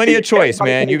have plenty of choice,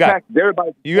 man.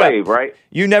 Everybody's slave, right?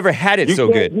 You never had it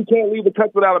so good. You can't leave the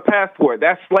country without a passport.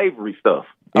 That's slavery stuff.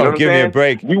 Give me a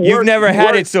break. You've never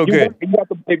had it so good.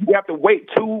 If you have to wait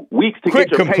 2 weeks to quit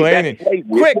get your complaining. Pay,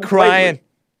 quit crying.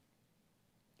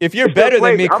 If you're better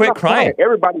than me, quit crying.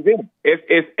 Everybody's in it.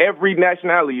 It's every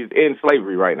nationality is in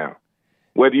slavery right now,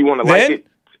 whether you want to like it,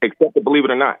 accept it, believe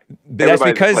it or not.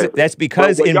 That's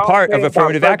because in part of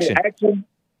affirmative action.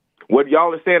 What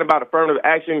y'all are saying about affirmative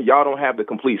action, y'all don't have the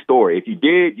complete story. If you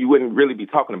did, you wouldn't really be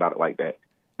talking about it like that.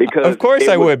 Because of course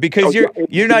I would, because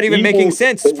you're not even making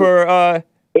sense for.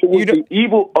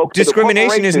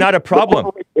 Discrimination is not a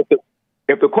problem.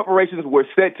 If the corporations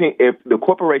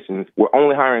were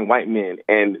only hiring white men,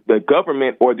 and the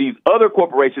government or these other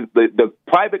corporations, the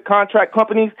private contract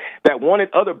companies that wanted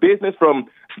other business from,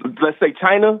 let's say,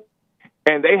 China,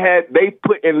 and they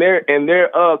put in their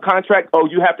contract,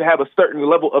 you have to have a certain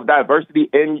level of diversity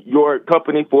in your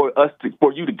company for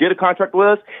you to get a contract with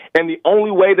us, and the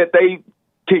only way that they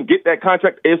can get that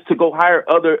contract is to go hire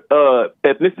other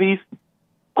ethnicities.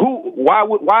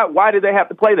 Why did they have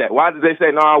to play that? Why did they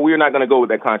say, no, we're not going to go with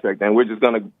that contract then? We're just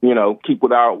going to, keep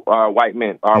with our white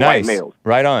men, white males.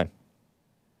 Right on.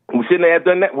 Shouldn't they have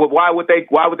done that? Well, why would they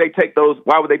take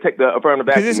the affirmative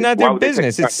action? Because it's not their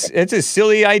business. It's a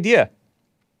silly idea.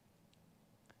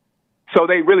 So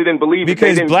they really didn't believe it.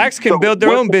 Because blacks can build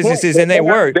their own businesses, and they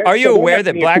were. Are you aware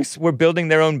that blacks were building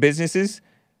their own businesses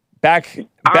back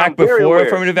before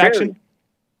affirmative action?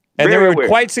 And they were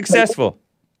quite successful.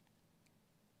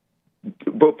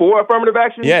 Before affirmative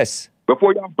action? Yes.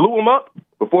 Before y'all blew them up?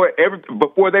 Before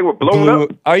they were blown up?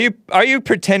 Are you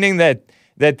pretending that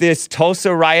this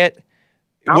Tulsa riot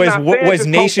was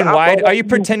nationwide? Are you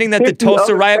pretending that the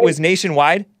Tulsa riot was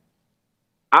nationwide?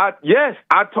 Yes,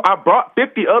 I brought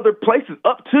 50 other places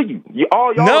up to you.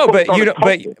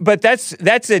 But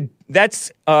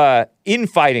that's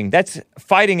infighting. That's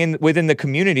fighting within the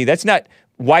community. That's not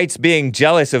whites being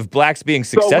jealous of blacks being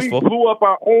successful. So we blew up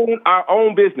our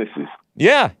own businesses.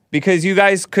 Yeah, because you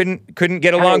guys couldn't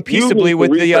get along peaceably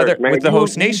with the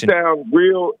host nation. You sound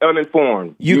real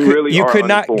uninformed. You could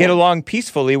not get along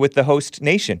peacefully with the host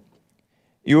nation.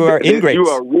 You are ingrates. You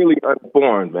are really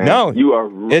uninformed, man. No, you are.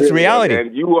 Really, it's reality.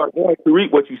 And you are going to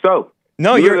reap what you sow.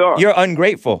 No, you're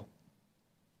ungrateful.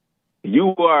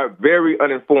 You are very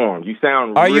uninformed. You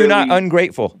sound. Are you not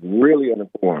ungrateful? Really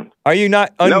uninformed. Are you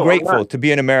not ungrateful to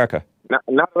be in America?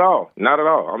 Not at all. Not at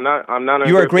all. I'm not.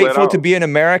 You are grateful to be an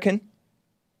American?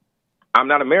 I'm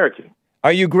not American.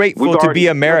 Are you grateful to be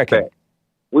American?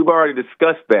 We've already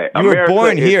discussed that. You were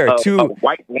born here too.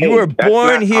 You were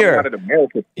born here. I'm not an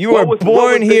American. You were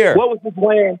born here. What was this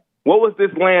land? What was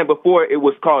this land before it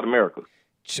was called America?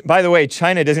 By the way,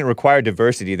 China doesn't require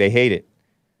diversity. They hate it.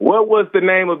 What was the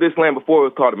name of this land before it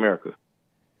was called America?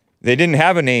 They didn't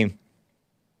have a name.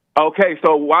 Okay,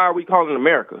 so why are we calling it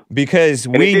America? Because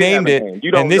we named it,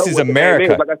 and this is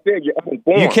America. Like I said, you're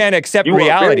uninformed. You can't accept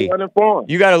reality.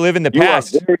 You got to live in the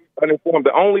past. You are very uninformed.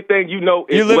 The only thing you know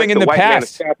is you're living in the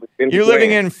past. You're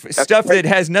living in stuff crazy.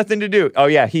 that has nothing to do. Oh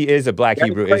yeah, he is a black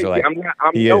Hebrew Israelite.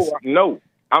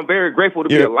 I'm very grateful to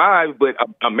be alive, but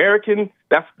American.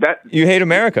 That you hate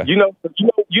America. You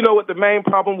know what the main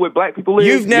problem with black people is.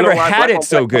 You've never had it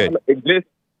so good.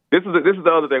 This is the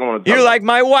other thing I want to talk about. You're like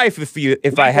my wife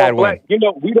if I had one. You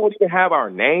know, we don't even have our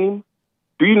name.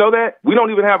 Do you know that? We don't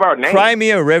even have our name. Cry me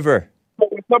a river.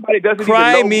 When somebody doesn't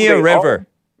Cry even know me a river.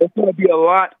 There's going to be a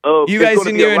lot of. You guys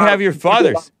didn't even have your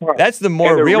fathers. That's the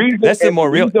more real. That's the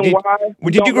more real. Did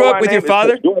you grow up with your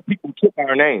father? Your people took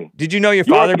our name. Did you know your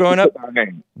father growing up?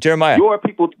 Jeremiah. Your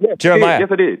people. Yes, Jeremiah. Yes,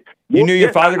 it is. You knew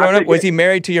your father growing up? Was he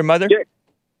married to your mother? Yes.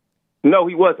 No,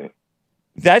 he wasn't.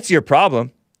 That's your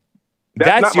problem.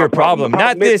 That's your problem.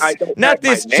 Not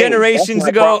this generations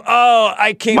ago. Oh,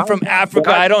 I came from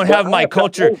Africa. I don't have my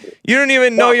culture. You don't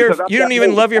even know you don't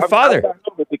even love your father.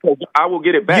 Because I will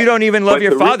get it back. You don't even love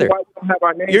your father.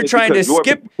 You're trying to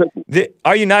skip.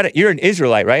 Are you not? You're an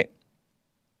Israelite, right?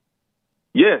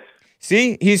 Yes.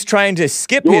 See, he's trying to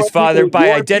skip his father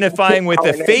by identifying with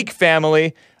the fake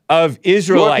family of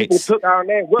Israelites.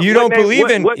 You don't believe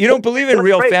in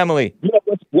real family.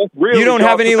 You don't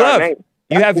have any love.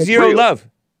 You have zero love.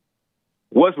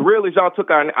 What's real is y'all took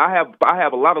our name. I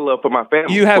have a lot of love for my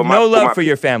family. You have no love for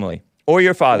your family or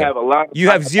your father. You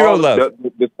have zero love.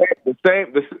 This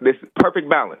perfect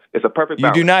balance. It's a perfect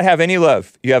balance. You do not have any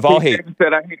love. You have all hate.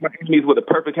 Said I hate my enemies with a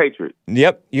perfect hatred.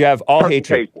 Yep, you have all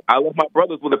hatred. I love my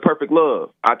brothers with a perfect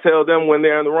love. I tell them when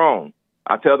they're in the wrong.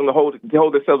 I tell them to hold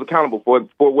themselves accountable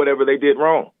for whatever they did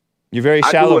wrong. You're very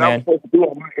shallow, man. I'm supposed to do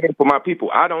on my end for my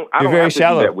people. You're very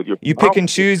shallow. You pick and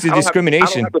choose the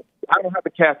discrimination. I don't have to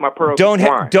cast my pearls.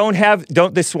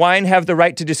 Don't the swine have the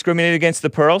right to discriminate against the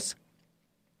pearls?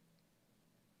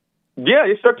 Yeah,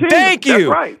 it's their team. Thank you.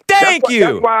 That's right. Thank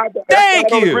you.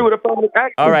 Thank you. Agree with affirmative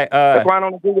action. All right. That's why I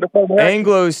don't agree with affirmative action.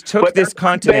 Anglos took this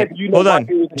continent. Hold on,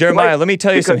 Jeremiah. Let me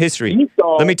tell you some history.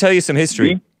 Let me tell you some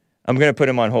history. I'm going to put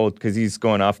him on hold because he's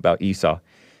going off about Esau.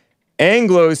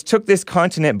 Anglos took this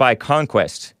continent by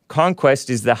conquest. Conquest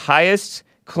is the highest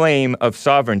claim of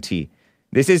sovereignty.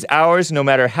 This is ours no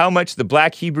matter how much the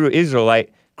black Hebrew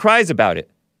Israelite cries about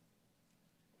it.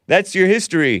 That's your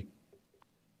history.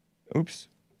 Oops.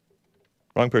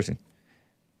 Wrong person.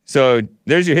 So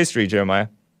there's your history, Jeremiah.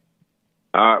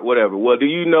 All right, whatever. Well, do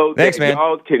you know that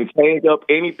y'all can change up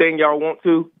anything y'all want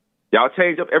to? Y'all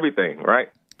change up everything, right?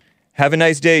 Have a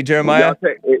nice day, Jeremiah.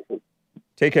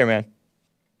 Take care, man.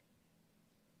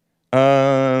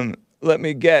 Let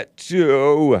me get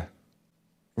to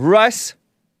Russ.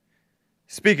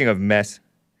 Speaking of mess,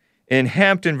 in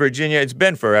Hampton, Virginia, it's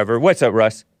been forever. What's up,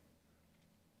 Russ?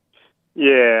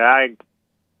 Yeah, I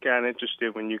got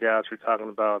interested when you guys were talking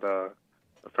about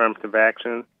affirmative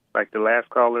action, like the last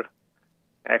caller.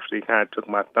 Actually, kind of took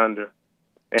my thunder,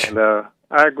 and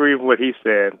I agree with what he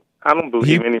said. I don't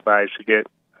believe anybody should get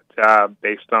a job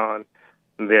based on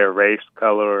their race,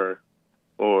 color,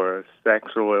 or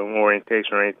sexual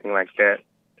orientation or anything like that.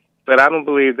 But I don't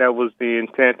believe that was the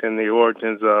intent and the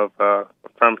origins of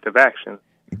affirmative action.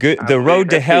 The road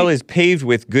to hell is paved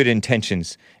with good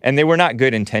intentions, and they were not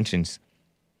good intentions.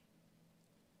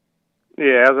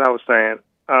 Yeah, as I was saying,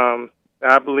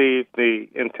 I believe the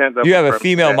intent of... You have a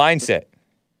female mindset.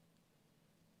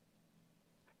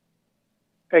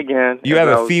 Again, you have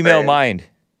a female mind.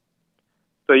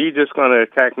 So you're just going to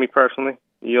attack me personally?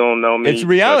 You don't know me. It's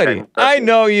reality. I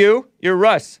know you. You're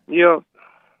Russ. Yeah,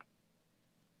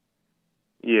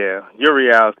 your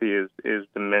reality is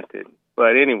demented.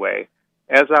 But anyway,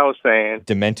 as I was saying...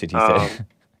 Demented, he said.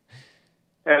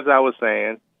 As I was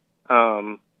saying,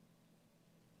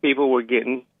 people were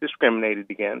getting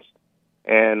discriminated against.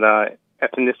 And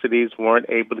ethnicities weren't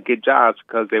able to get jobs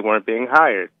because they weren't being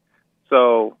hired.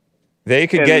 So they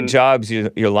could get jobs.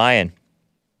 You're lying.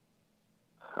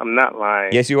 I'm not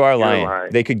lying. Yes, you are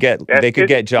lying. They could get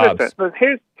jobs. Listen, but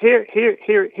here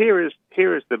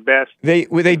is the best. They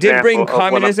did bring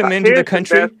communism into the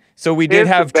country, so we did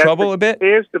have trouble a bit.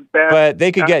 Here's the best. But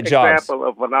they could get jobs. Example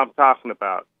of what I'm talking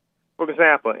about. For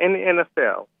example, in the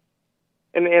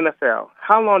NFL,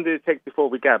 how long did it take before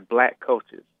we got black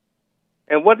coaches?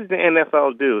 And what did the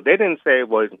NFL do? They didn't say,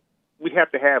 well, we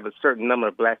have to have a certain number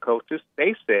of black coaches.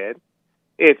 They said,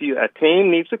 if a team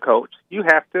needs a coach, you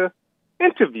have to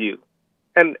interview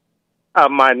a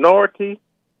minority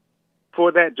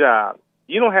for that job.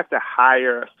 You don't have to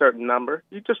hire a certain number.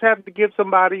 You just have to give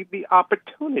somebody the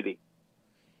opportunity.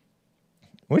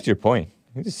 What's your point?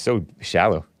 This is so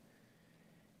shallow.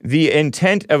 The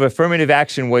intent of affirmative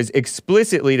action was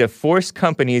explicitly to force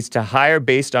companies to hire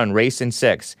based on race and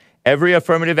sex. Every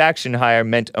affirmative action hire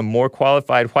meant a more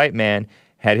qualified white man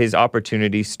had his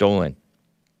opportunity stolen.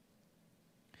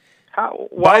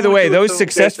 By the way, those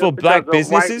successful black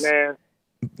businesses,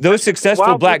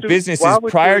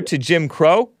 prior to Jim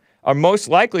Crow are most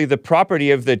likely the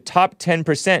property of the top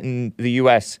 10% in the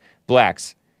U.S.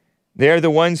 blacks. They're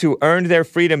the ones who earned their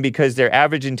freedom because their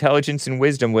average intelligence and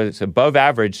wisdom was above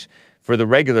average for the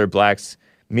regular blacks,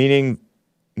 meaning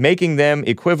making them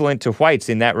equivalent to whites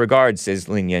in that regard, says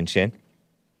Lin Yen-Chin.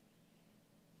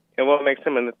 And what makes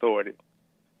him an authority?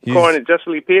 According to Jesse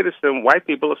Lee Peterson, white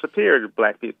people are superior to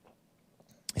black people.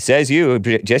 Says you.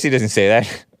 Jesse doesn't say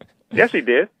that. Yes, he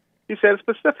did. He said it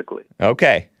specifically.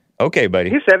 Okay, buddy.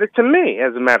 He said it to me,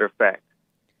 as a matter of fact.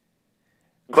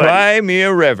 Cry me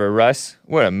a river, Russ.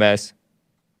 What a mess.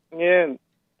 Yeah.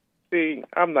 See,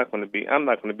 I'm not going to be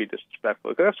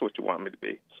disrespectful, because that's what you want me to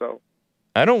be. So.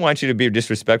 I don't want you to be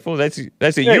disrespectful. That's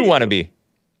what you want to be.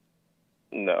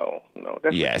 No. That's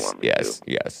what you want me to do.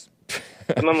 Yes.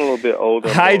 And I'm a little bit older.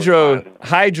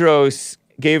 Hydro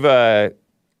gave a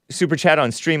super chat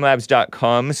on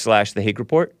streamlabs.com/The Hake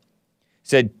Report.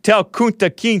 Said, tell Kunta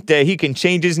Kinte he can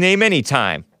change his name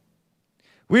anytime.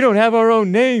 We don't have our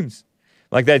own names.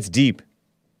 Like, that's deep.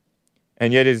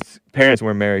 And yet his parents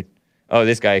weren't married. Oh,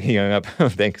 this guy, he hung up.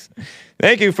 Thanks.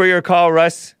 Thank you for your call,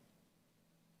 Russ.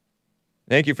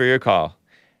 Thank you for your call.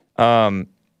 Hang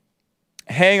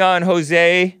on,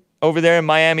 Jose, over there in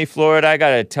Miami, Florida. I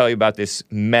got to tell you about this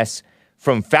mess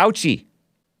from Fauci.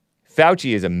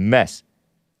 Fauci is a mess.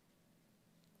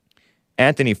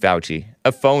 Anthony Fauci,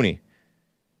 a phony.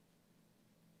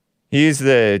 He's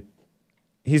like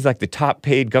the top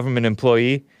paid government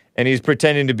employee, and he's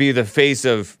pretending to be the face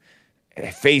of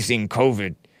facing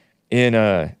COVID in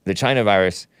the China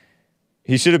virus.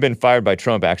 He should have been fired by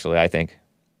Trump, actually, I think.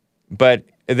 But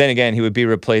then again, he would be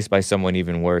replaced by someone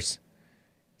even worse.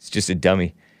 It's just a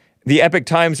dummy. The Epoch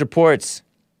Times reports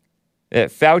that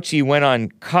Fauci went on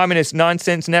Communist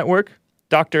Nonsense Network,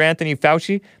 Dr. Anthony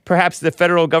Fauci, perhaps the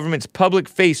federal government's public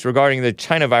face regarding the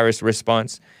China virus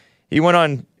response. He went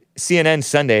on CNN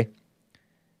Sunday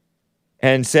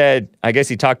and said, I guess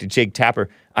he talked to Jake Tapper,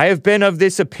 I have been of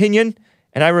this opinion,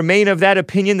 and I remain of that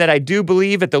opinion that I do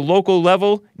believe at the local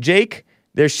level, Jake,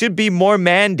 there should be more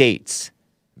mandates.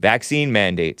 Vaccine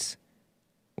mandates.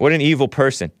 What an evil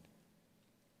person.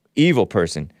 Evil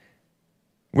person.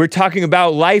 We're talking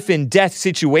about life and death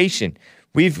situation.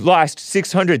 We've lost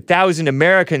 600,000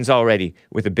 Americans already,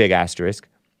 with a big asterisk.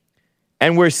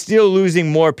 And we're still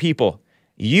losing more people.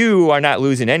 You are not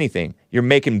losing anything. You're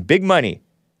making big money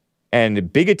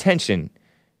and big attention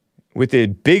with a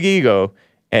big ego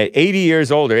at 80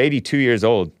 years old or 82 years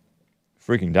old.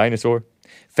 Freaking dinosaur.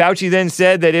 Fauci then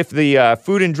said that if the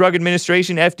Food and Drug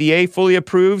Administration, FDA, fully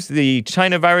approves the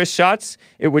China virus shots,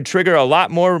 it would trigger a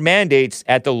lot more mandates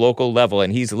at the local level,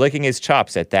 and he's licking his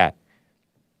chops at that.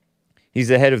 He's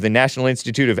the head of the National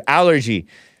Institute of Allergy.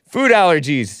 Food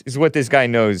allergies is what this guy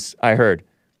knows, I heard.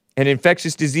 And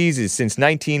infectious diseases since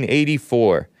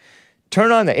 1984.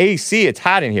 Turn on the AC, it's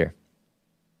hot in here.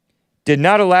 Did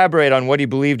not elaborate on what he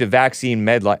believed a vaccine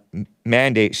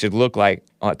mandate should look like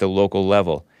at the local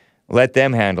level. Let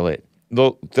them handle it.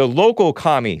 The local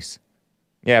commies.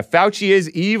 Yeah, Fauci is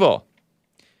evil.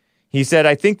 He said,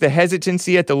 I think the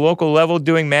hesitancy at the local level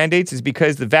doing mandates is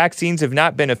because the vaccines have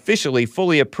not been officially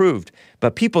fully approved.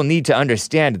 But people need to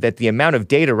understand that the amount of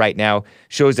data right now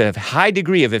shows a high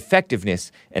degree of effectiveness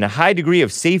and a high degree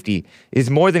of safety is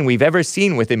more than we've ever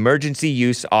seen with emergency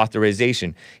use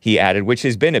authorization, he added, which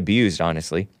has been abused,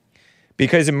 honestly.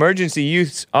 Because emergency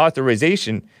use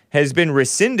authorization has been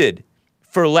rescinded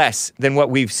for less than what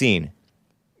we've seen,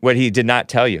 what he did not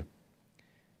tell you.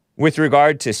 With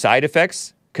regard to side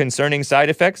effects, concerning side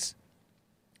effects,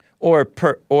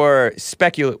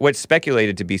 what's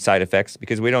speculated to be side effects,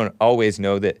 because we don't always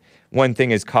know that one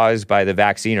thing is caused by the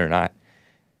vaccine or not.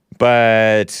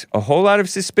 But a whole lot of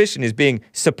suspicion is being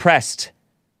suppressed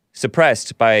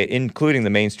by including the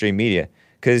mainstream media,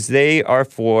 because they are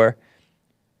for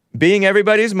being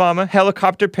everybody's mama,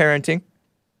 helicopter parenting.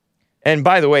 And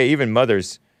by the way, even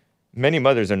many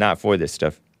mothers are not for this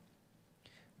stuff.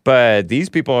 But these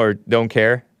people don't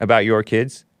care about your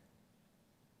kids.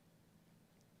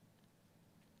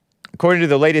 According to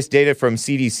the latest data from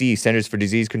CDC, Centers for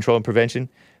Disease Control and Prevention,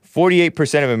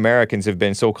 48% of Americans have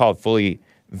been so-called fully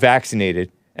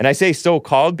vaccinated. And I say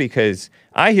so-called because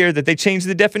I hear that they changed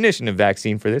the definition of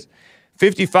vaccine for this.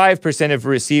 55% have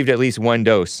received at least one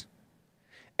dose.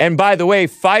 And by the way,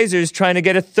 Pfizer's trying to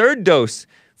get a third dose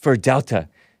for Delta.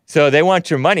 So they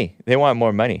want your money. They want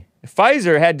more money.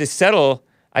 Pfizer had to settle,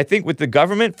 I think, with the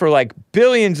government for like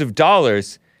billions of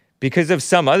dollars because of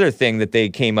some other thing that they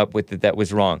came up with that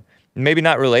was wrong. Maybe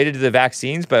not related to the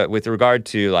vaccines, but with regard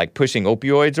to like pushing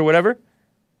opioids or whatever.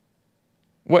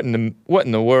 What in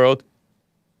the world?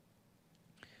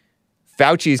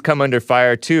 Fauci's come under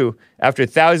fire too after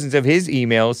thousands of his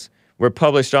emails were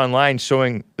published online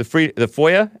showing the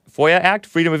FOIA Act,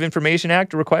 Freedom of Information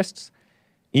Act requests.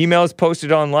 Emails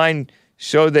posted online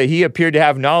show that he appeared to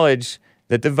have knowledge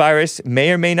that the virus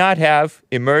may or may not have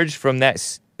emerged from that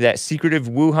secretive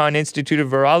Wuhan Institute of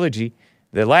Virology,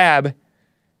 the lab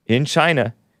in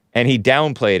China, and he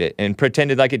downplayed it and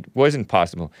pretended like it wasn't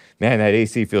possible. Man, that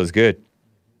AC feels good.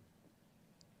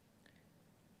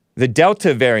 The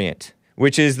Delta variant,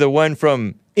 which is the one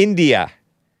from India.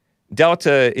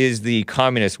 Delta is the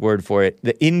communist word for it.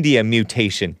 The India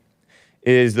mutation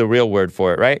is the real word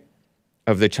for it, right?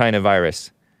 Of the China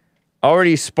virus.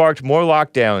 Already sparked more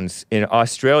lockdowns in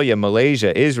Australia,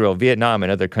 Malaysia, Israel, Vietnam,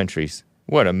 and other countries.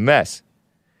 What a mess.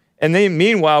 And then,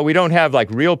 meanwhile, we don't have like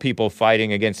real people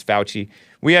fighting against Fauci.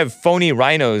 We have phony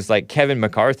RINOs like Kevin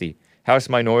McCarthy, House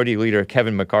Minority Leader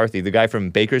Kevin McCarthy, the guy from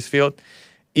Bakersfield.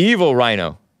 Evil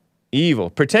RINO. Evil.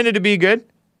 Pretended to be good.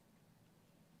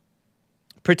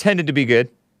 Pretended to be good.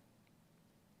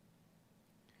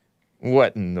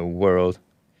 What in the world?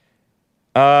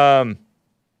 Let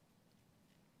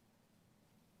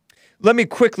me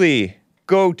quickly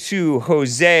go to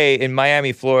Jose in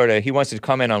Miami, Florida. He wants to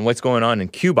comment on what's going on in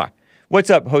Cuba.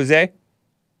 What's up, Jose?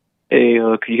 Hey,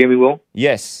 can you hear me well?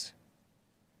 Yes.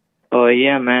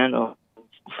 Yeah, man.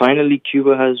 Finally,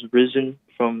 Cuba has risen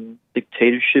from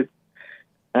dictatorship.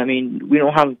 I mean, we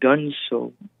don't have guns,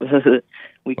 so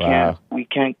we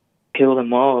can't kill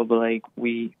them all. But like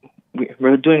we're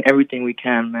doing everything we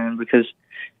can, man, because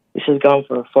this has gone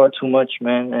for far too much,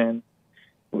 man, and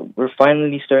we're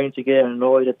finally starting to get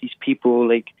annoyed at these people.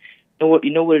 Like,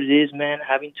 you know what it is, man?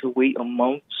 Having to wait a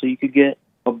month so you could get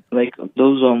a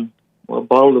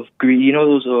bottle of grease. You know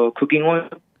those cooking oil?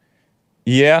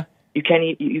 Yeah.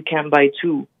 You can't buy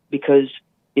two, because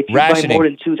if you Rationing. buy more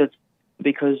than two, that's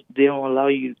because they don't allow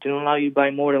you to buy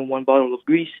more than one bottle of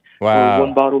grease Wow. or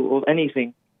one bottle of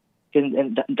anything.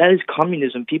 And that is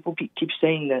communism. People keep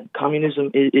saying that communism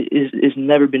is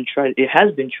never been tried. It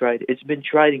has been tried. It's been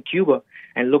tried in Cuba,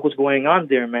 and look what's going on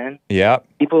there, man. Yeah.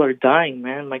 People are dying,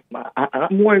 man. Like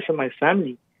I'm worried for my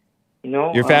family. You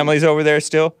know, Your family's over there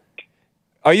still?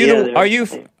 Are you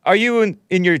are you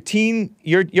in your teen?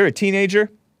 You're a teenager?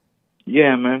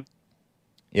 Yeah, man.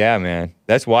 Yeah, man.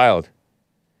 That's wild.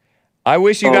 I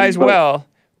wish you guys well.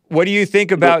 What do you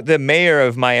think about the mayor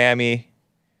of Miami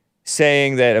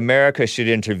saying that America should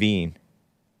intervene?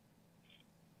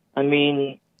 I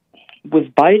mean,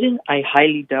 with Biden, I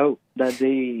highly doubt that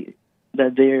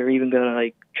they're even gonna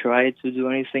like try to do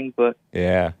anything. But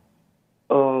yeah,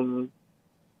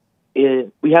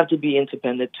 we have to be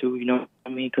independent too. You know, I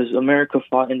mean, because America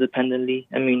fought independently.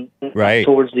 I mean, right.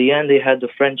 Towards the end, they had the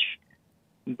French.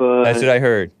 But that's what I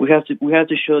heard. We have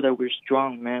to show that we're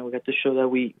strong, man. We have to show that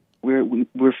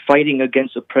we're fighting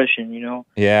against oppression. You know.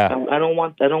 Yeah. I don't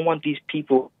want these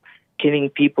people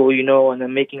killing people, you know, and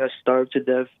then making us starve to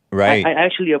death. Right. I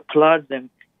actually applaud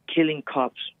them killing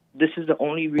cops. This is the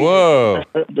only reason. Whoa.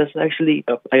 That's actually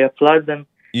I applaud them.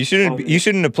 You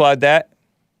shouldn't applaud that.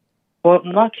 Well,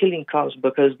 not killing cops,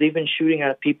 because they've been shooting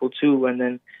at people too, and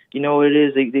then you know what it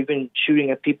is. They've been shooting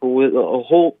at people with a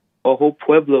whole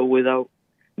pueblo without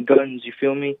guns. You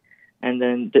feel me? And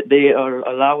then they are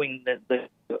allowing the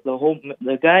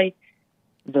guy.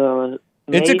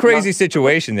 It's a crazy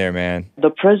situation there, man. The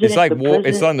president. It's like war.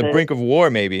 It's on the brink of war,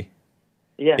 maybe.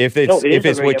 Yeah. If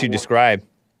it's what you describe.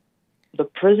 The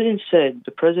president said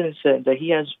that he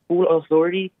has full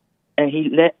authority, and he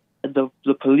let the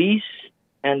police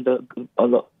and the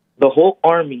whole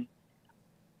army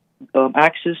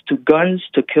access to guns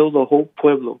to kill the whole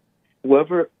pueblo.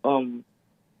 Whoever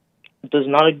does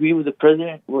not agree with the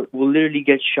president will literally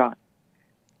get shot.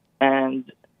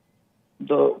 And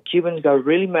the Cubans got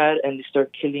really mad and they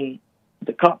start killing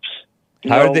the cops.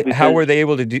 How were they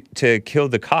able to kill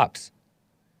the cops?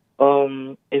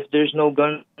 If there's no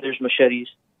gun, there's machetes.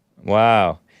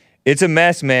 Wow. It's a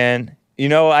mess, man. You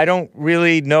know, I don't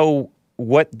really know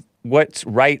what's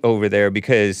right over there,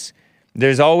 because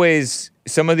there's always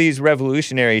some of these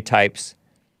revolutionary types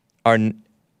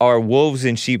are wolves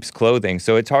in sheep's clothing,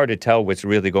 so it's hard to tell what's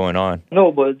really going on.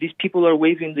 No, but these people are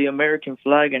waving the American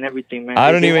flag and everything, man.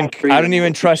 I don't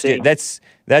even trust it. That's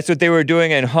what they were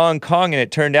doing in Hong Kong, and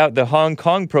it turned out the Hong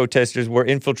Kong protesters were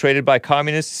infiltrated by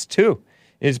communists too.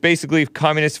 It's basically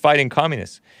communists fighting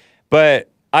communists. But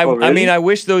I mean, I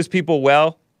wish those people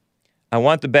well. I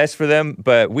want the best for them,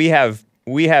 but we have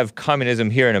communism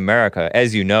here in America,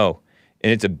 as you know,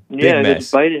 and it's a big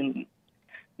mess. Biden,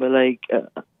 but like,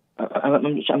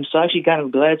 I'm so actually kind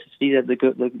of glad to see that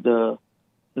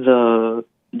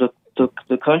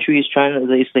the country is trying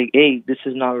to. It's like, hey, this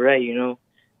is not right, you know.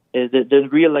 They're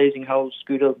realizing how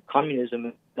screwed up communism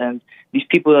is. And these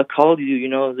people that called you, you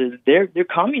know, they're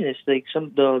communists. Like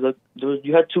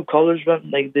you had two callers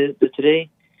like today,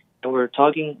 and we're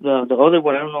talking. The other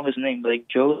one, I don't know his name, but like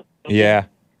Joe. Yeah.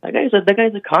 That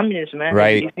guy's a communist, man.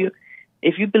 Right. Like,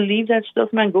 if you believe that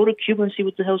stuff, man, go to Cuba and see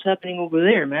what the hell's happening over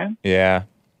there, man. Yeah.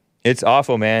 It's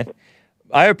awful, man.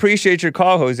 I appreciate your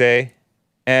call, Jose.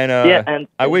 And and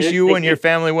I wish you and your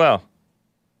family well.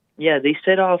 Yeah, they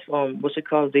set off, what's it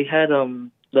called? They had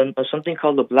something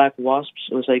called the Black Wasps.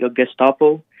 It was like a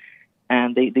Gestapo.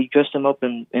 And they dressed them up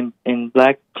in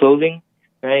black clothing,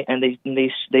 right? And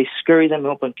they scurry them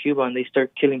up on Cuba and they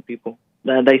start killing people.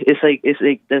 It's like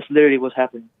that's literally what's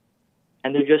happening.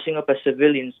 And they're dressing up as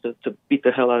civilians to beat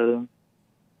the hell out of them.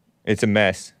 It's a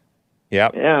mess.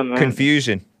 Yep. Yeah, man.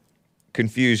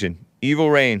 Confusion.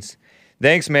 Evil reigns.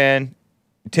 Thanks, man.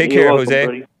 Take You're care, welcome, Jose.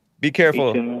 buddy. Be careful.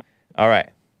 You too, man. All right.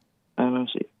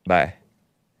 See. Bye.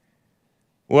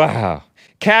 Wow.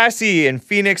 Cassie in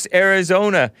Phoenix,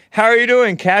 Arizona. How are you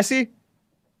doing, Cassie?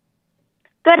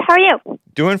 Good. How are you?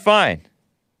 Doing fine.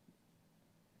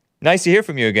 Nice to hear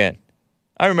from you again.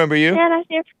 I remember you. Yeah, nice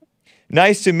to hear from you.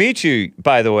 Nice to meet you,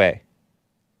 by the way.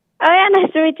 Oh, yeah,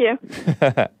 nice to meet you.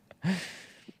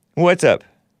 What's up?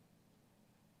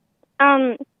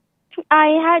 I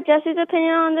had Jesse's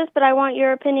opinion on this, but I want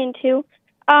your opinion too.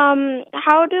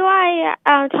 How do I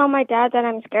tell my dad that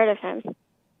I'm scared of him?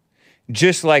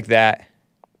 Just like that.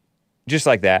 Just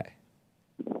like that.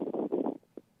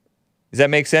 Does that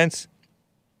make sense?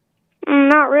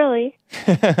 Not really.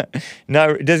 No,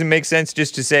 it doesn't make sense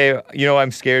just to say, you know,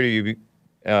 I'm scared of you,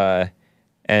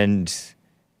 and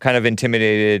kind of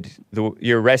intimidated.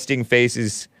 Your resting face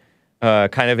is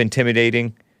kind of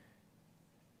intimidating.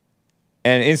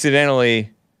 And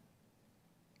incidentally,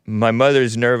 my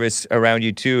mother's nervous around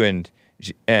you too,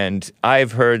 and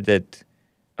I've heard that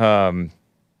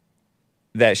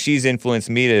that she's influenced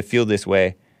me to feel this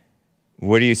way.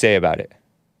 What do you say about it?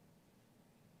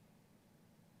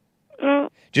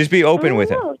 Just be open with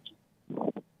him.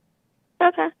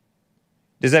 Okay.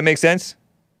 Does that make sense?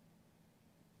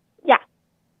 Yeah.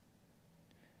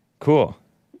 Cool.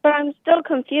 But I'm still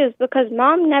confused because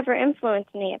Mom never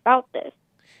influenced me about this.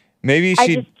 Maybe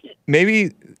she.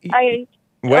 I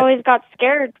always got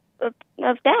scared of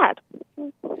Dad.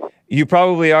 You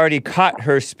probably already caught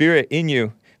her spirit in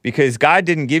you because God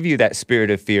didn't give you that spirit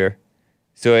of fear.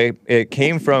 So it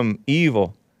came from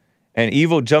evil. And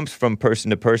evil jumps from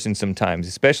person to person sometimes,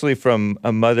 especially from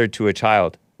a mother to a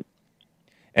child.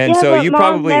 And yeah, so but you Mom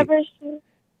probably, never...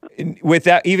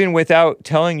 without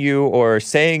telling you or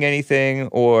saying anything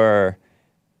or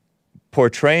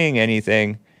portraying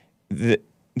anything, the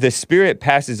spirit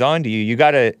passes on to you. You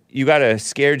got a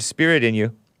scared spirit in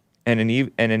you, and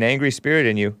an angry spirit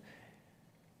in you.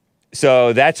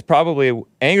 So that's probably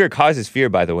anger causes fear.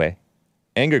 By the way,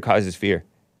 anger causes fear.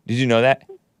 Did you know that?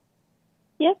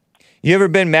 Yeah. You ever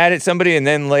been mad at somebody and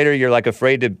then later you're like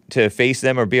afraid to face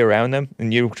them or be around them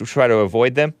and you try to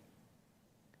avoid them?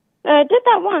 I did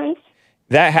that once.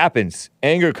 That happens.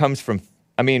 Fear comes from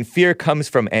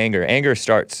anger. Anger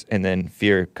starts and then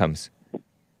fear comes.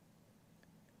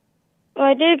 Well,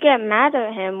 I did get mad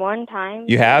at him one time.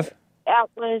 You have?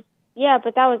 Yeah,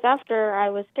 but that was after I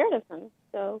was scared of him.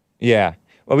 So. Yeah.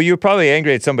 Well, you were probably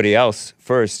angry at somebody else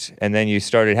first and then you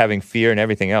started having fear and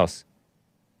everything else.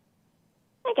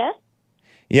 I guess.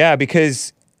 Yeah,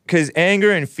 because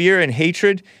anger and fear and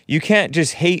hatred, you can't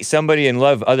just hate somebody and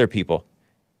love other people.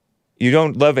 You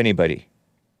don't love anybody.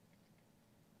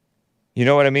 You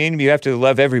know what I mean? You have to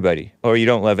love everybody, or you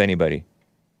don't love anybody.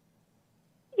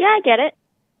 Yeah, I get it.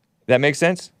 That makes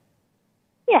sense?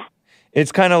 Yeah.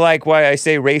 It's kind of like why I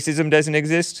say racism doesn't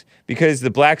exist, because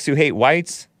the blacks who hate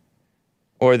whites,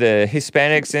 or the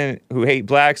Hispanics who hate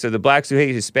blacks, or the blacks who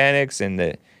hate Hispanics, and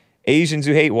the Asians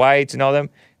who hate whites and all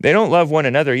them, they don't love one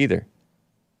another either.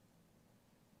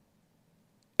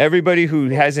 Everybody who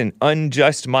has an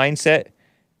unjust mindset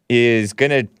is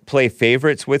going to play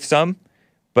favorites with some,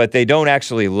 but they don't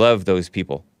actually love those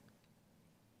people.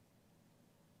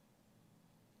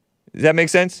 Does that make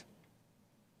sense?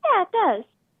 Yeah, it does.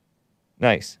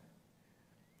 Nice.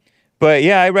 But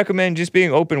yeah, I recommend just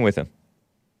being open with him.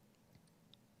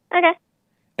 Okay.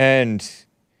 And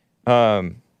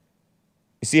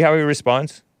see how he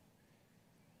responds?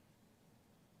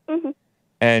 Mhm.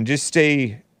 And just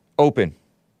stay open.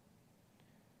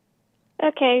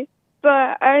 Okay,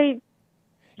 but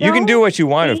You can do what you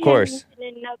want, of course.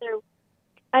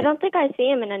 I don't think I see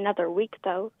him in another week,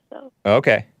 though. So.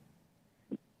 Okay.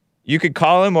 You could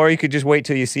call him, or you could just wait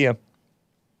till you see him.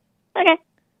 Okay.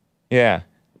 Yeah.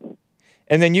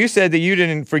 And then you said that you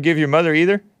didn't forgive your mother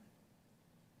either?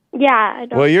 Yeah, I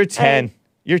don't. Well, you're 10.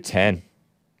 You're 10.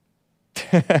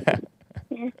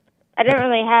 Yeah. I don't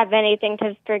really have anything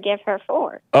to forgive her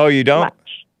for. Oh, you don't?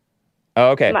 Much. Oh,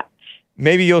 okay. Much.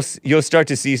 Maybe you'll start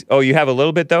to see. Oh, you have a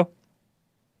little bit though?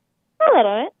 A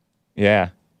little bit. Yeah.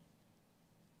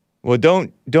 Well,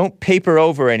 don't paper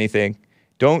over anything.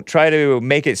 Don't try to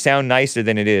make it sound nicer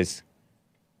than it is.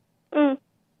 Mm.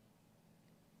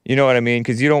 You know what I mean?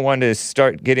 Because you don't want to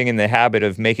start getting in the habit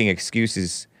of making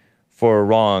excuses for a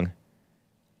wrong.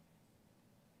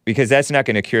 Because that's not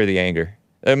going to cure the anger.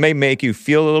 It may make you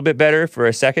feel a little bit better for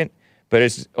a second, but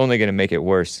it's only going to make it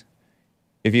worse.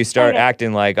 If you start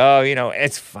acting like, oh, you know,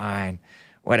 it's fine,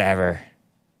 whatever.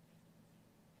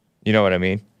 You know what I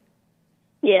mean?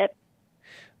 Yep.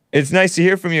 It's nice to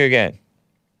hear from you again.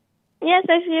 Yes,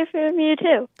 I hear from you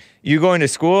too. You going to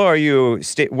school, or are you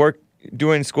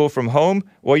doing school from home?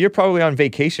 Well, you're probably on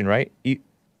vacation, right?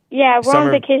 Yeah, we're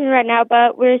on vacation right now,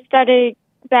 but we're starting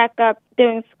back up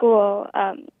doing school,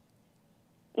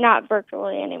 not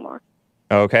virtually anymore.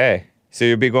 Okay. So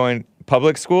you'll be going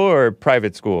public school or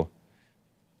private school?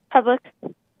 Public.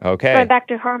 Okay. Going back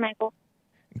to Carmichael.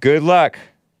 Good luck.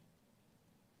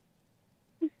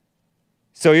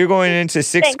 So you're going into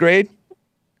sixth grade?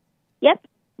 Yep.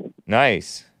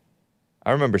 Nice.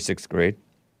 I remember sixth grade.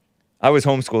 I was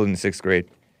homeschooled in sixth grade.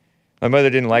 My mother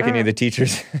didn't like any of the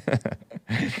teachers.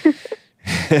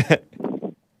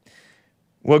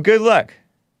 Well, good luck.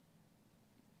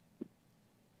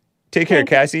 Take care,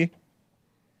 Cassie.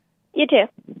 You too.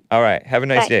 All right. Have a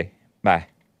nice day. Bye.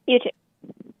 You too.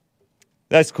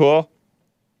 That's cool.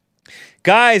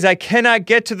 Guys, I cannot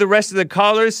get to the rest of the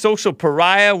callers. Social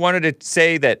Pariah wanted to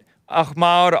say that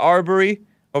Ahmaud Arbery,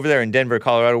 over there in Denver,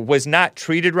 Colorado, was not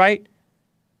treated right.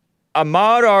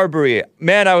 Ahmaud Arbery,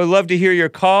 man, I would love to hear your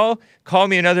call. Call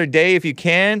me another day if you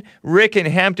can. Rick in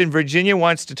Hampton, Virginia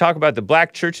wants to talk about the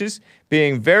black churches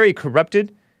being very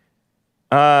corrupted.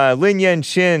 Lin Yen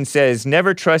Chin says,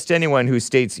 never trust anyone who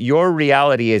states your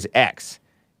reality is X.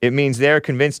 It means they're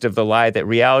convinced of the lie that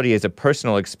reality is a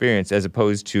personal experience as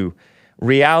opposed to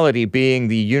reality being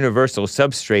the universal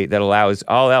substrate that allows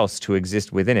all else to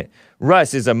exist within it.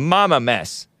 Russ is a mama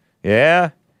mess.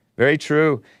 Yeah, very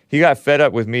true. He got fed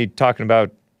up with me talking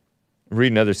about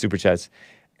reading other super chats.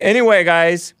 Anyway,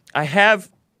 guys, I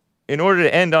have, in order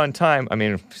to end on time, I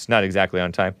mean, it's not exactly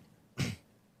on time.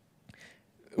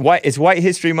 It's White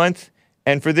History Month,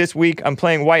 and for this week, I'm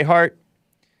playing White Heart.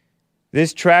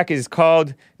 This track is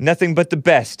called Nothing But the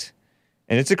Best,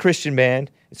 and it's a Christian band.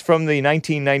 It's from the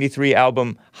 1993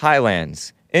 album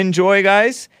Highlands. Enjoy,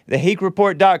 guys.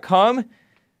 TheHakeReport.com.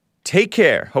 Take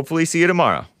care. Hopefully see you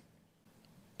tomorrow.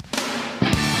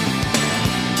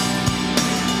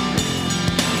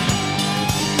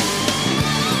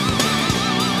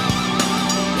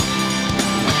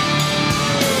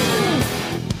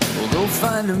 Go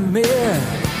find a mirror,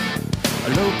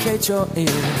 locate your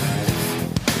ears.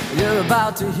 You're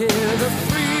about to hear the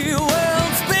free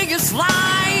world's biggest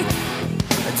lie.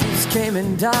 Jesus came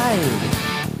and died,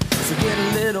 so get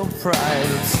a little pride.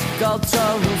 It's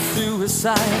cultural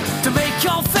suicide to make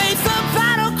your faith a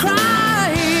battle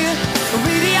cry.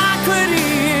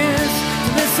 Mediocrity is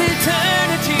this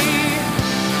eternity.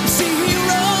 See, he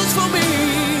rose for me.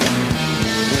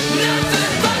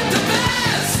 Nothing but the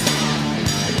best.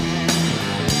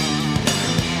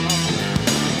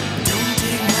 Don't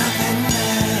take nothing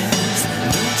less.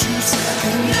 Don't you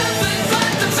second. Nothing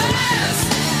but the best.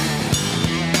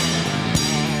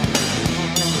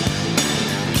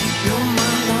 Keep your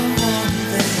mind on one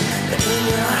thing, but in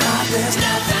your heart there's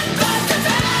nothing but the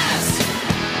best.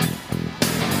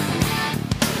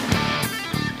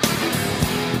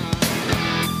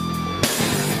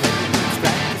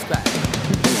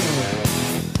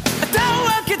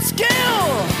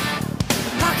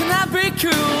 be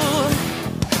cool.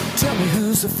 Tell me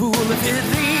who's a fool if it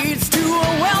leads to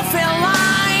a welfare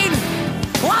line.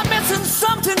 Well, I'm missing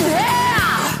something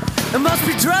here. It must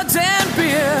be drugs and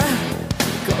beer,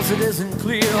 'cause it isn't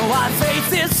clear why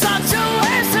faith is such a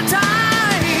waste of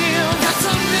time. Got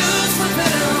some news for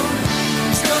them.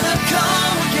 It's gonna come.